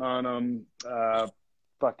come out on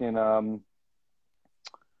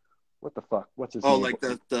what the fuck? What's his name? Oh, like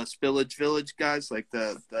the Spillage Village guys, like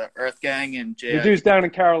the Earth Gang and JID. The dude's down in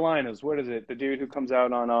Carolinas. What is it? The dude who comes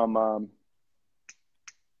out on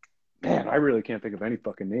man, I really can't think of any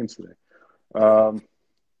fucking names today.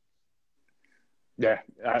 Yeah,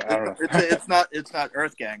 I don't know. It's not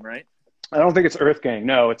Earth Gang, right? I don't think it's Earth Gang.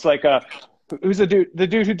 No, it's like who's the dude? The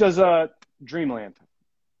dude who does Dreamland.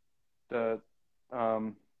 Yeah,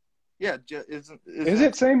 is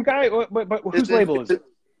it same guy? But whose label is it?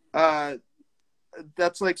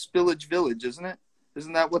 That's like Spillage Village, isn't it?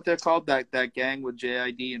 Isn't that what they're called? That gang with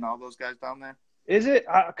JID and all those guys down there? Is it?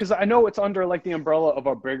 Because I know it's under like the umbrella of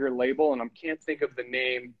a bigger label, and I can't think of the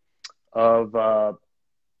name of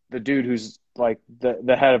the dude who's like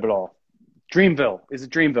the head of it all. Dreamville. Is it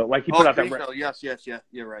Dreamville? Like he put out Dreamville. That. Yes. Yeah.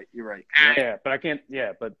 You're right. Yeah, but I can't.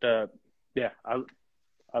 Yeah, but yeah,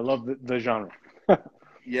 I love the genre.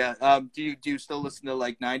 Yeah. Do you still listen to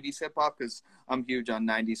like 90s hip hop? Because I'm huge on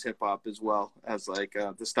 90s hip hop as well as like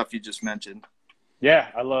the stuff you just mentioned. Yeah,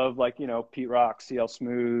 I love like Pete Rock, CL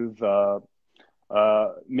Smooth. Me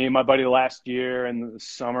and my buddy last year in the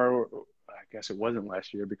summer. I guess it wasn't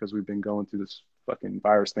last year because we've been going through this fucking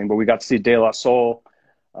virus thing. But we got to see De La Soul.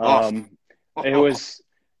 It was.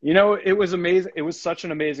 It was amazing. It was such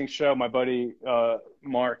an amazing show. My buddy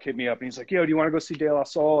Mark hit me up and he's like, "Yo, do you want to go see De La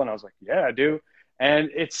Soul?" And I was like, "Yeah, I do." And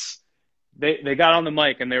they got on the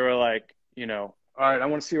mic and they were like, "All right, I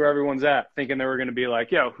want to see where everyone's at," thinking they were going to be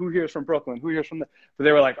like, "Yo, who here's from Brooklyn? Who here's from the?" But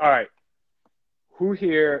they were like, "All right, who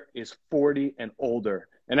here is 40 and older?"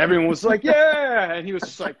 And everyone was like, "Yeah!" And he was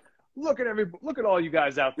just like, Look at all you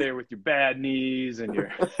guys out there with your bad knees and your."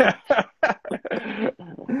 But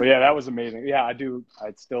yeah, that was amazing. Yeah, I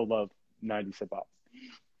still love 90s hip hop.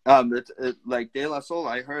 Like De La Soul,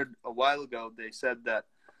 I heard a while ago they said that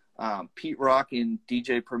Pete Rock and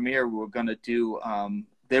DJ Premier were gonna do.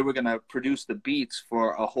 They were gonna produce the beats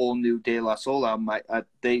for a whole new De La Soul album.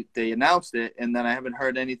 They announced it, and then I haven't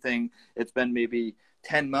heard anything. It's been maybe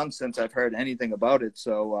 10 months since I've heard anything about it.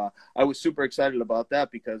 So I was super excited about that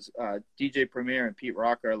because DJ Premier and Pete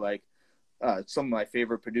Rock are like some of my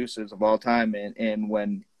favorite producers of all time. And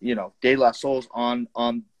when, De La Soul's on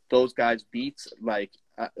those guys' beats, like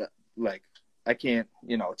I can't,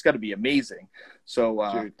 it's got to be amazing. So,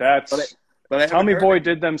 dude, that's, but Tommy Boy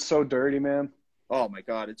did them so dirty, man. Oh my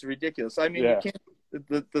God, it's ridiculous. I mean, you Yeah. can't.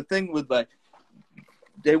 The thing with like,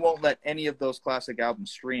 they won't let any of those classic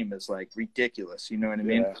albums stream is like ridiculous. You know what I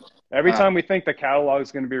mean? Yeah. Every time we think the catalog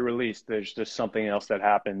is going to be released, there's just something else that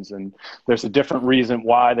happens, and there's a different reason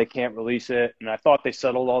why they can't release it. And I thought they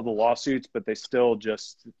settled all the lawsuits, but they still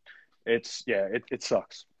just, it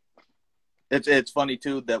sucks. It's funny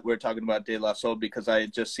too that we're talking about De La Soul, because I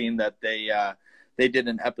had just seen that they did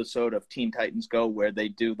an episode of Teen Titans Go where they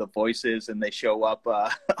do the voices and they show up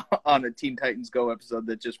on a Teen Titans Go episode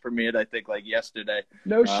that just premiered, I think, like yesterday.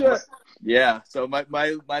 No shit. Yeah. So my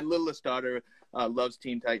littlest daughter loves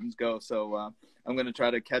Teen Titans Go, so I'm gonna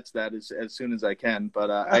try to catch that as soon as I can.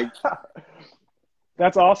 But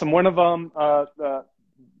That's awesome. One of the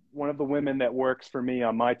women that works for me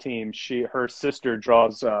on my team, her sister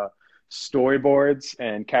draws storyboards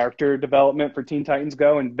and character development for Teen Titans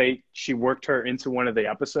Go, and she worked her into one of the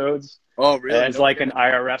episodes. Oh, really? As like an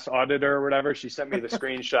IRS auditor or whatever. She sent me the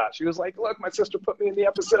screenshot. She was like, "Look, my sister put me in the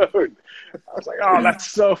episode." I was like, "Oh,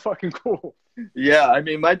 that's so fucking cool." Yeah, I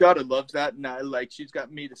mean, my daughter loves that, and she's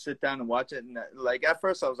got me to sit down and watch it, and like at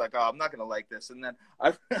first I was like, "Oh, I'm not gonna like this," and then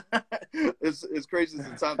as crazy as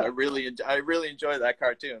it sounds, I really enjoy that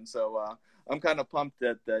cartoon. So I'm kind of pumped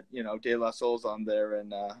that De La Soul's on there,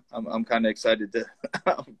 and I'm kind of excited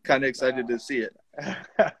to see it.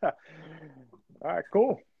 All right,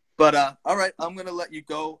 cool. But all right, I'm gonna let you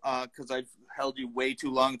go because I've held you way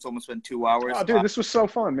too long. It's almost been 2 hours. Oh, dude, this was so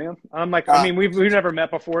fun, man. I'm like, I mean, we've never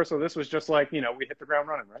met before, so this was just like, we hit the ground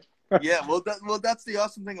running, right? Yeah, well, that's the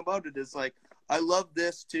awesome thing about it is like I love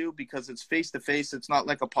this too because it's face to face. It's not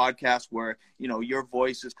like a podcast where your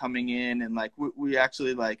voice is coming in and like we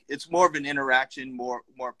actually like it's more of an interaction, more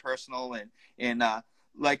personal and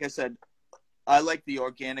like I said, I like the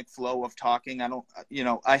organic flow of talking. I don't,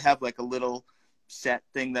 I have like a little set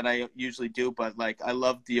thing that I usually do, but like I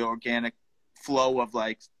love the organic flow of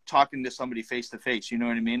like talking to somebody face to face, you know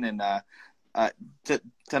what I mean? And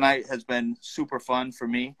tonight has been super fun for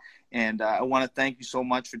me, and I want to thank you so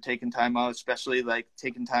much for taking time out, especially like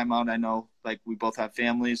taking time out. I know like we both have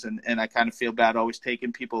families, and I kind of feel bad always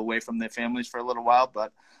taking people away from their families for a little while,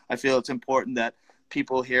 but I feel it's important that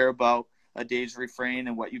people hear about A Day's Refrain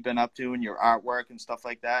and what you've been up to and your artwork and stuff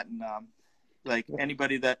like that. And like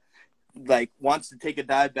anybody that like wants to take a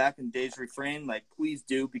dive back in Days Refrain, like please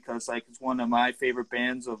do, because like it's one of my favorite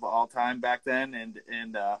bands of all time back then.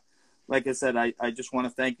 And like I said, I just want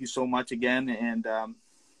to thank you so much again. And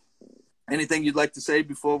anything you'd like to say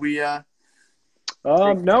before we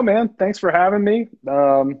no, man, thanks for having me.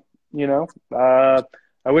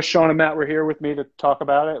 I wish Sean and Matt were here with me to talk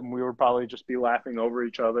about it, and we would probably just be laughing over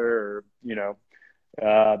each other, or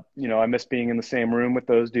I miss being in the same room with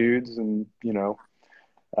those dudes, and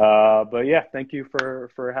but yeah, thank you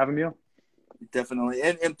for having me on. Definitely.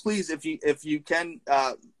 And please, if you can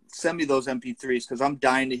send me those MP3s, because I'm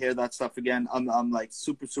dying to hear that stuff again. I'm like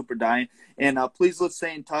super dying. And please, let's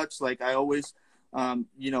stay in touch. Like I always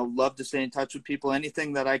love to stay in touch with people.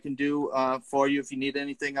 Anything that I can do for you, if you need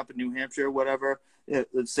anything up in New Hampshire, whatever.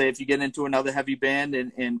 Let's say if you get into another heavy band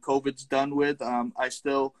and COVID's done with, I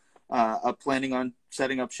still are planning on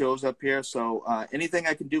setting up shows up here. So anything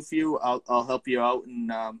I can do for you, I'll help you out.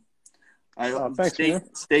 And thanks,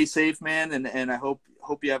 stay safe, man. And I hope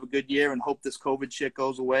you have a good year, and hope this COVID shit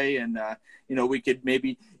goes away. And we could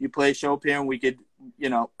maybe you play a show up here, and we could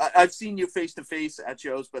I've seen you face to face at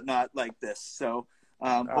shows, but not like this. So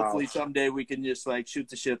hopefully someday we can just like shoot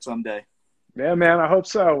the shit someday. Yeah, man. I hope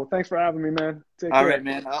so. Well, thanks for having me, man. Take care. All right,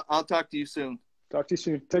 man. I'll talk to you soon. Talk to you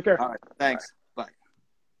soon. Take care. All right. Thanks. All right.